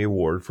Academy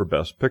Award for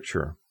Best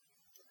Picture.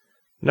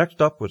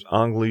 Next up was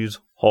Ang Lee's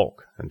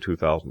Hulk in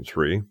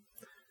 2003.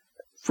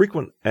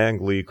 Frequent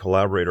Ang Lee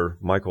collaborator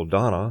Michael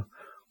Donough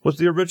was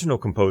the original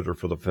composer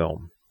for the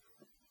film.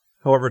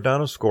 However,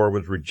 Donough's score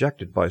was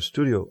rejected by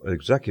studio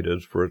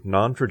executives for its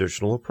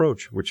non-traditional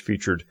approach, which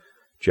featured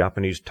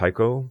Japanese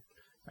taiko,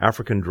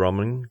 African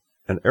drumming,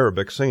 and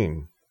Arabic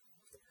singing.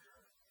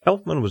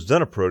 Elfman was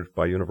then approached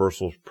by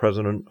Universal's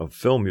president of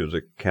film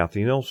music,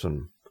 Kathy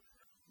Nelson.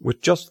 With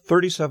just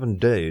 37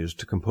 days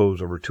to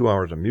compose over 2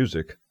 hours of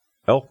music,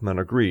 Elfman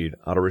agreed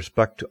out of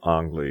respect to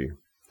Ang Lee.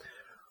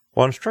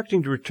 While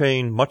instructing to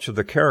retain much of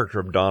the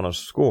character of Donough's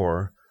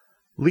score,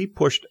 Lee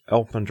pushed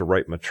Elfman to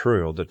write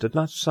material that did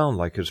not sound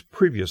like his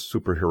previous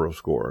superhero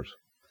scores.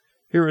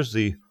 Here is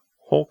the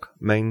Hulk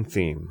main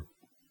theme.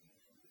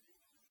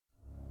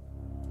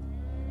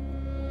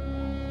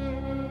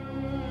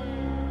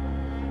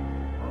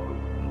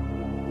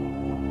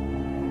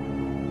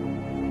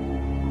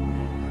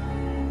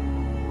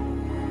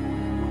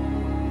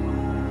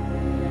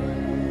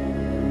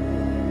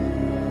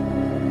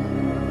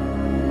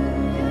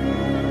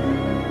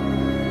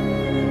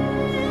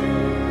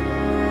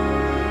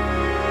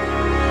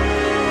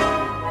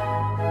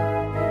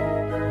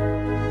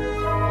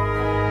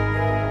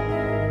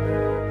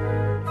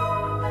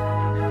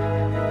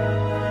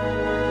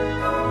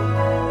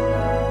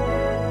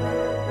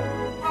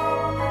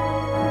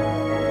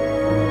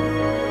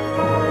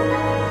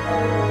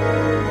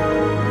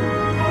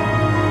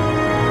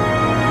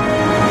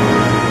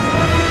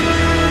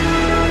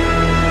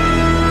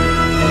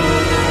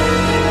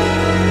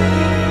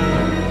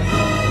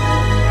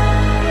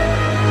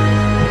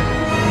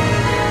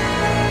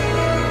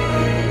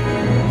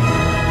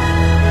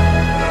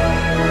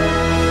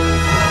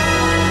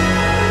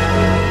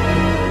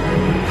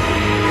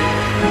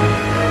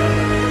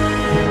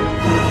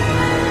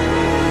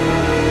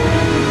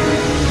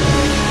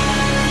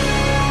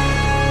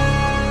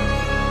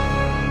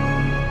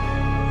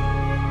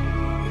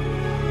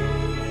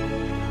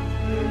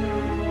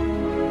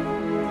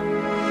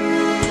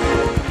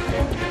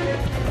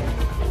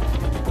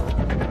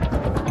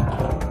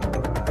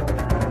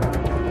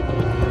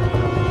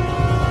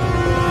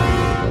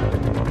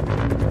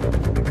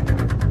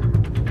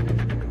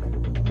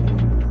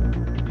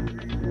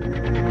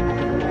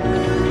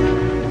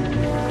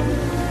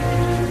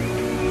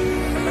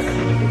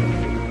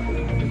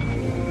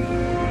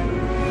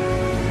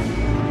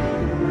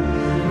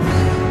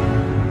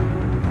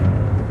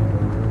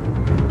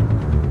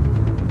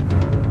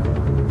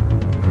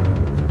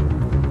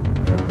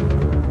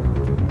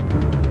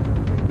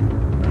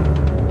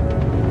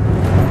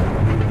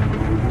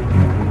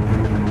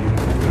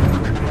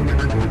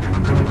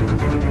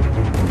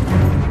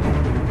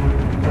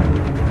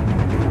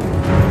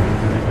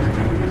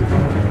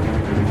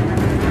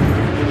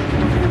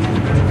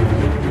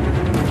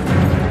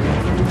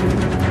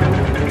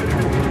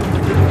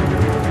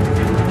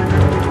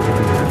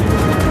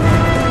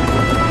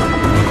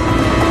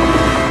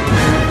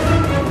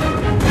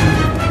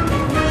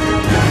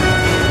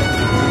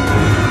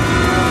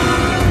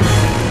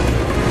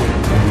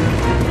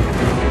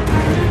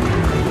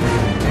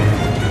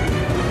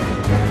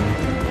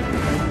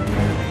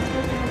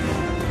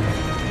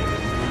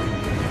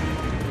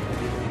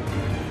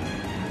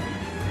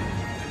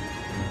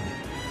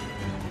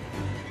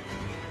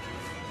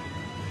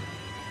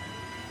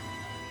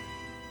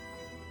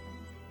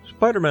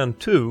 Spider-Man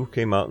 2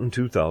 came out in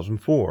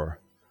 2004.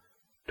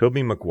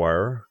 Tobey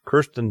Maguire,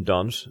 Kirsten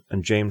Dunst,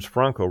 and James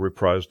Franco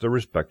reprised their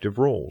respective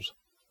roles.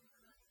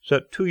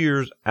 Set 2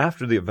 years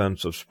after the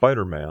events of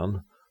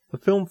Spider-Man, the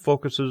film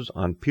focuses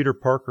on Peter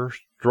Parker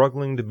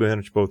struggling to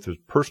manage both his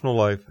personal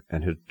life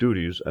and his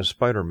duties as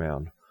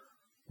Spider-Man,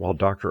 while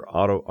Dr.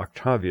 Otto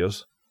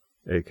Octavius,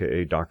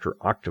 aka Dr.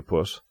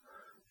 Octopus,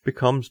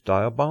 becomes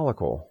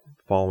diabolical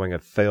following a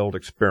failed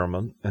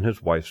experiment and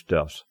his wife's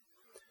death.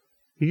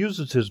 He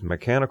uses his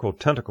mechanical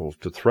tentacles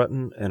to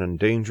threaten and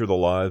endanger the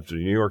lives of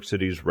New York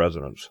City's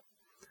residents.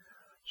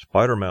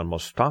 Spider-Man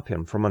must stop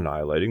him from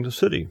annihilating the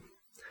city.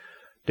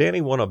 Danny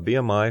won a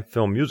BMI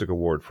Film Music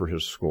Award for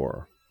his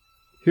score.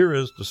 Here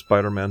is the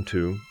Spider-Man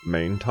 2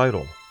 main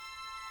title.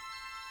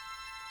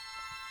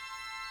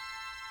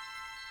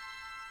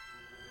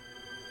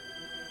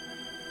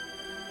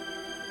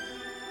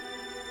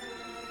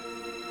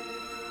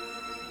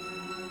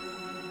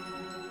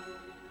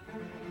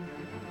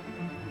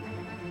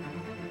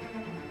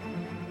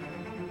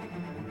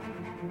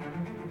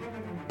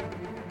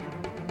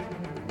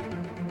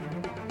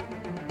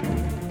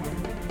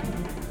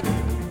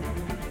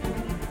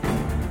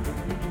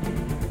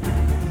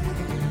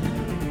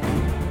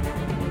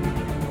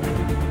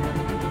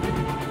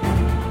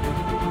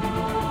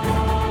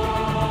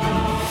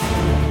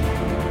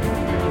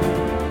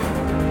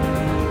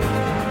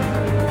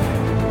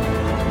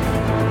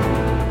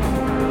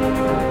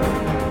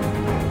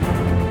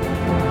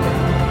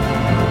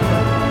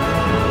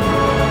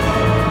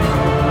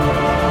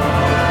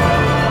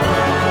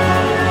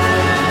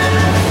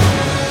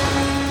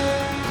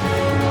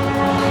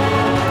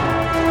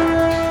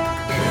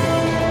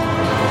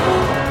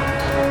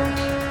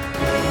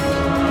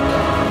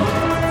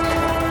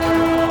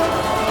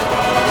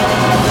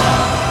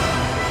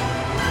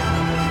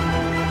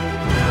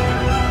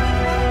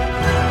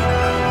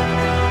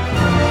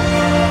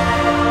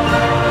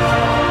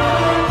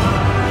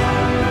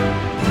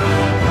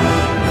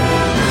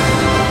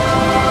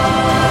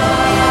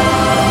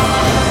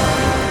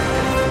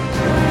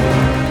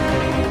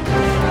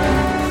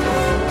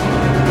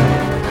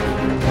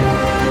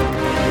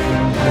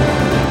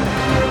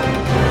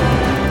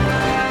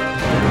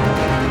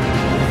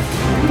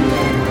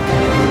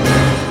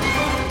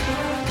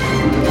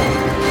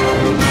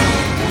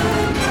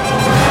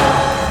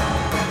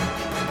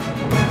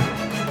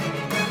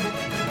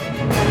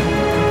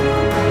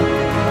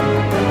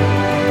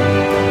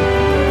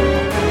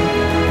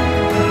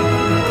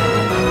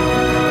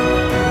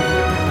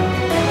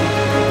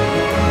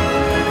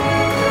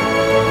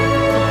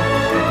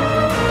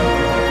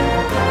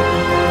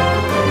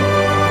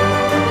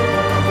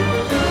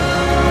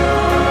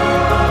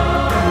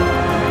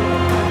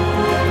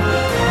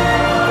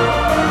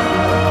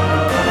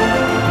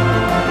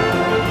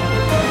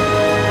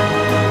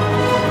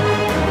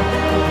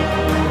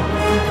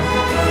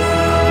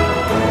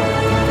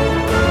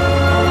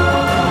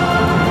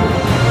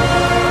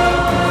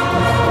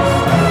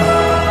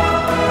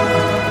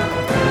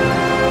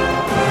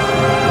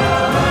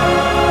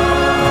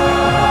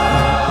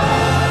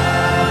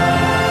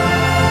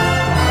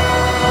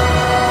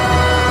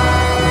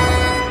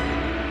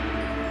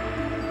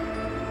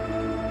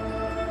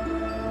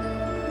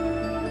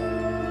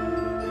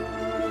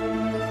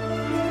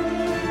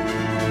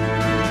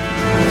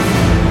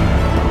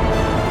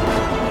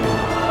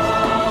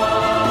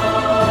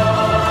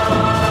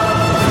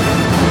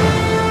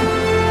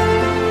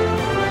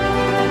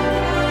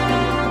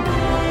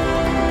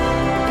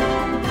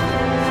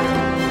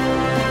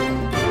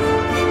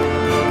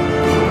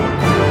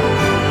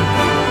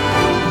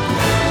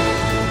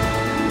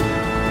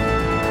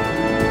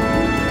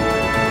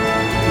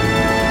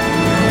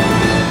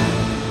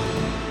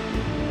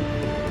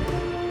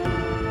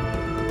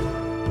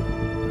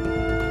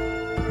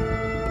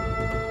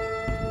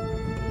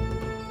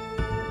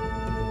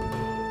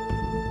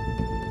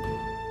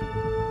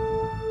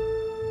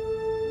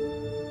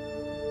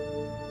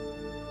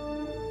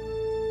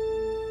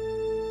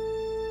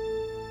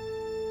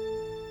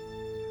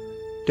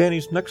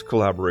 Danny's next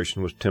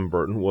collaboration with Tim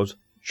Burton was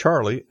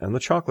Charlie and the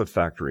Chocolate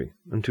Factory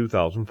in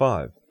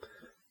 2005.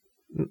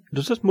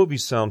 Does this movie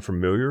sound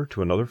familiar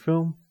to another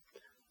film?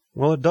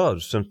 Well, it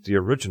does, since the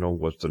original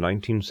was the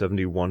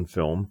 1971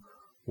 film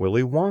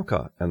Willy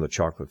Wonka and the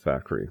Chocolate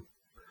Factory.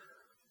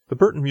 The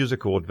Burton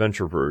musical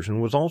adventure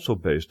version was also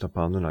based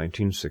upon the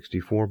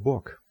 1964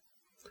 book.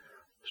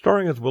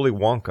 Starring as Willy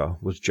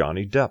Wonka was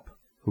Johnny Depp,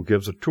 who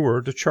gives a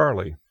tour to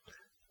Charlie,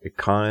 a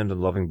kind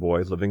and loving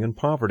boy living in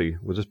poverty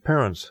with his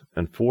parents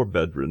and 4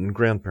 bedridden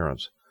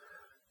grandparents.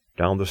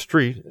 Down the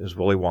street is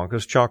Willy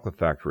Wonka's chocolate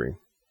factory.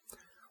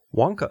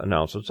 Wonka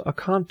announces a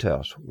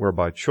contest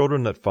whereby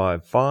children that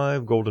find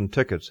 5 golden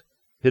tickets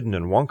hidden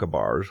in Wonka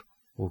bars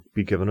will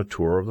be given a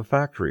tour of the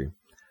factory,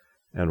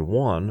 and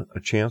 1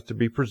 a chance to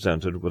be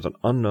presented with an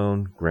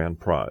unknown grand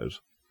prize.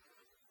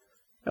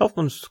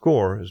 Elfman's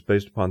score is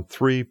based upon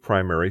 3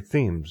 primary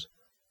themes: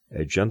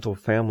 a gentle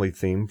family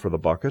theme for the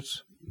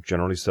Buckets,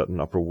 generally set in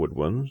upper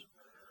woodwinds,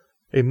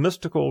 a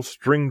mystical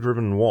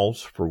string-driven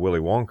waltz for Willy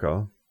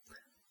Wonka,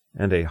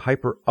 and a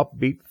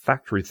hyper-upbeat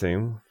factory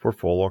theme for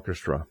full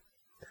orchestra.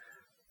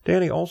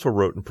 Danny also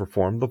wrote and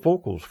performed the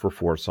vocals for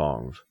 4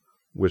 songs,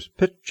 with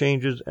pitch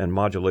changes and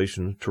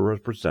modulations to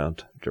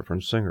represent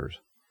different singers.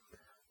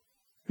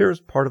 Here is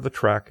part of the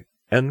track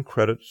End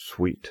Credit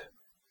Suite.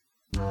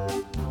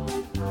 Willy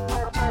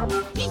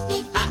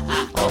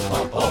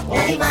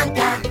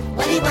Wonka,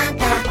 Willy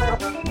Wonka.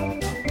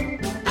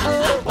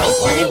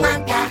 Willy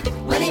Wonka,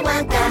 Willy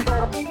Wonka.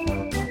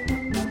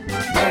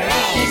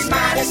 Hooray! He's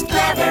modest,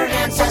 clever,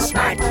 and so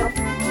smart.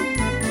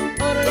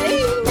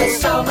 With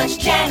so much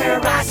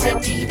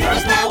generosity, there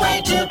is no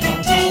way to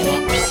contain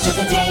it. To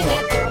contain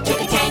it. To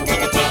contain, to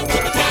contain, to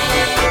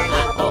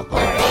contain.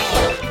 Hooray!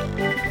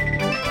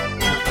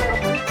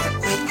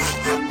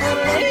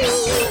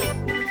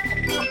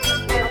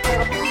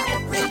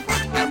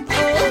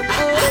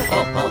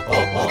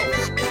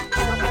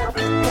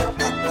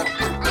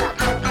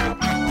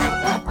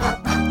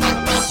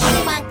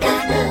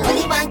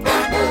 Willy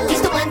Wonka,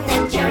 he's the one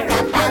that you're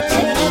about to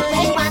meet.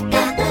 Willy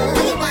Wonka,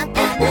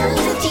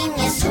 he's a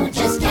genius who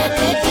just can't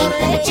be beat.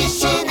 The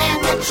magician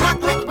and the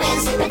chocolate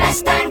whiz, the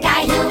best darn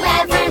guy who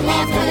ever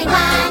lived. Willy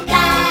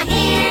Wonka,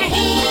 here he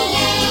is.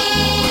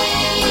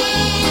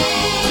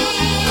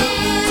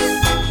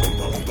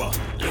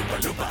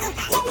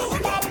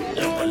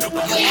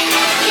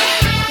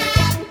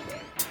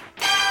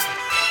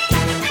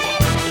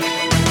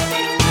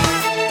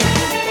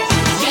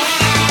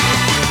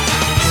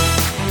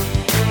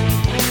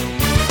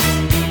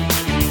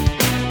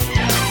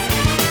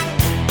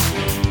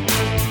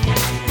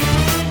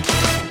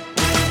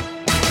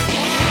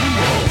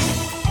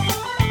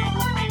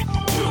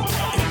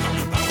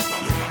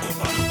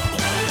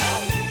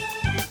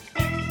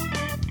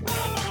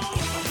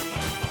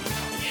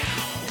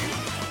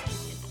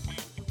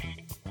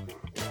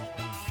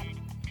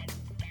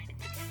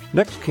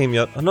 Next came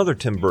yet another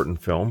Tim Burton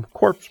film,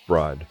 Corpse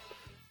Bride,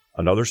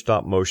 another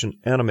stop-motion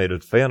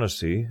animated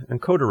fantasy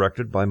and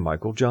co-directed by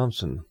Michael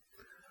Johnson.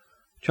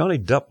 Johnny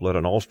Depp led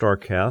an all-star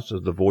cast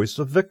as the voice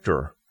of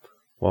Victor,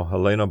 while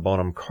Helena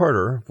Bonham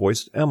Carter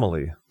voiced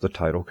Emily, the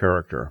title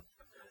character.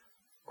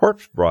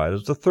 Corpse Bride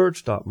is the 3rd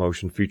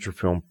stop-motion feature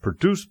film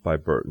produced by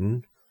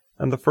Burton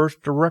and the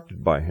first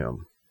directed by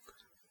him.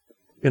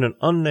 In an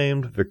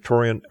unnamed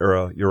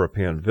Victorian-era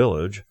European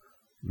village,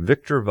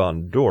 Victor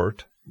van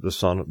Dort, the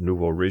son of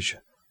nouveau riche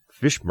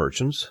fish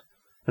merchants,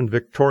 and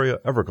Victoria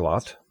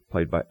Everglot,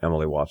 played by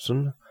Emily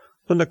Watson,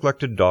 the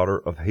neglected daughter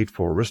of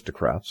hateful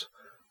aristocrats,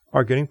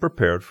 are getting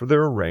prepared for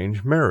their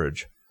arranged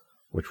marriage,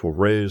 which will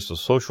raise the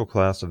social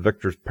class of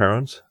Victor's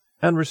parents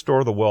and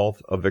restore the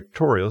wealth of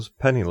Victoria's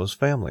penniless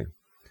family.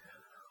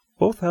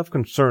 Both have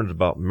concerns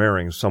about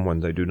marrying someone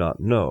they do not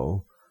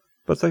know,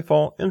 but they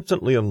fall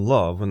instantly in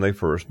love when they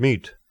first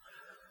meet.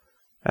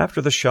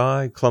 After the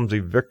shy, clumsy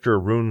Victor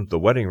ruins the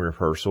wedding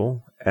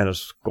rehearsal and is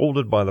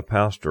scolded by the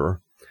pastor,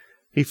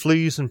 he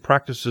flees and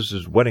practices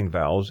his wedding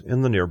vows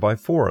in the nearby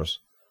forest,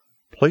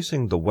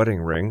 placing the wedding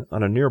ring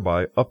on a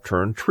nearby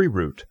upturned tree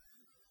root.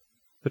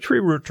 The tree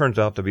root turns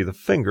out to be the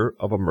finger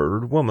of a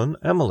murdered woman,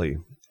 Emily,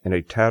 in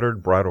a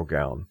tattered bridal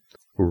gown,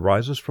 who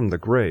rises from the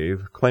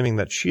grave claiming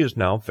that she is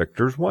now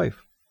Victor's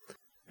wife.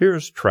 Here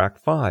is track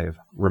 5,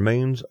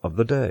 Remains of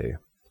the Day,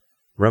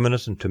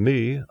 reminiscent to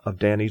me of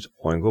Danny's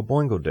Oingo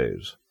Boingo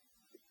days.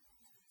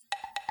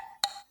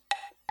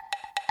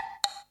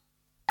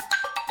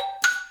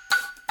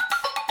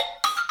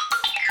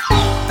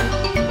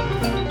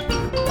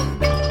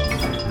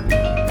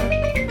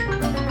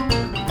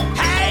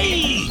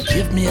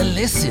 Give me a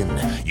listen,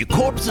 you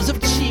corpses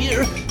of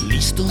cheer,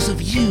 least those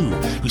of you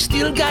who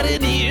still got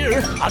an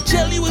ear. I'll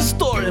tell you a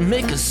story,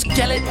 make a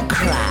skeleton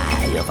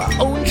cry of our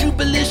own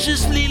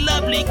jubiliciously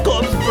lovely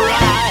corpse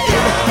bride.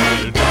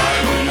 Die,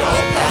 die, we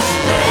all pass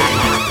away.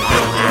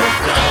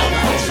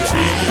 It's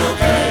really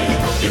okay.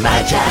 You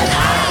might try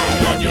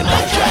high and you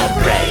might try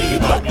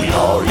brave, but we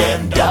all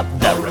end up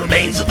the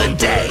remains of the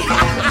day.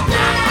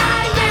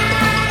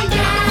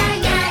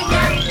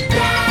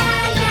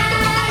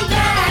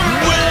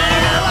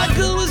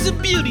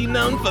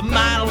 Known for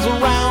miles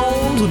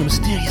around, when a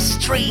mysterious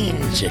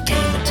stranger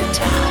came into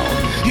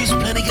town. He was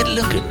plenty good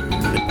looking,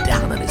 but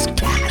down on his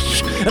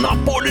cash. And our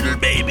poor little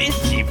baby,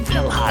 she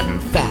fell hard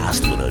and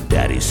fast when her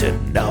daddy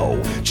said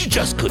no. She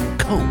just couldn't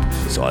cope,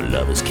 so our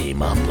lovers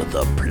came up with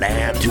a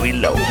plan to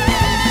elope.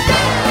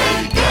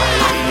 Die,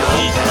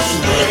 die,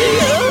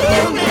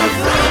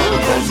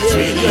 it's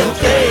really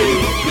okay.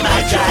 You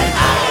might try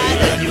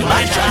hide and you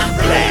might try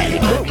play,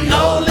 but we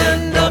all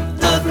end up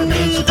the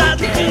remains of that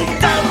day.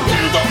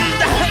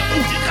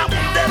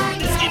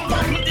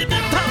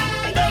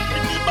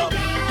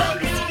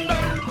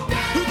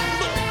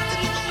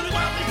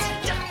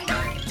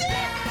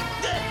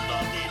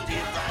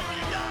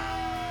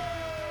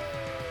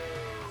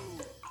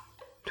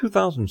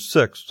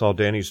 2006 saw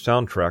Danny's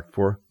soundtrack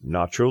for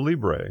Nacho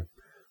Libre,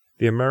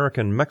 the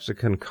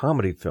American-Mexican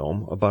comedy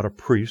film about a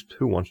priest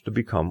who wants to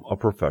become a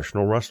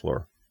professional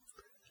wrestler.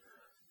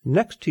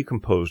 Next, he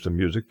composed the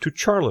music to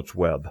Charlotte's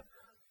Web,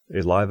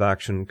 a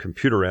live-action,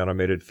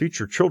 computer-animated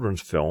feature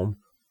children's film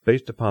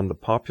based upon the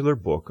popular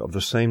book of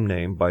the same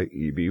name by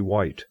E.B.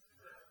 White.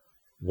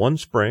 One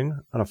spring,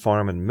 on a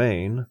farm in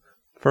Maine,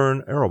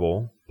 Fern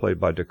Arable, played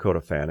by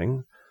Dakota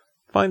Fanning,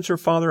 finds her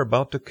father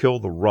about to kill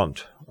the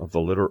runt of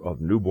the litter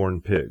of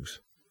newborn pigs.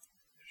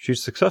 She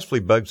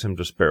successfully begs him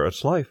to spare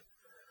its life.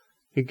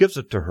 He gives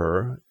it to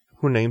her,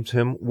 who names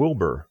him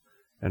Wilbur,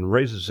 and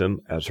raises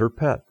him as her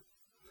pet.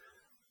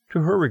 To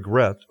her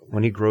regret,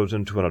 when he grows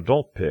into an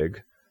adult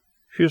pig,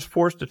 she is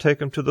forced to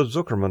take him to the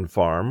Zuckerman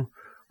farm,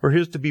 where he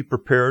is to be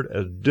prepared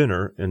as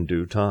dinner in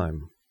due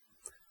time.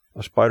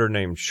 A spider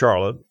named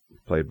Charlotte,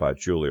 played by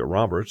Julia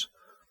Roberts,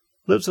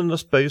 lives in the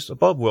space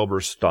above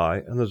Wilbur's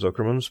sty in the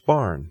Zuckerman's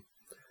barn.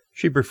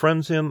 She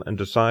befriends him and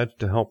decides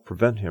to help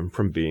prevent him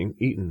from being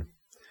eaten.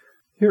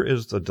 Here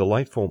is the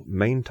delightful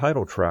main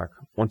title track,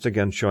 once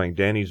again showing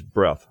Danny's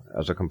breadth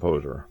as a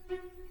composer.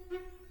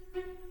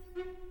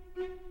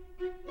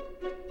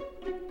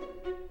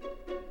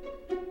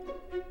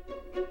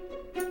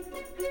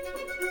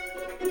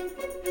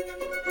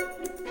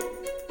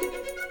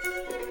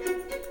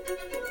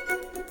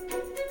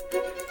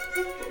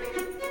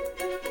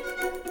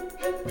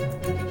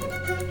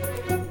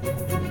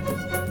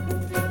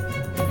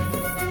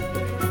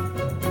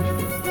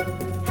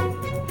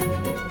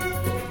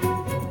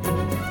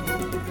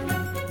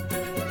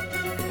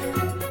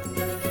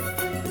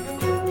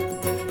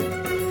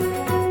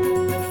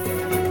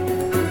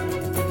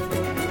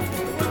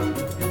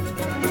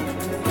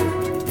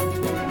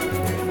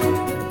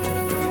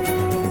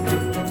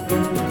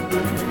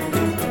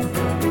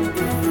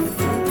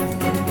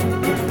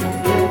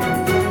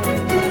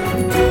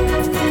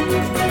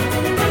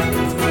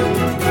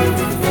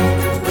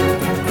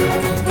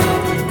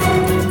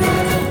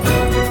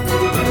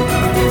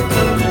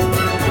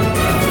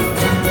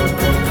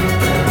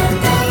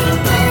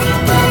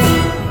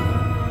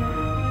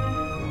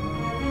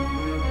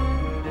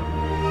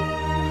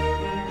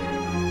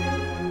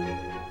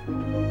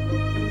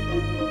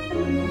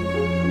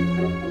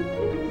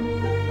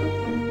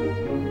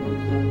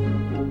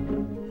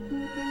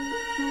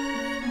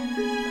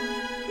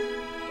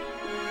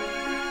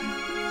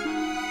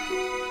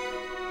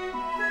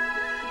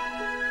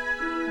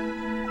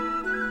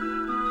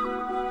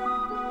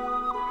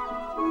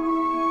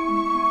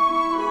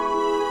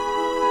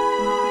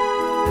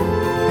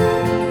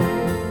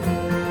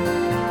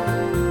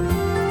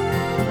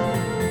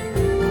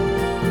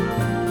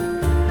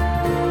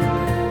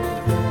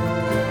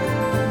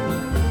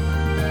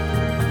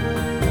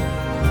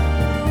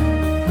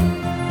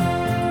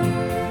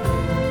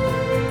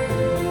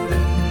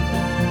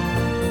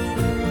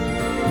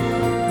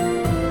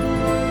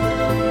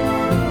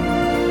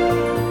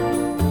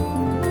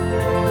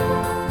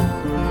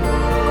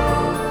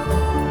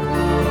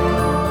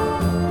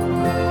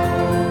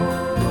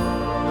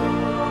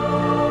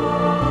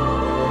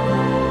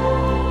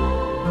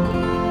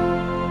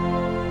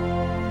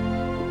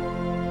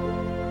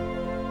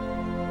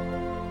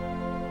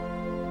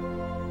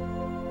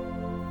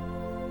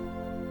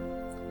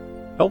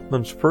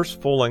 Elfman's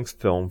first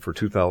full-length film for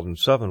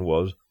 2007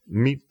 was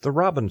Meet the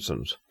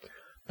Robinsons,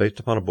 based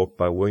upon a book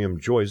by William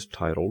Joyce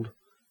titled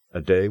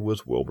A Day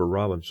with Wilbur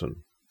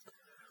Robinson.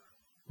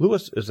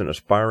 Lewis is an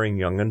aspiring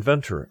young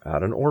inventor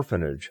at an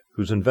orphanage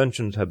whose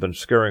inventions have been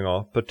scaring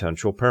off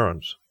potential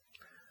parents.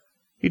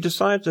 He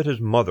decides that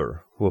his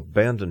mother, who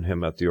abandoned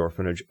him at the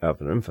orphanage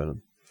as an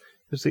infant,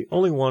 is the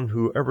only one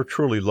who ever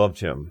truly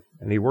loved him,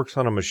 and he works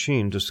on a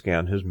machine to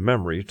scan his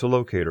memory to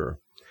locate her.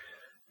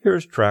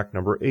 Here's track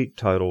number 8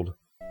 titled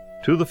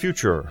To the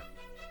Future.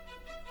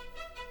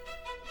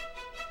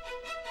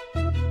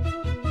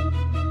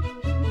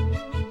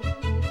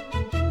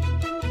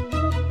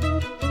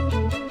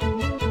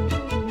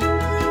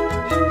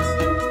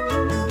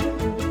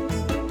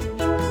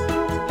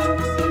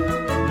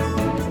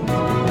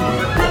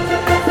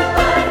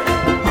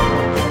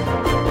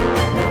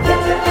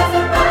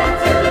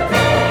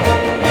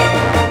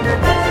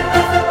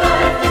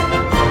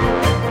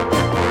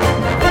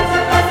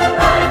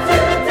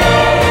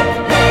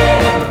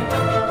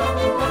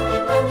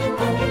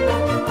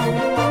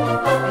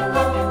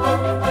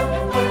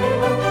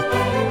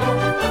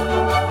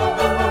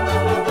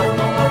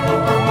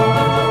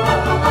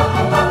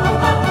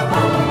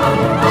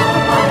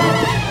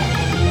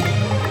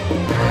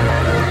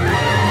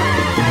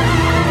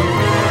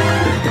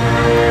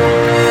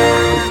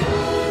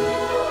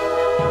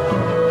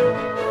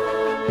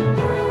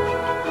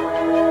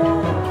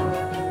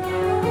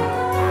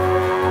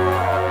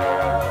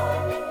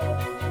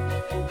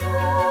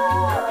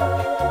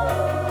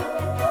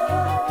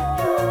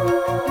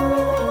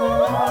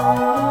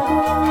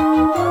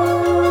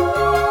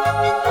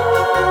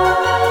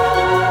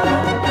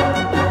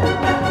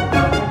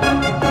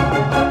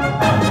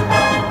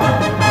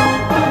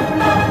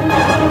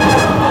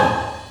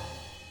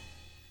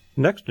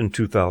 Next in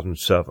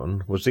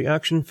 2007 was the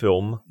action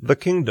film The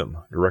Kingdom,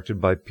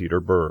 directed by Peter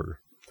Berg.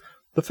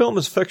 The film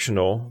is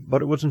fictional,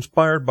 but it was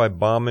inspired by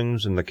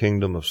bombings in the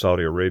Kingdom of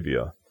Saudi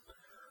Arabia.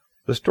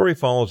 The story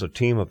follows a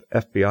team of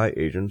FBI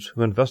agents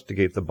who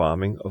investigate the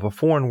bombing of a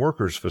foreign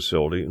workers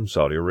facility in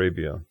Saudi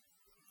Arabia.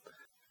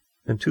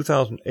 In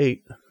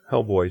 2008,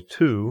 Hellboy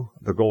 2,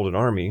 The Golden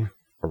Army,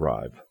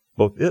 arrived.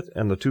 Both it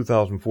and the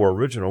 2004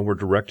 original were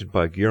directed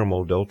by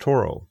Guillermo del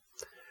Toro.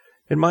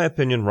 In my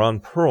opinion, Ron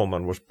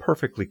Perlman was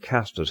perfectly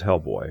cast as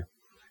Hellboy,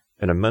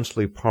 an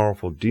immensely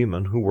powerful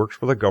demon who works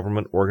for the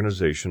government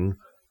organization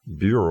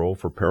Bureau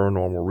for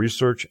Paranormal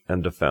Research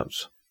and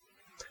Defense.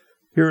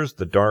 Here's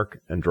the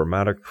dark and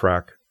dramatic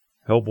track,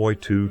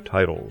 Hellboy 2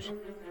 Titles.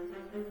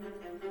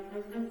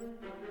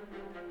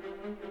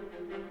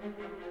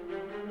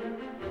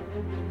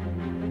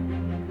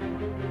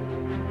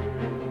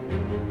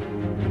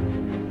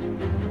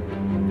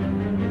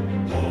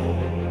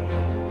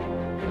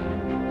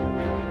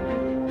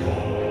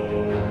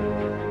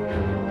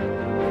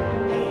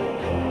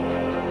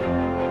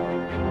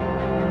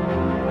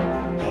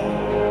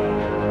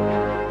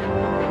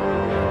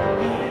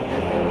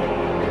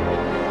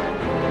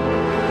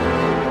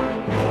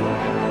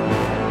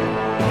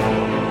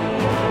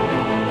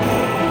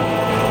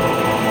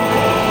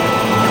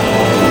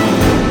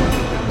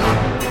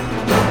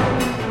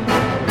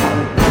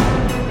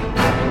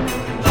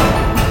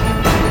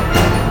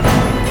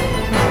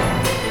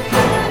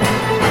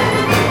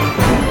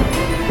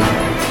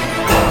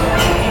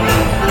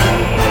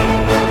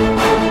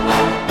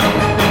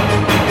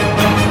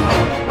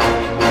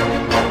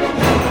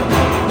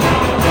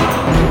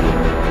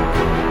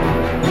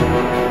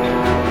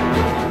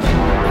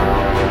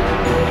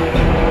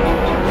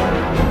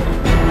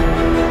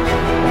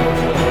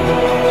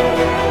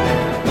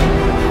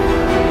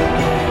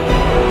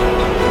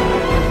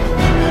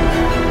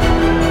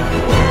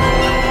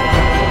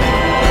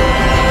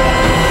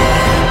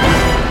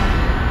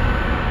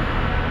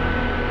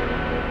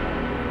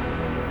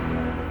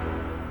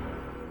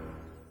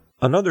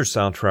 Another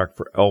soundtrack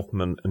for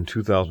Elfman in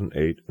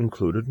 2008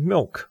 included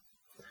Milk,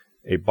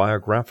 a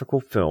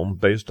biographical film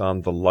based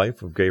on the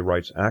life of gay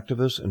rights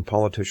activist and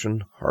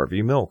politician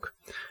Harvey Milk,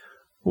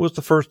 who was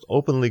the first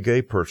openly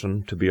gay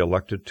person to be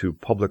elected to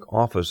public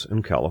office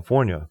in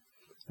California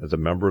as a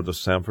member of the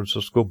San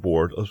Francisco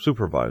Board of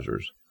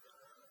Supervisors.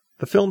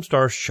 The film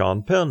stars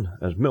Sean Penn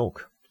as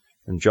Milk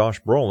and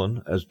Josh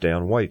Brolin as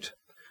Dan White,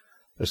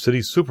 a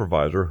city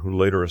supervisor who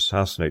later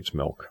assassinates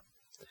Milk.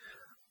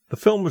 The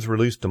film was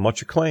released to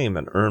much acclaim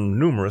and earned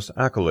numerous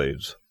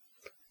accolades.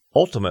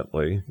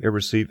 Ultimately, it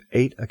received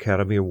 8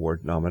 Academy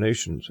Award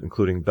nominations,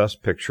 including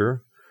Best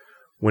Picture,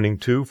 winning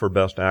 2 for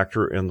Best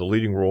Actor in the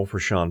leading role for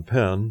Sean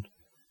Penn,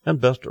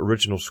 and Best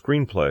Original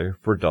Screenplay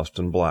for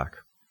Dustin Black.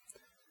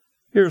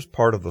 Here's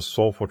part of the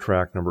soulful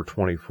track number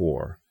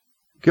 24,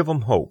 Give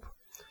 'Em Hope,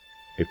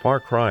 a far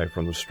cry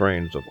from the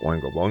strains of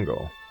Oingo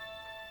Boingo.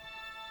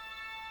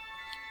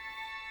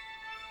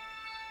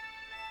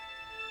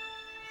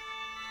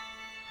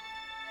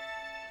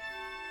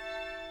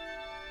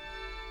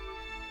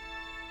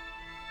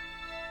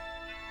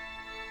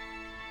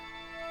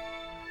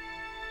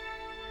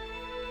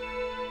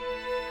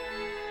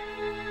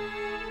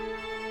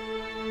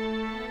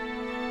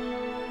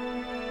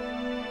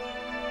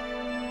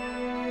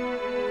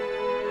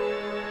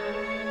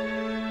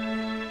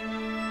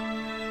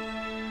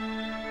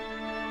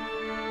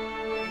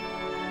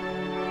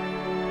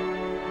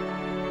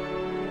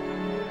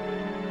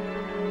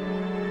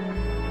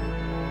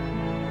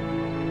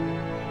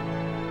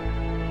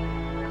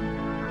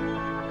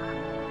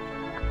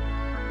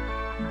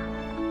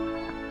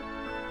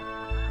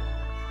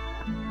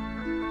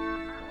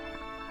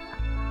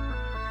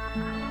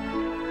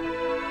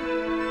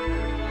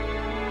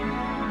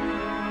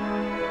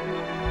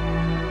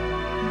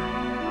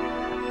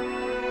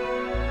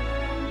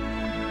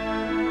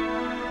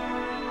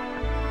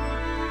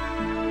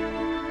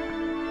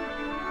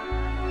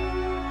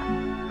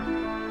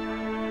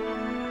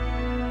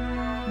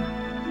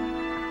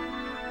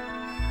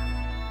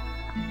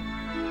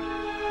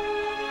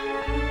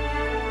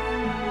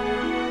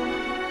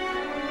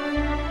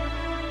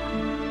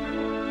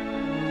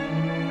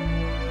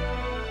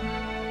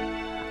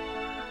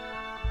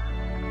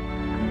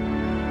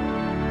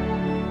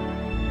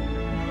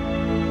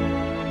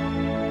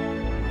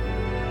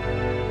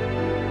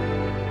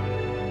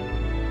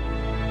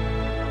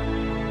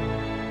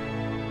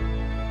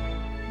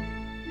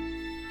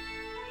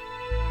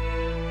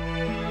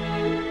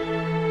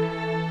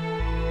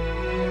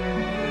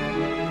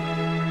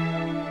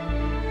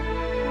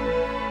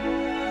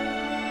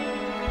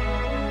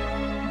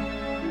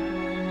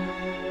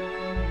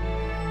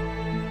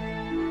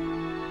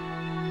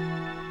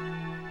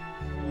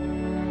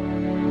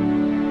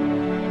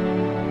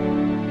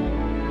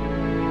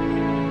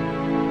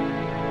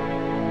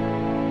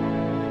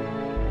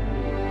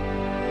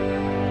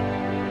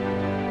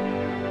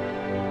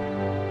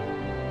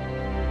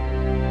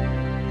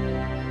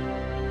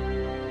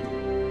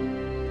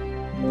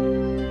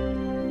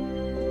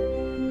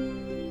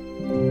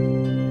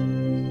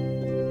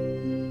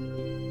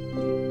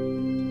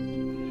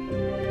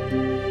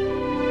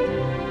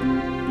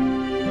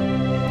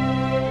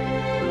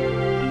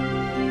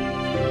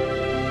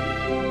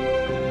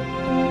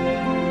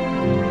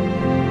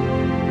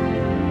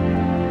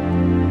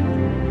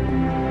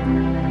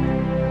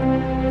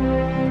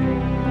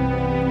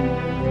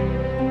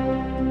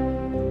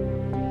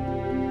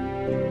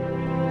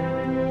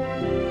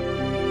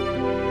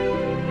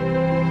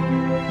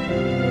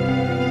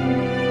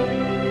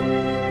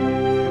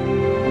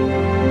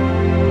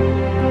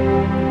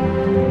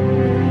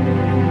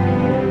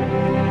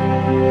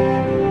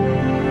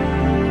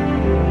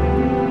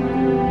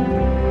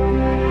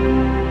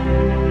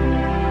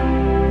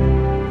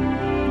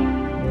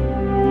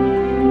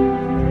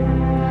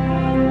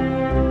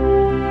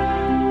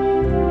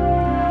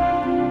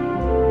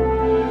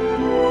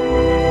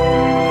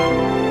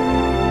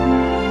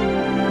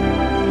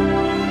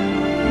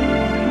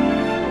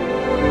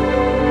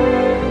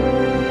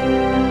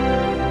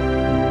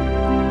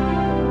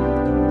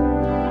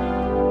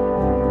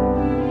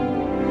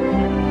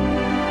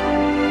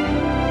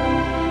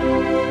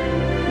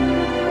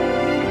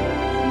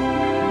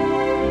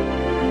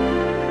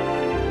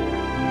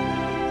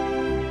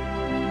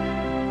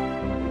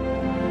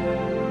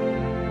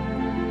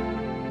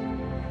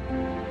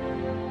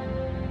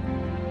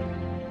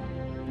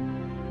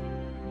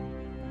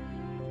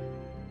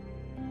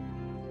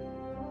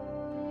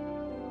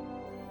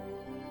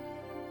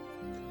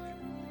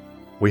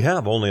 We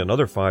have only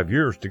another 5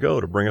 years to go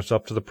to bring us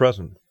up to the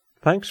present.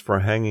 Thanks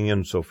for hanging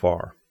in so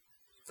far.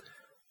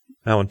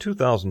 Now, in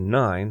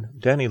 2009,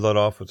 Danny led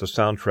off with the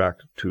soundtrack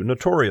to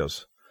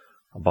Notorious,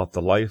 about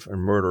the life and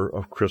murder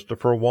of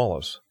Christopher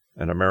Wallace,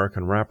 an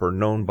American rapper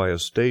known by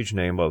his stage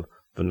name of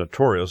the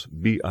Notorious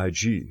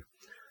B.I.G.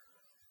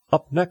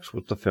 Up next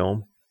was the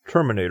film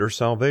Terminator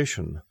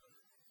Salvation,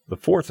 the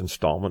fourth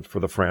installment for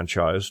the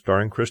franchise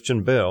starring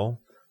Christian Bale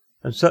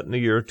and set in the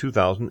year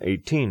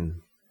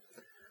 2018.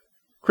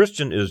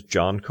 Christian is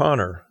John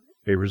Connor,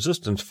 a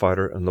resistance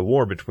fighter in the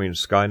war between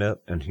Skynet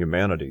and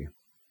humanity.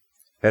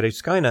 At a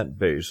Skynet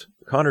base,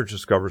 Connor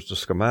discovers the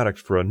schematics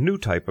for a new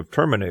type of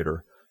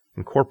Terminator,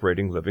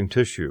 incorporating living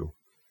tissue.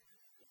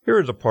 Here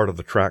is a part of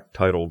the track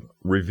titled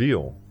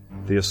Reveal,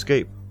 The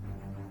Escape.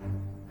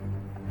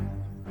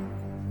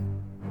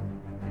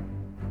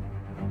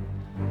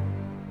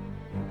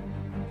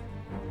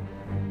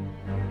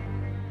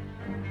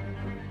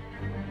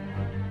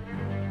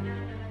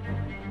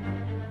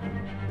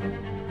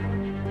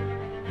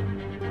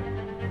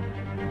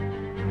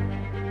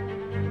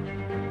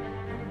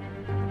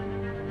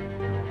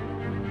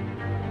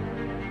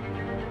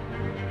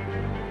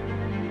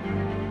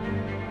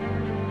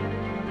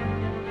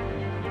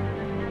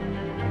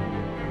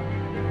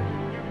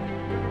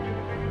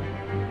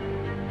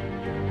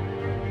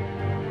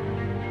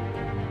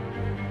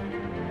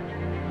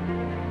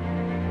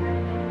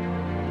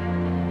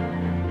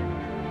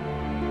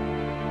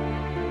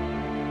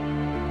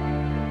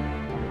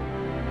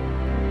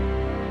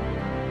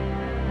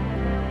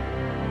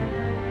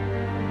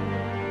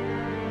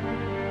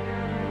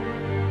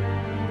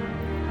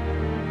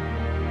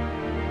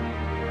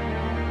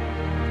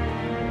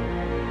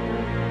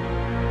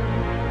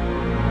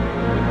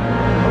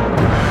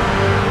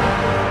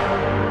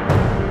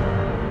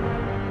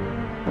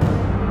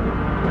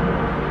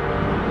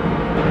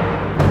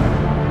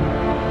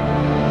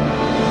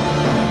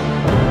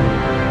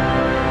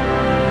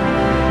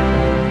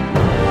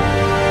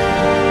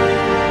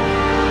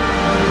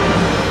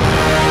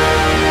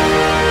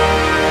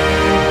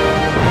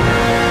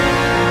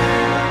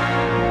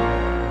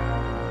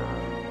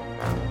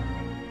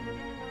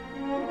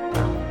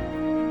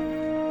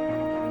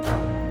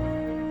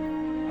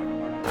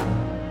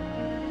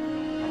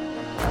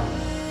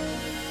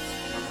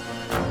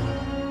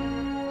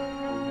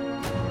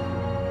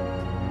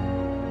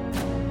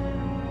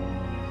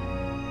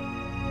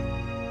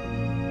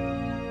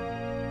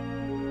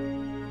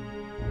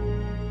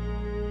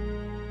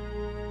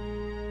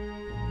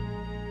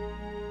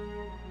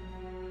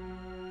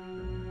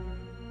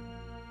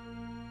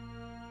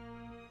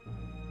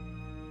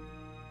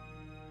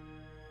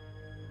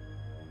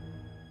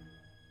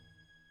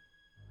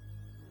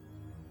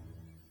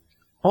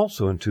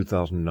 Also in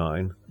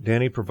 2009,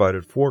 Danny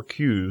provided 4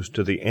 cues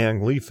to the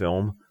Ang Lee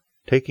film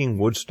Taking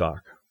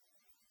Woodstock.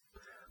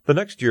 The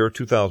next year,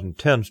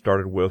 2010,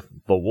 started with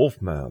The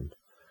Wolfman,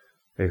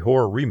 a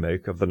horror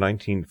remake of the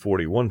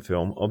 1941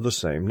 film of the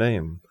same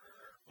name,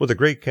 with a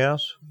great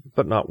cast,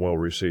 but not well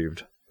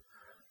received.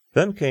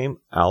 Then came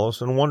Alice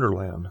in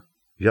Wonderland,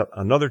 yet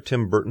another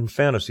Tim Burton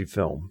fantasy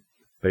film,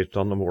 based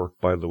on the work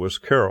by Lewis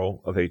Carroll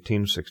of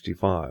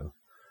 1865.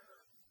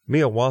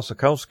 Mia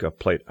Wasikowska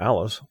played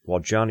Alice, while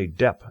Johnny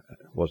Depp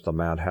was the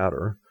Mad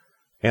Hatter,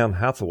 Anne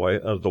Hathaway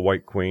as the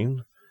White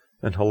Queen,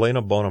 and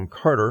Helena Bonham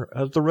Carter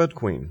as the Red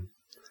Queen.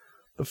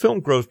 The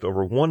film grossed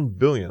over $1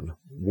 billion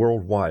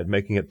worldwide,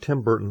 making it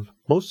Tim Burton's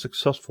most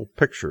successful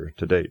picture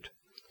to date.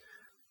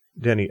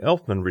 Danny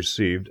Elfman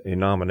received a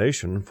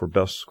nomination for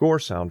Best Score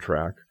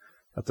Soundtrack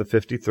at the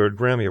 53rd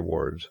Grammy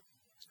Awards.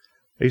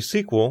 A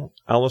sequel,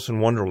 Alice in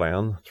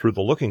Wonderland Through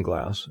the Looking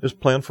Glass, is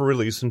planned for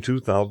release in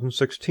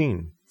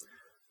 2016.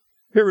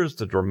 Here is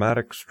the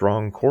dramatic,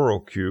 strong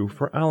choral cue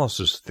for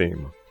Alice's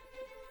theme.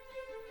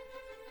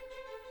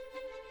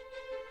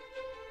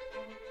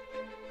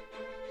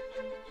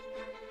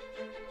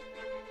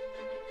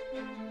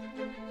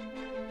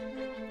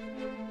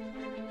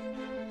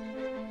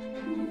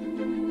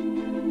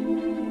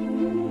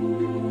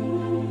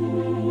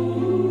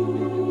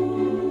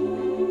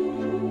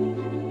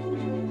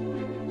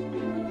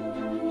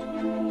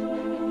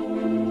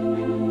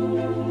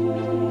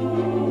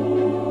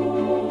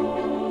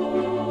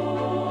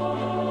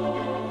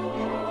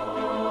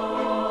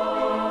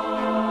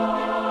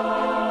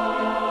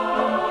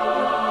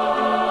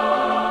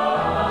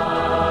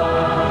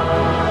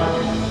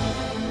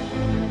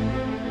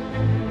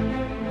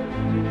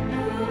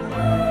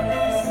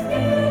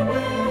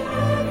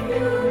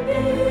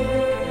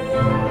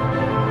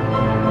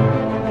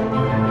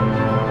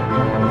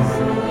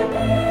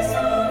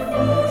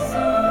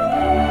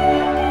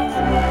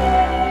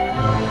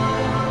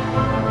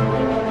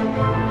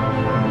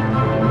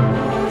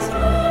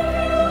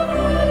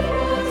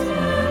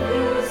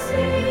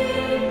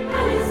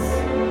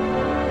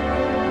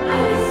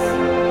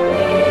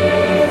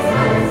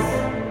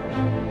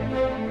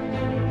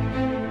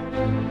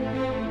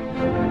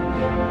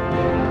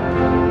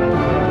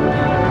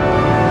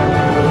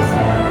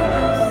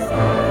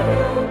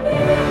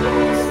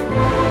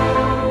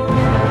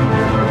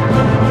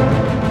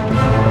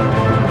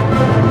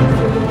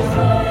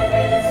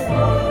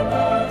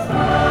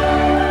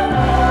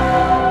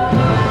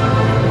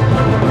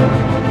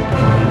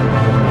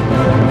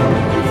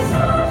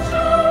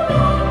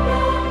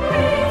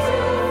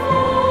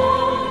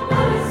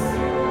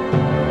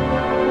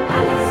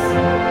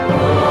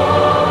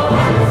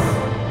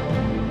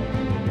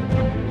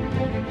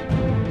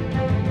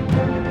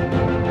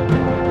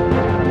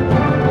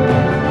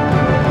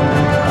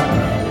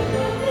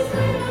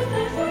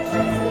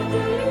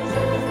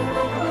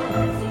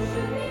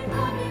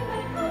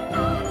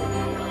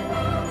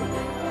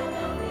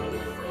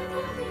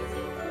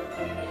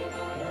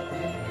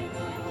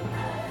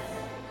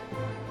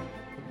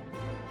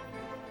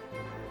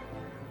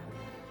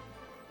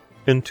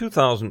 In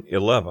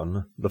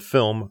 2011, the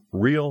film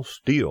Real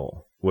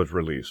Steel was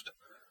released,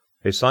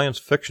 a science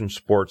fiction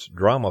sports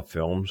drama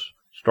film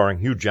starring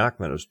Hugh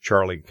Jackman as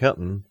Charlie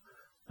Kenton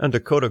and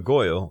Dakota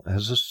Goyo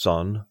as his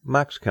son,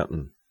 Max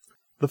Kenton.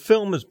 The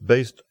film is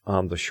based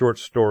on the short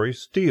story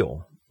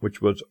Steel, which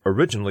was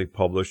originally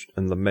published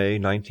in the May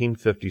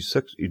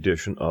 1956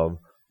 edition of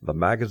The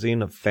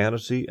Magazine of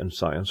Fantasy and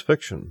Science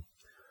Fiction,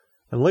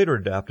 and later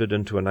adapted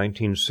into a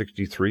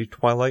 1963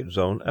 Twilight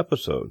Zone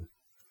episode.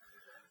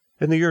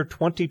 In the year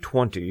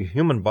 2020,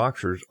 human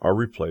boxers are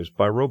replaced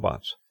by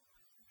robots.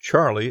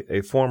 Charlie,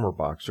 a former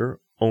boxer,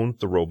 owns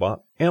the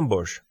robot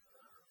Ambush,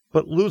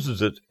 but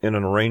loses it in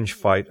an arranged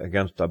fight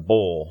against a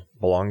bull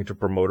belonging to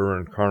promoter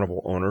and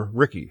carnival owner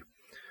Ricky,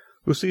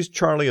 who sees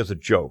Charlie as a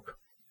joke,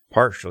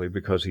 partially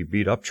because he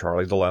beat up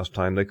Charlie the last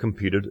time they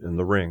competed in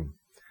the ring.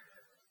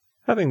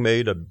 Having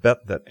made a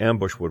bet that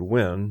Ambush would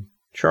win,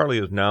 Charlie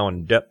is now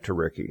in debt to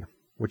Ricky,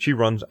 which he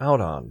runs out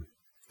on.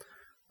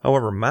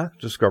 However, Max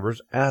discovers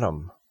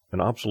Adam, an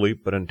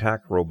obsolete but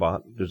intact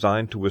robot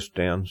designed to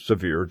withstand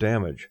severe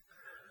damage,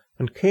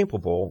 and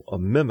capable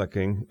of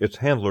mimicking its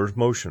handler's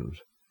motions.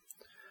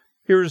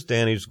 Here is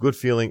Danny's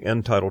good-feeling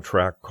end title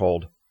track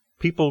called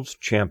People's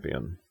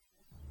Champion.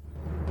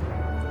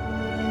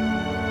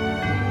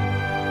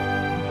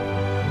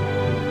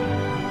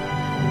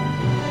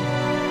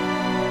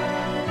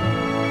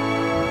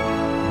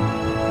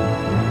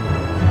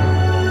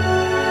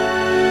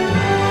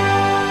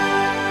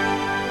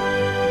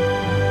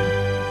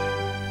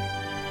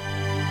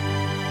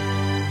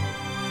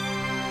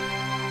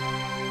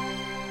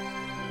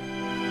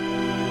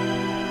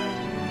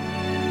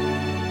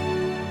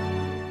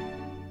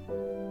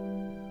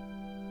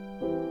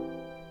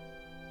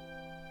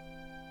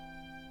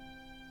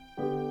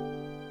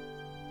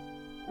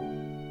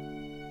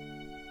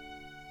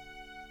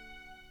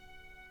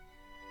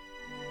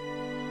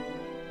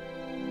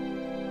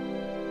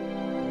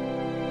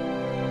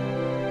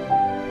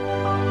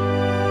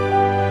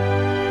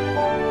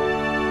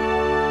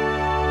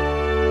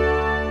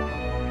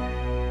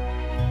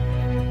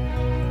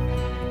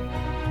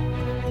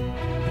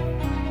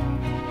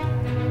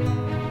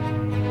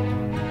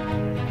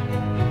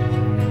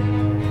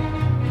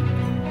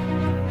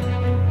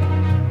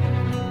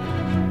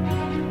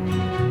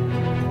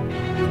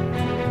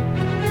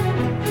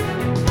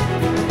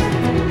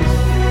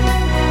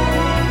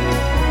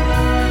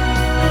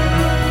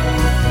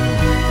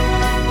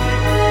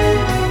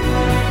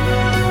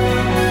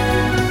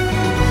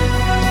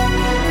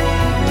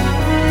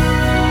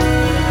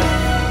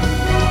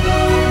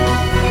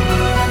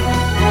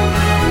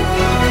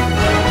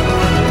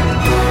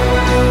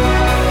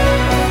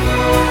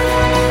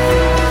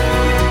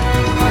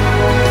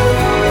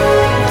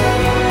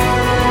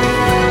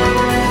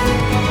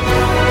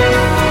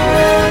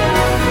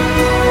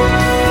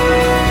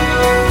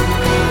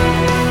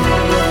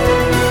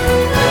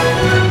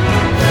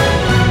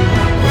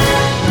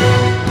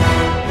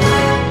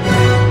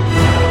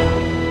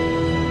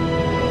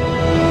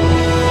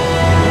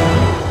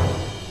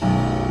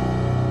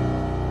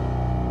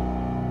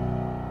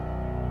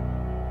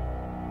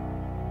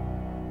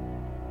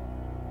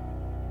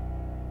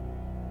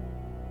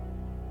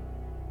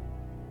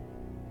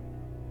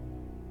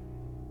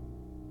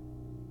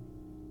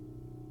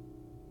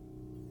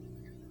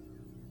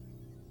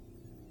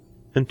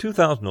 In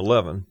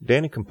 2011,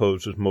 Danny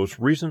composed his most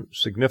recent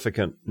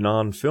significant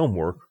non-film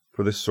work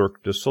for the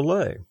Cirque du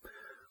Soleil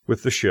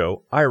with the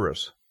show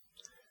Iris.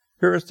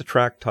 Here is the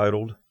track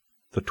titled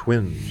The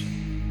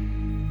Twins.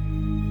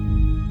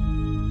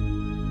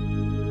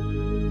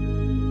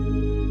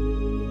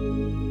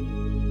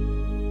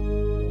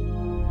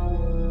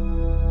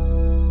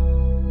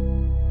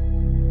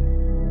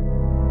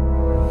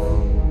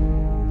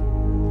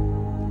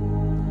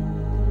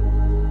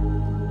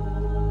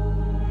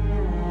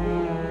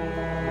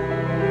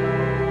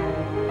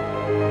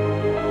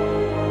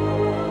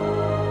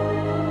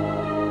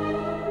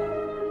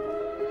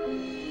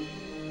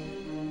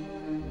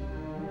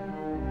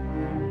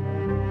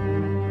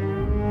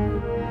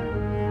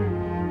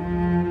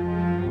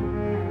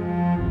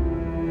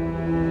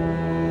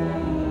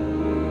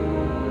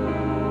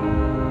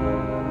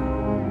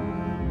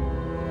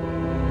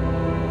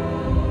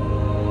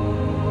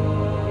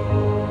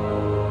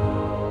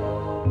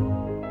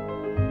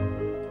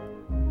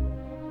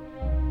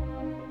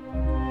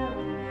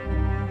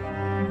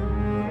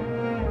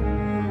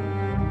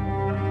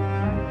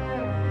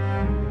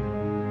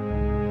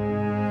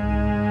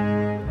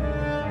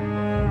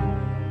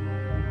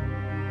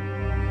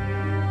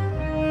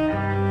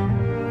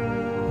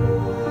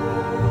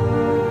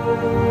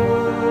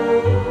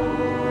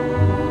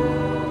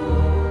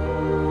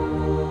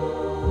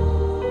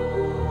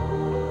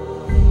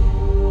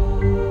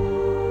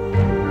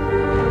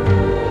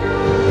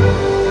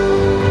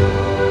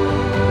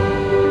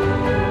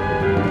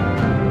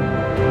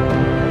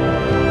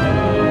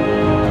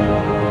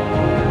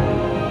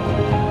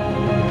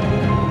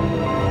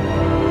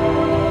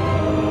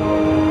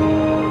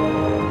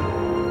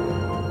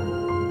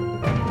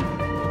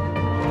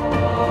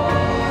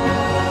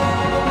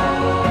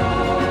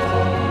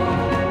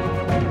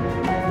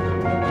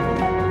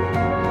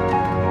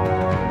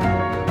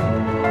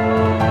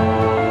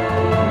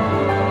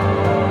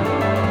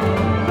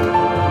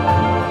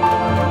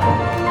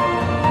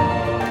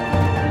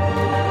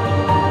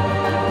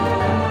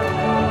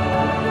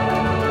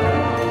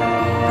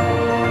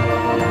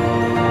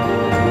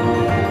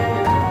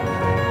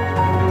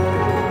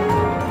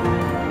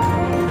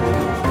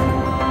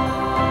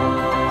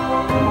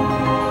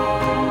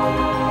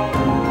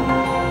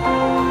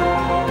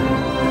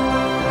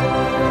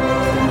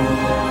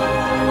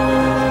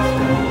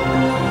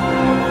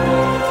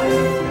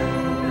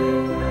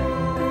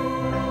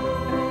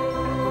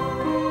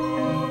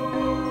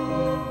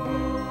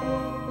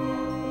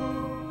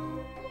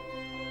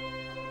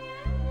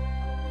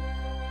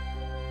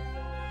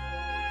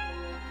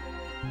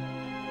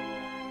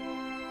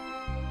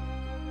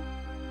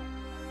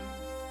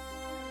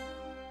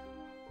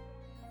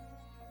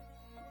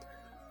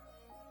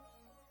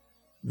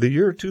 The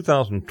year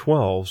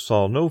 2012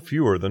 saw no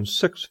fewer than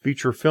 6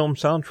 feature film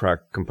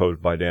soundtracks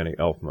composed by Danny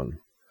Elfman.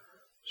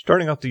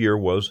 Starting out the year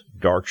was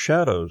Dark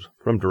Shadows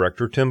from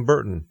director Tim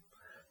Burton,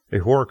 a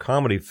horror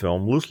comedy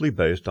film loosely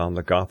based on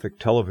the Gothic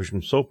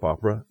television soap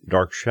opera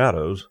Dark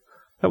Shadows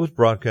that was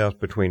broadcast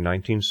between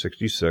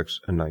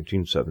 1966 and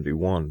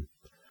 1971.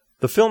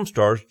 The film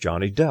stars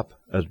Johnny Depp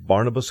as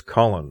Barnabas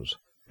Collins,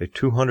 a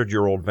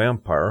 200-year-old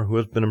vampire who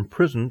has been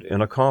imprisoned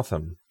in a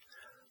coffin.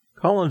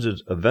 Collins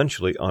is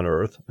eventually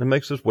unearthed and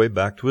makes his way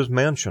back to his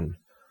mansion,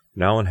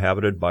 now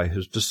inhabited by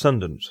his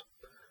descendants.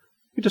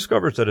 He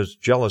discovers that his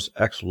jealous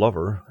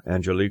ex-lover,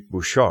 Angelique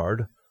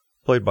Bouchard,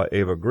 played by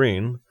Ava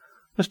Green,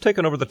 has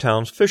taken over the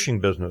town's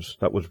fishing business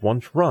that was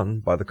once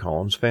run by the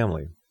Collins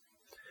family.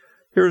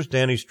 Here is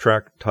Danny's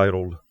track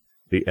titled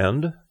The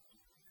End.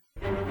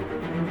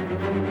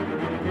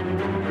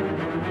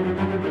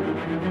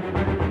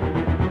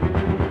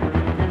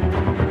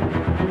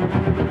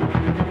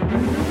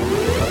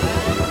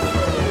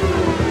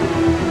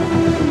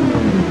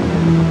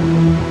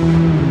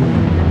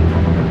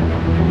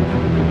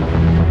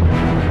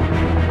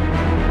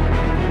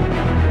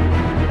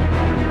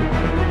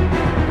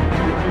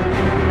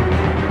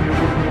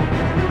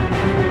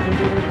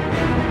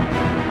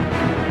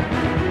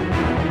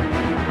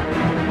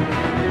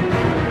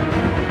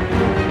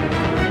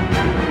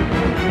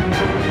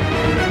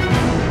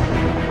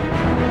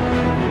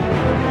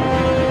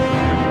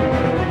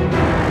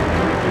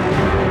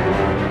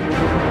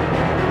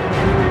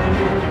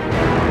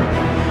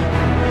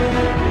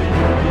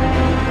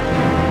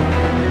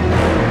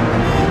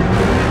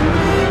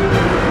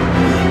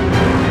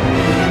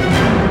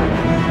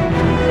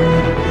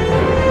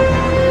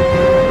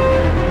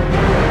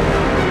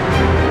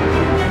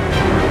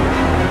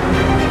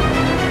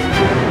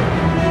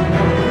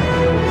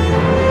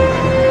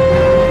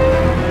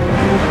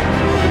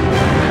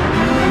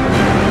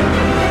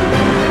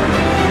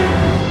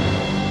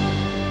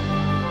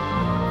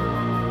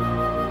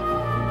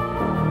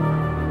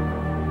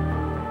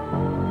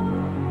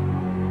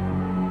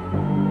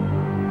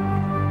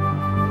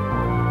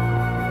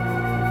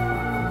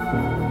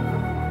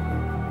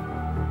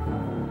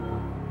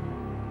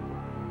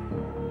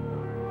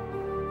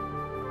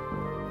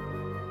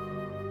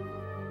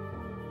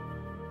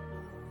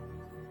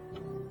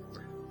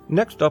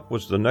 Next up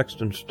was the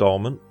next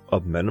installment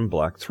of Men in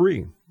Black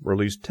 3,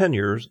 released 10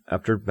 years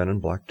after Men in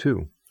Black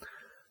 2.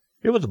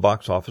 It was a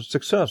box office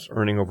success,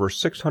 earning over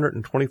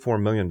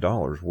 $624 million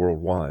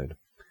worldwide.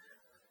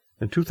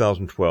 In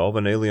 2012,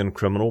 an alien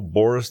criminal,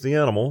 Boris the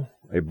Animal,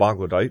 a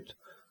Boglodyte,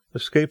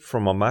 escapes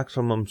from a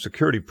maximum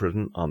security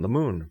prison on the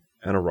moon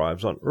and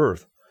arrives on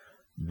Earth,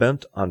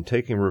 bent on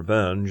taking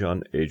revenge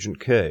on Agent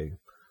K,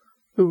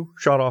 who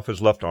shot off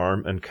his left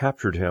arm and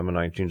captured him in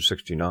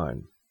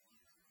 1969.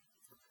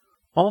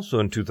 Also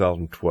in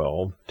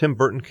 2012, Tim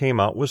Burton came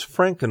out with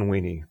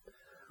Frankenweenie,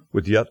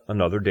 with yet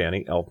another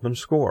Danny Elfman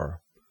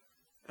score.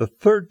 The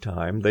third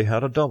time they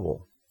had a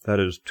double, that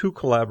is, 2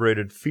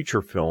 collaborated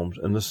feature films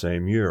in the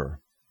same year.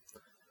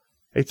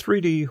 A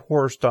 3D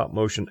horror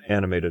stop-motion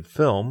animated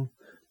film,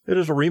 it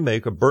is a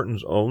remake of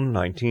Burton's own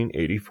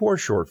 1984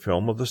 short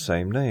film of the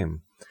same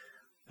name,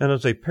 and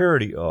is a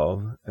parody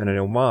of and an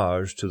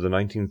homage to the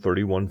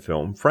 1931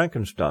 film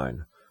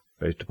Frankenstein,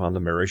 based upon the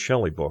Mary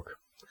Shelley book.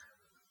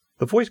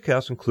 The voice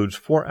cast includes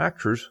 4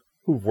 actors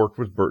who've worked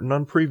with Burton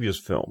on previous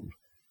films: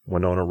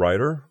 Winona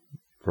Ryder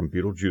from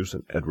Beetlejuice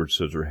and Edward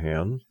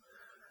Scissorhands,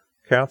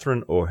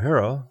 Catherine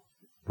O'Hara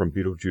from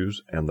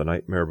Beetlejuice and The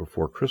Nightmare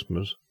Before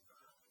Christmas,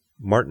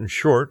 Martin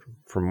Short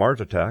from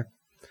Mars Attack,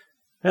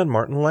 and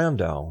Martin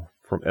Landau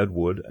from Ed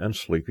Wood and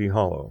Sleepy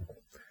Hollow.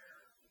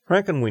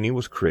 Frankenweenie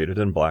was created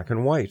in black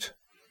and white.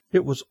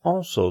 It was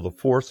also the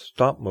 4th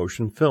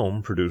stop-motion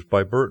film produced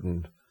by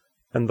Burton,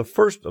 and the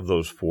first of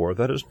those 4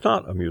 that is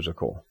not a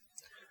musical.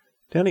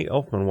 Danny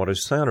Elfman won a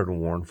Saturn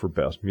Award for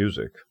Best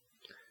Music.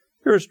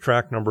 Here is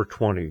track number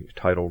 20,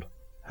 titled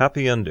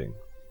Happy Ending.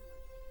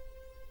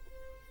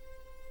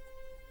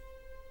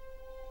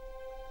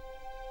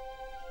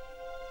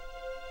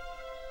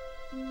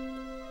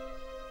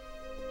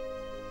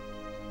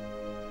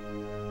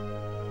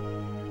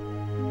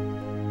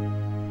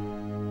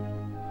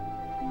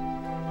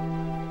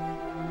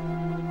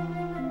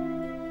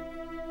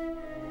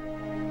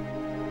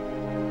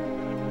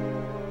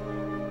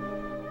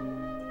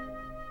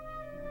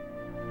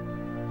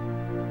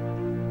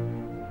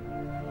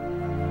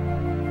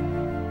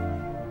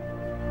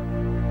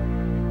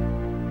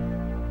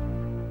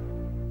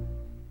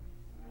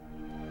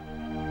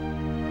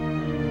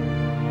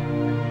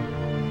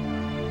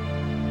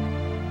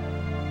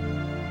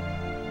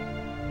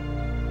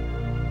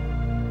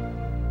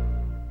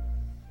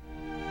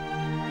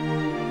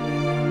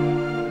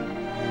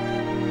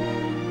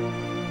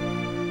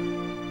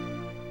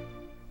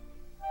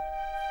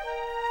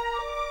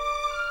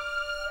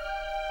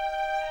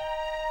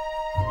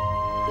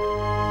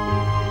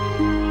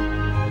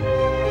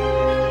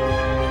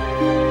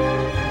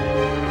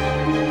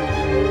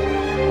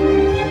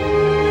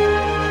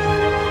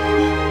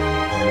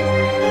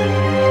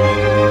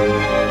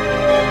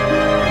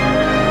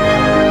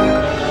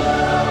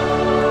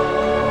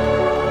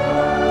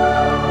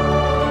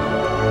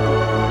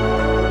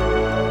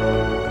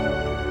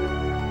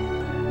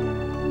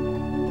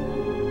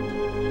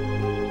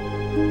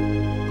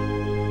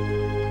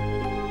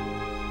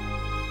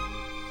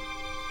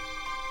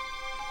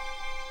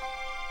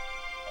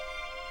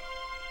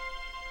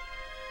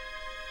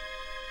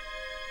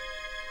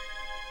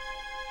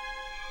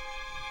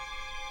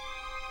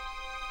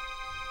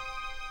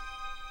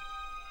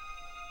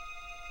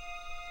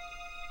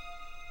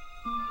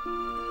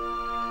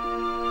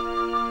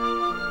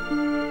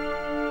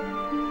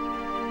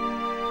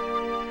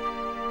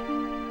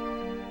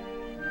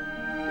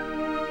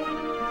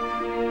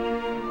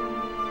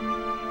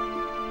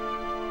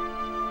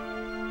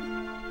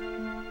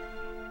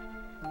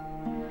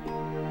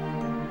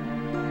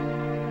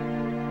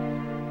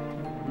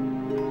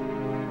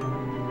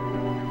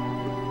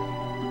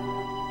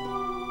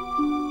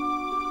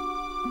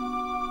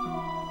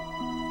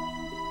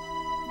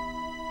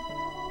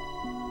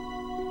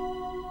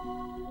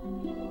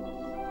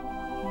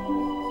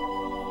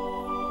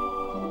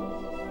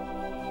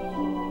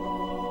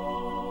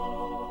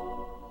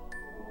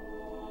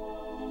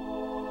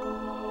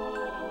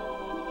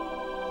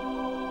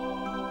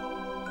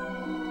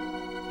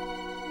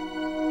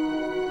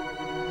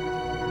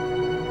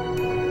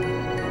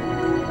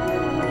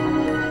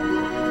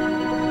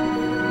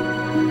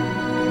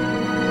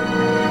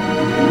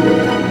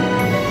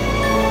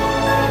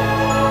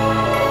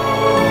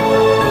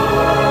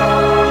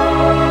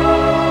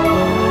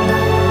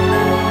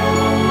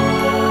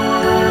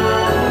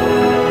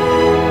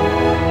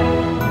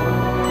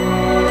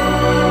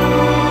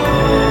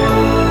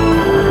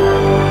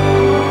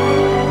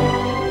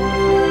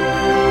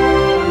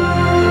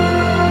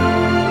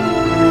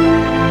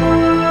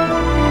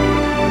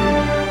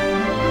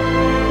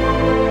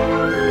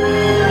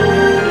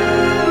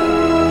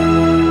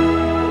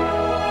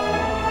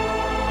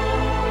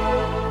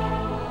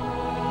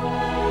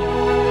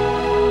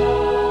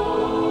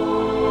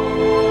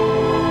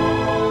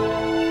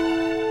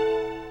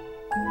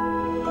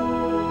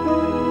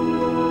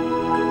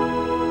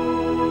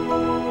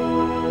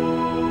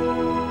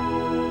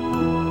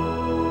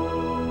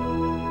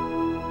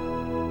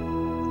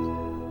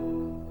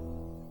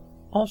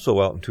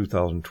 Also out in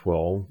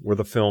 2012 were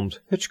the films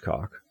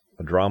Hitchcock,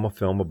 a drama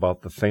film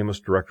about the famous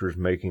director's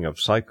making of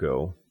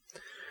Psycho.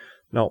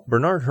 Now,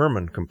 Bernard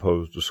Herrmann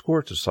composed the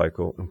score to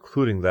Psycho,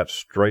 including that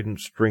strident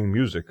string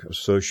music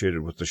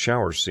associated with the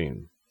shower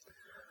scene.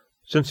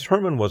 Since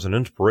Herrmann was an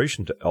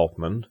inspiration to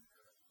Elfman,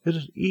 it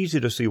is easy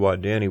to see why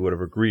Danny would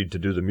have agreed to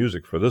do the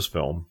music for this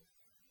film.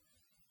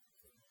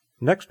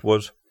 Next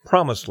was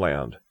Promised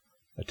Land,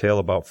 a tale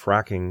about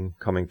fracking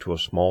coming to a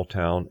small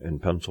town in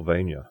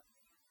Pennsylvania.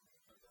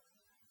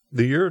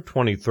 The year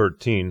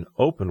 2013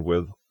 opened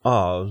with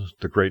Oz,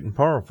 the Great and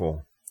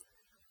Powerful.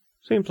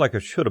 Seems like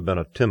it should have been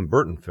a Tim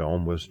Burton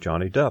film with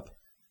Johnny Depp.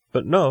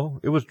 But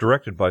no, it was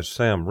directed by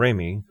Sam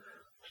Raimi,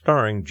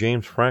 starring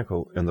James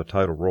Franco in the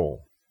title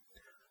role.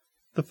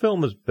 The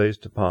film is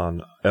based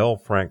upon L.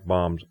 Frank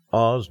Baum's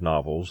Oz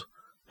novels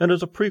and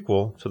is a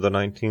prequel to the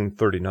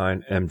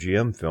 1939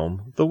 MGM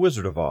film The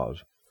Wizard of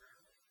Oz.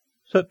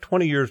 Set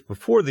 20 years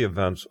before the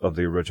events of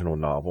the original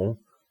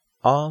novel,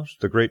 Oz,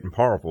 the Great and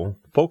Powerful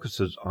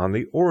focuses on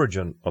the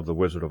origin of the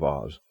Wizard of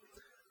Oz,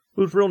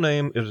 whose real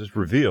name is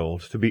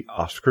revealed to be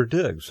Oscar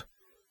Diggs,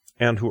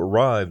 and who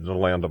arrives in the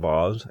land of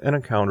Oz and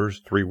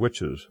encounters three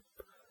witches.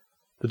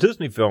 The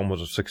Disney film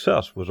was a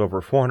success, with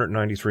over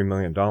 $493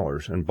 million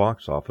in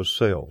box office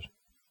sales.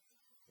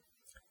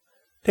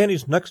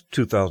 Danny's next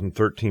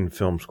 2013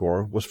 film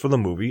score was for the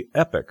movie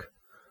Epic,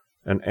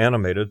 an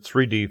animated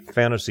 3D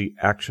fantasy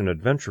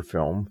action-adventure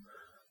film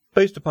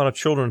based upon a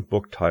children's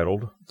book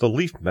titled The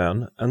Leaf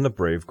Men and the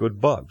Brave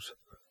Good Bugs.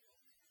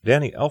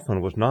 Danny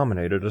Elfman was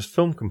nominated as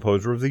Film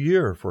Composer of the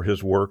Year for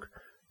his work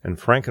in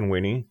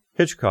Frankenweenie,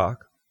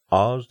 Hitchcock,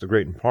 Oz the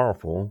Great and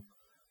Powerful,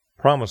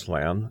 Promised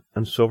Land,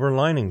 and Silver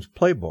Linings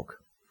Playbook,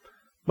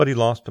 but he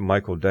lost to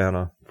Michael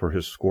Dana for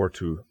his score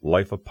to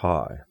Life of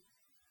Pi.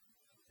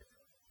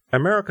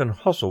 American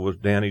Hustle was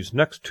Danny's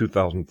next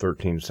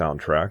 2013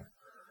 soundtrack,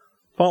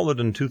 followed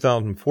in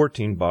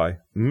 2014 by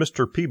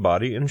Mr.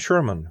 Peabody and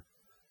Sherman,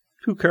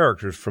 two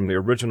characters from the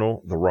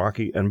original The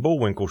Rocky and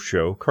Bullwinkle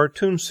Show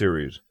cartoon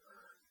series,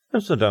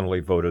 incidentally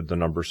voted the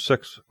number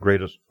 6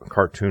 greatest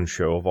cartoon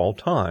show of all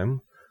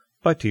time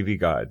by TV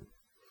Guide.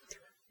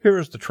 Here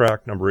is the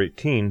track number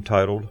 18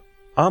 titled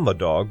I'm a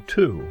Dog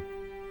Too.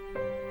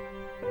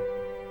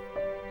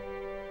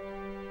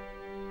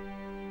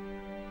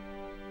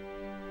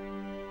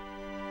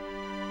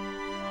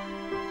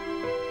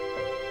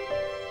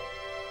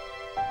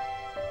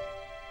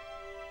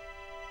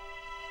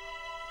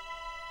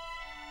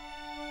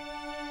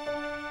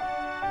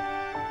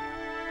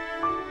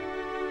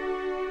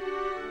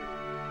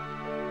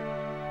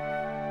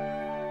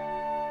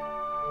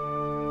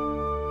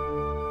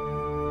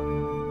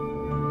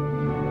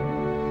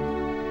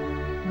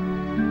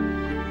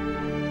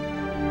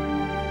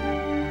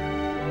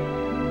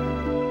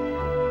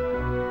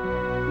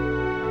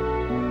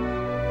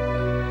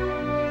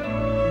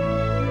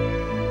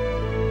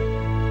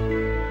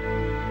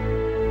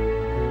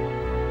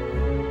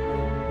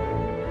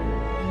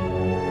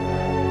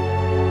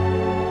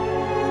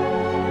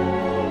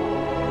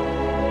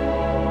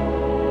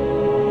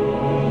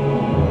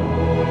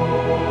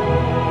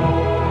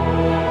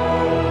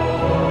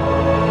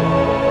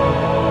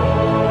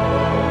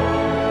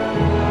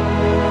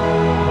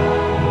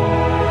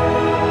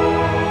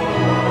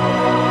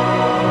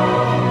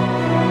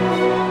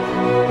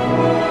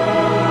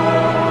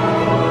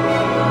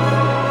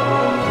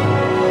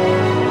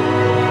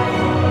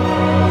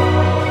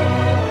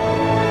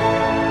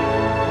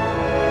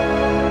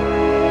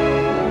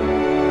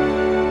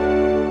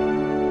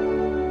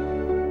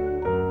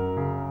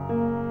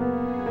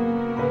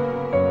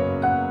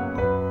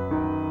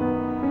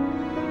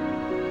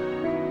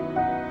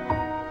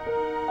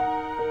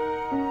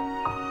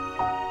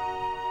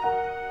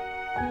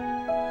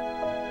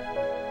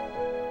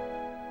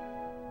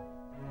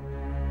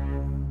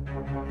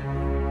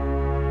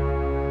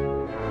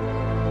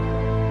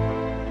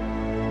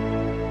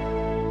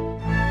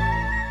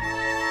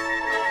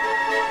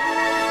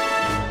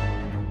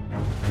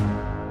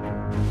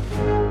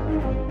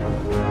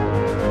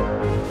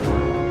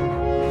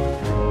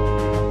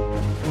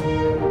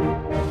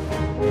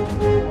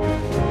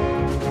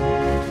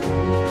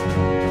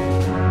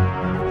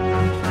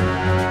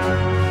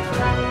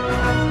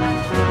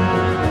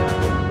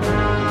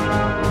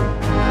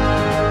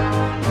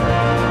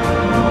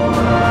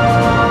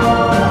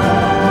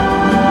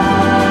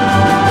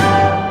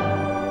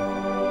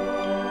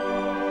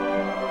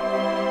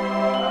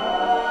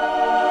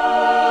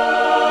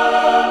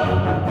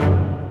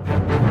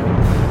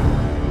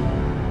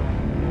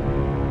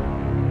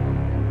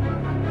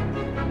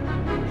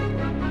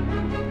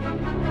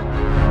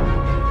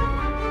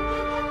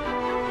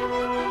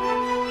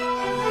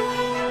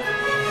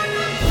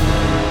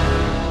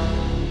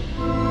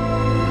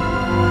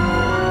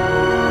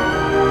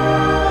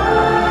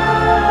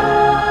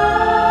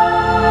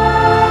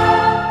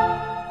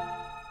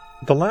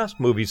 The last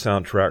movie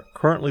soundtrack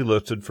currently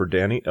listed for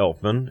Danny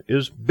Elfman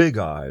is Big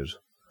Eyes,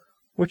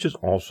 which is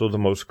also the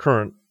most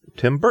current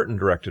Tim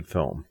Burton-directed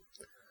film.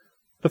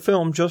 The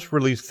film, just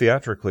released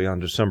theatrically on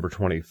December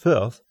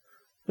 25th,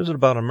 is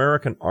about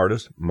American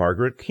artist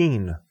Margaret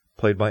Keane,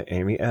 played by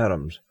Amy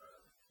Adams,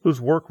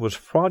 whose work was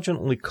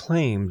fraudulently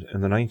claimed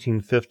in the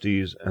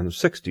 1950s and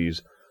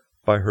 60s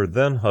by her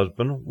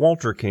then-husband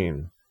Walter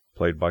Keane,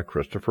 played by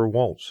Christopher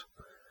Waltz.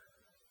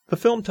 The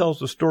film tells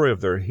the story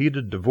of their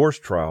heated divorce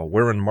trial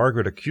wherein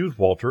Margaret accused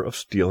Walter of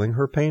stealing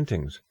her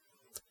paintings.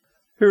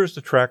 Here is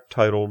the track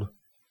titled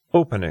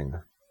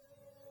Opening.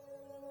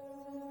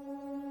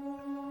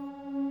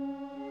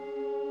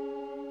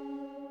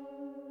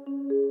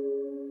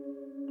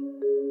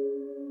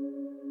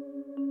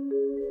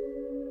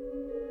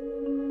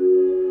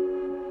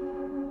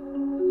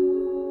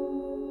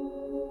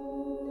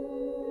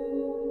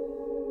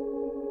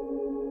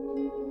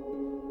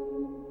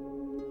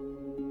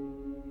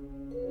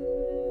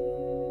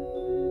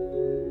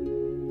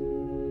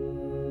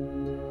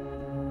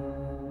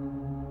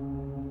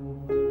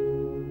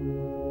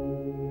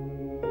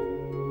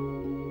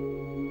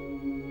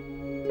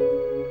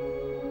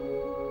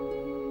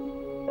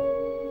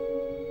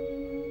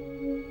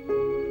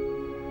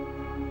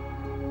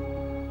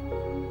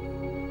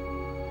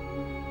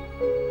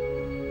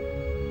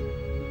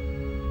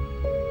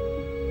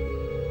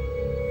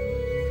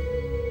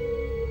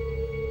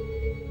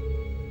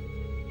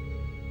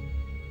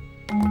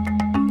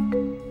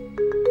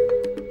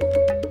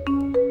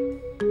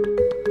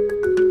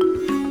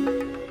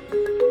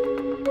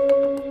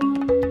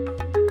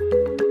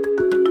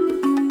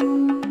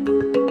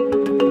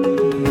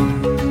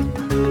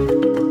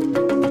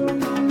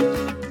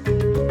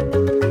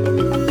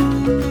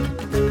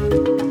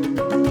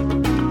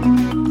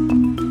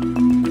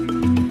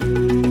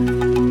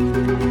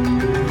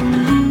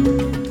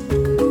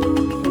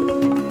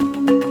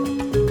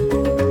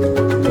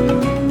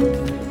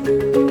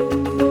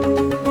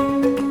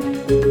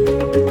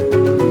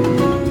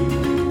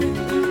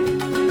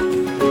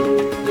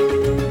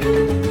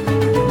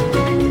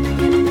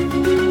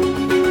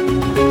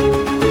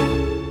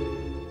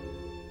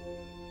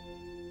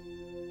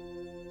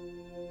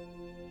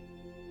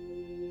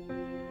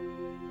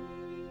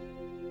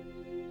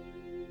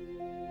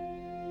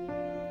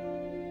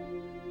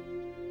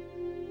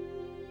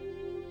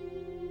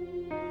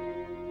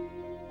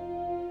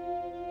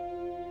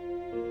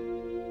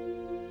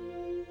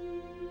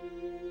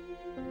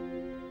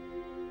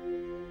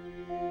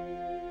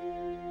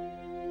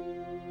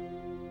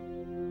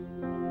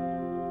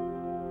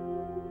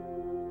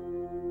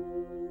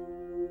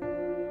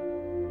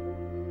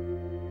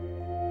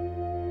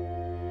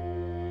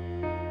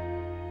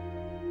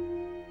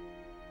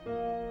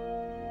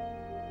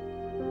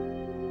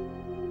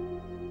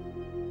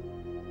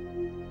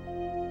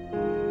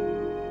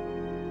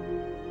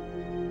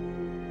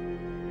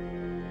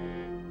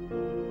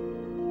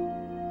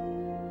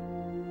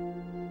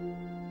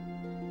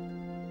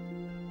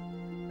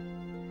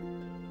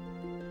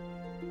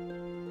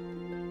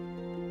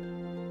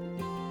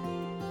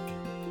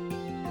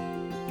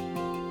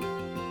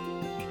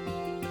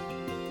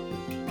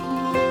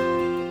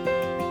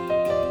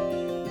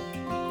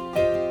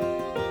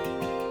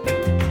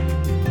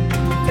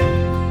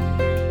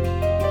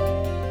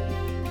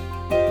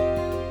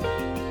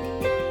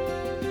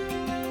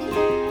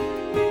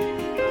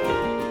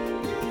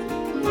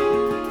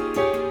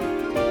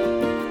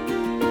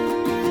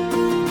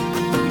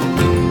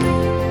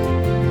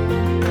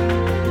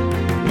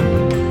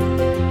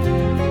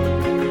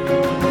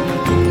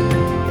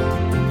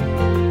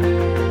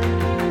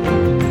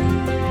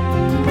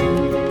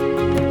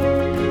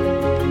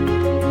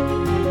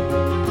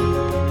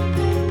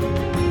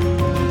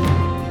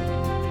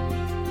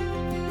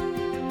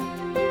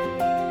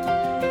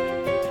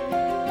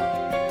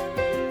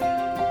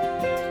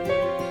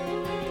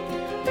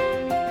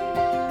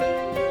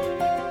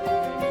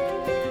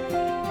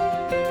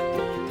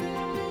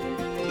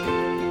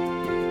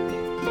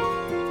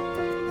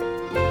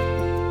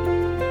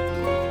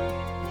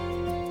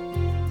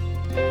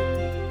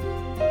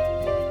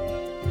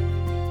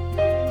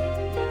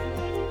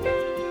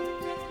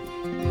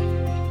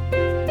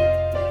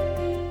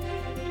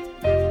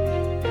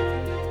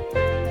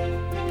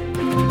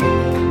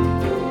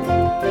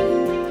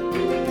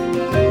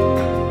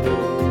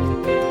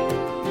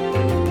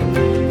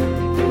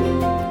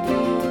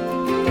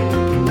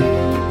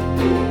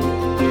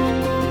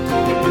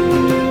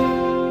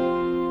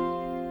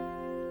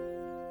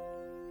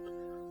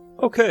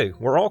 Okay,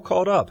 we're all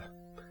caught up.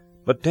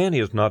 But Danny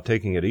is not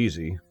taking it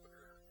easy.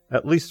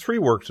 At least 3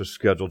 works are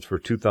scheduled for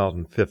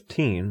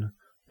 2015,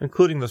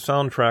 including the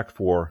soundtrack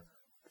for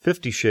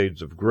 50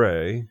 Shades of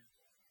Grey,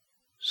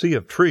 Sea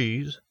of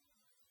Trees,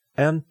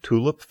 and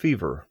Tulip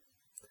Fever.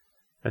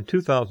 In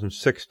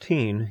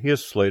 2016, he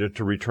is slated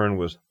to return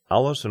with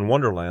Alice in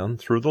Wonderland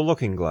Through the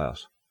Looking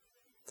Glass.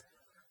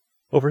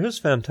 Over his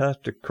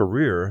fantastic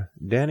career,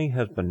 Danny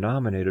has been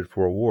nominated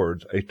for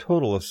awards a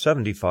total of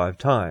 75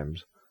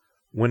 times,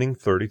 winning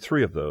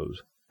 33 of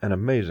those, an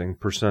amazing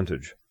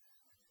percentage.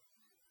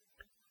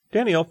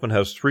 Danny Elfman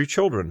has 3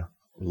 children,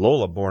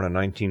 Lola, born in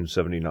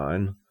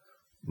 1979,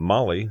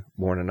 Molly,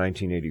 born in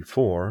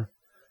 1984,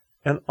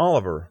 and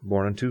Oliver,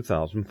 born in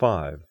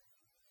 2005.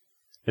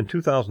 In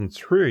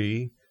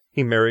 2003,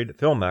 he married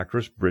film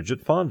actress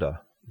Bridget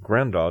Fonda,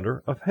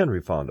 granddaughter of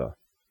Henry Fonda.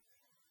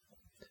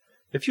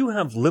 If you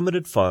have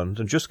limited funds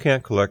and just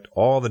can't collect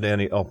all the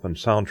Danny Elfman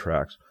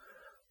soundtracks,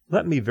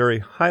 let me very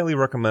highly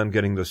recommend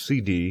getting the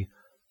CD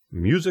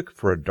Music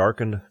for a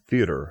Darkened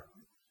Theater,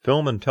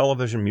 Film and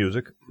Television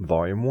Music,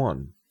 Volume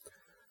 1,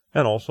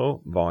 and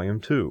also Volume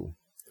 2.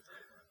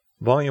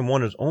 Volume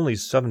 1 is only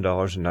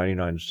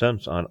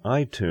 $7.99 on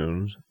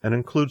iTunes and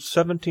includes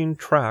 17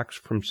 tracks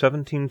from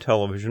 17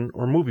 television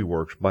or movie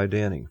works by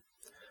Danny.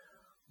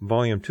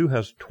 Volume 2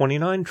 has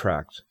 29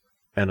 tracks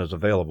and is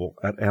available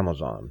at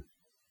Amazon.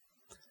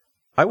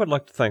 I would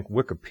like to thank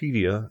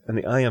Wikipedia and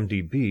the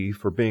IMDb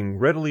for being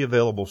readily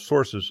available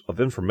sources of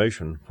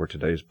information for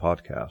today's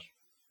podcast.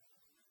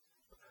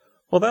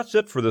 Well, that's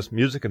it for this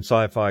Music and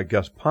Sci-Fi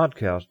guest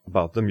podcast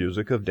about the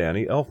music of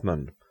Danny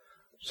Elfman,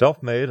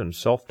 self-made and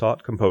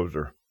self-taught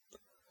composer.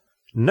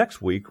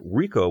 Next week,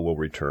 Rico will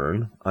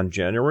return on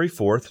January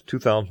 4th,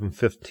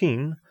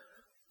 2015,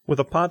 with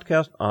a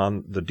podcast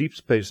on the Deep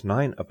Space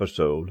Nine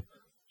episode,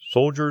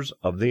 Soldiers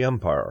of the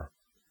Empire.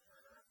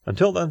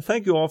 Until then,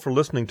 thank you all for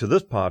listening to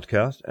this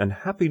podcast, and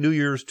Happy New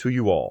Year's to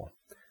you all.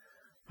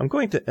 I'm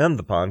going to end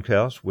the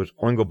podcast with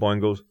Oingo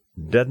Boingo's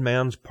Dead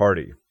Man's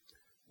Party,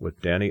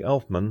 with Danny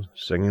Elfman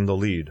singing the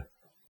lead.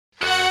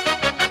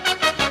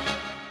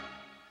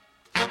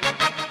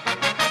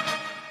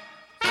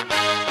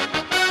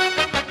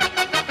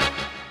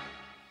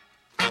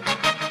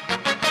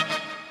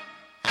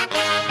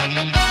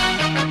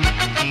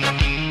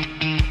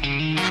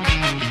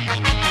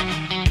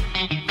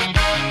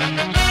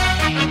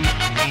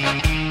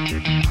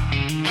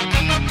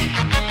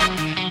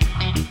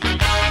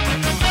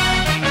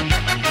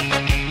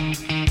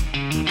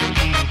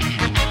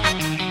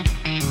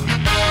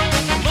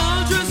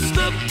 All dressed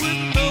up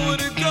with nowhere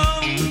to go,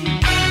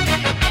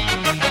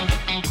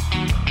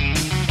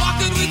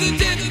 walking with a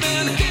dead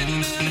man.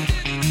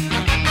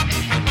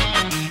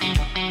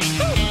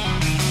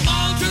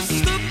 All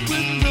dressed up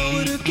with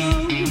nowhere to go,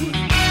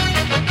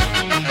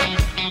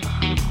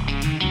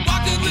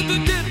 walking with a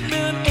dead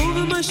man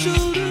over my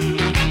shoulder.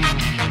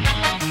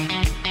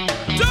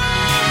 Don't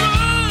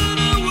run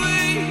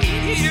away,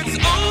 it's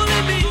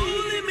only me.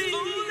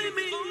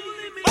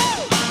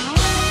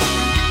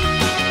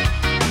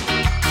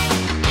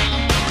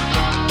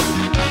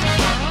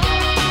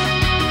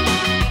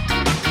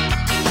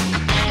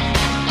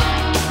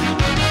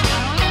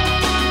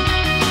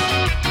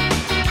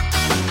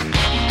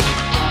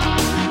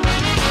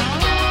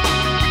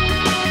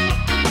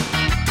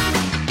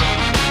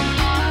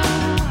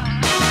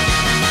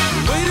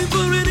 Waiting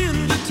for an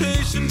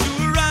invitation to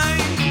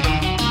arrive.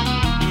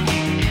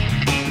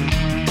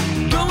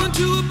 Going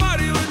to a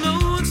party where no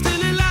one's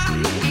still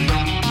alive.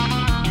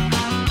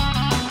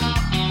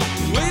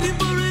 Waiting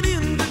for an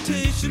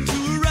invitation to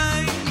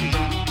arrive.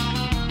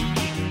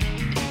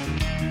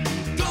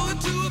 Going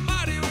to a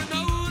party where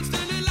no one's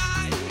still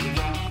alive.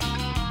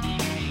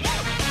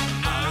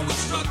 I was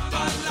struck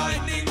by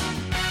lightning,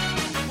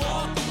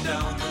 walking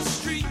down the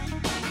street.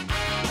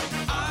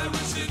 I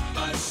was hit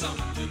by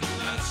something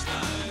last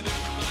night in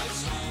my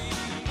sleep.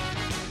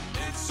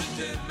 It's a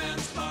dead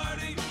man's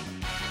party.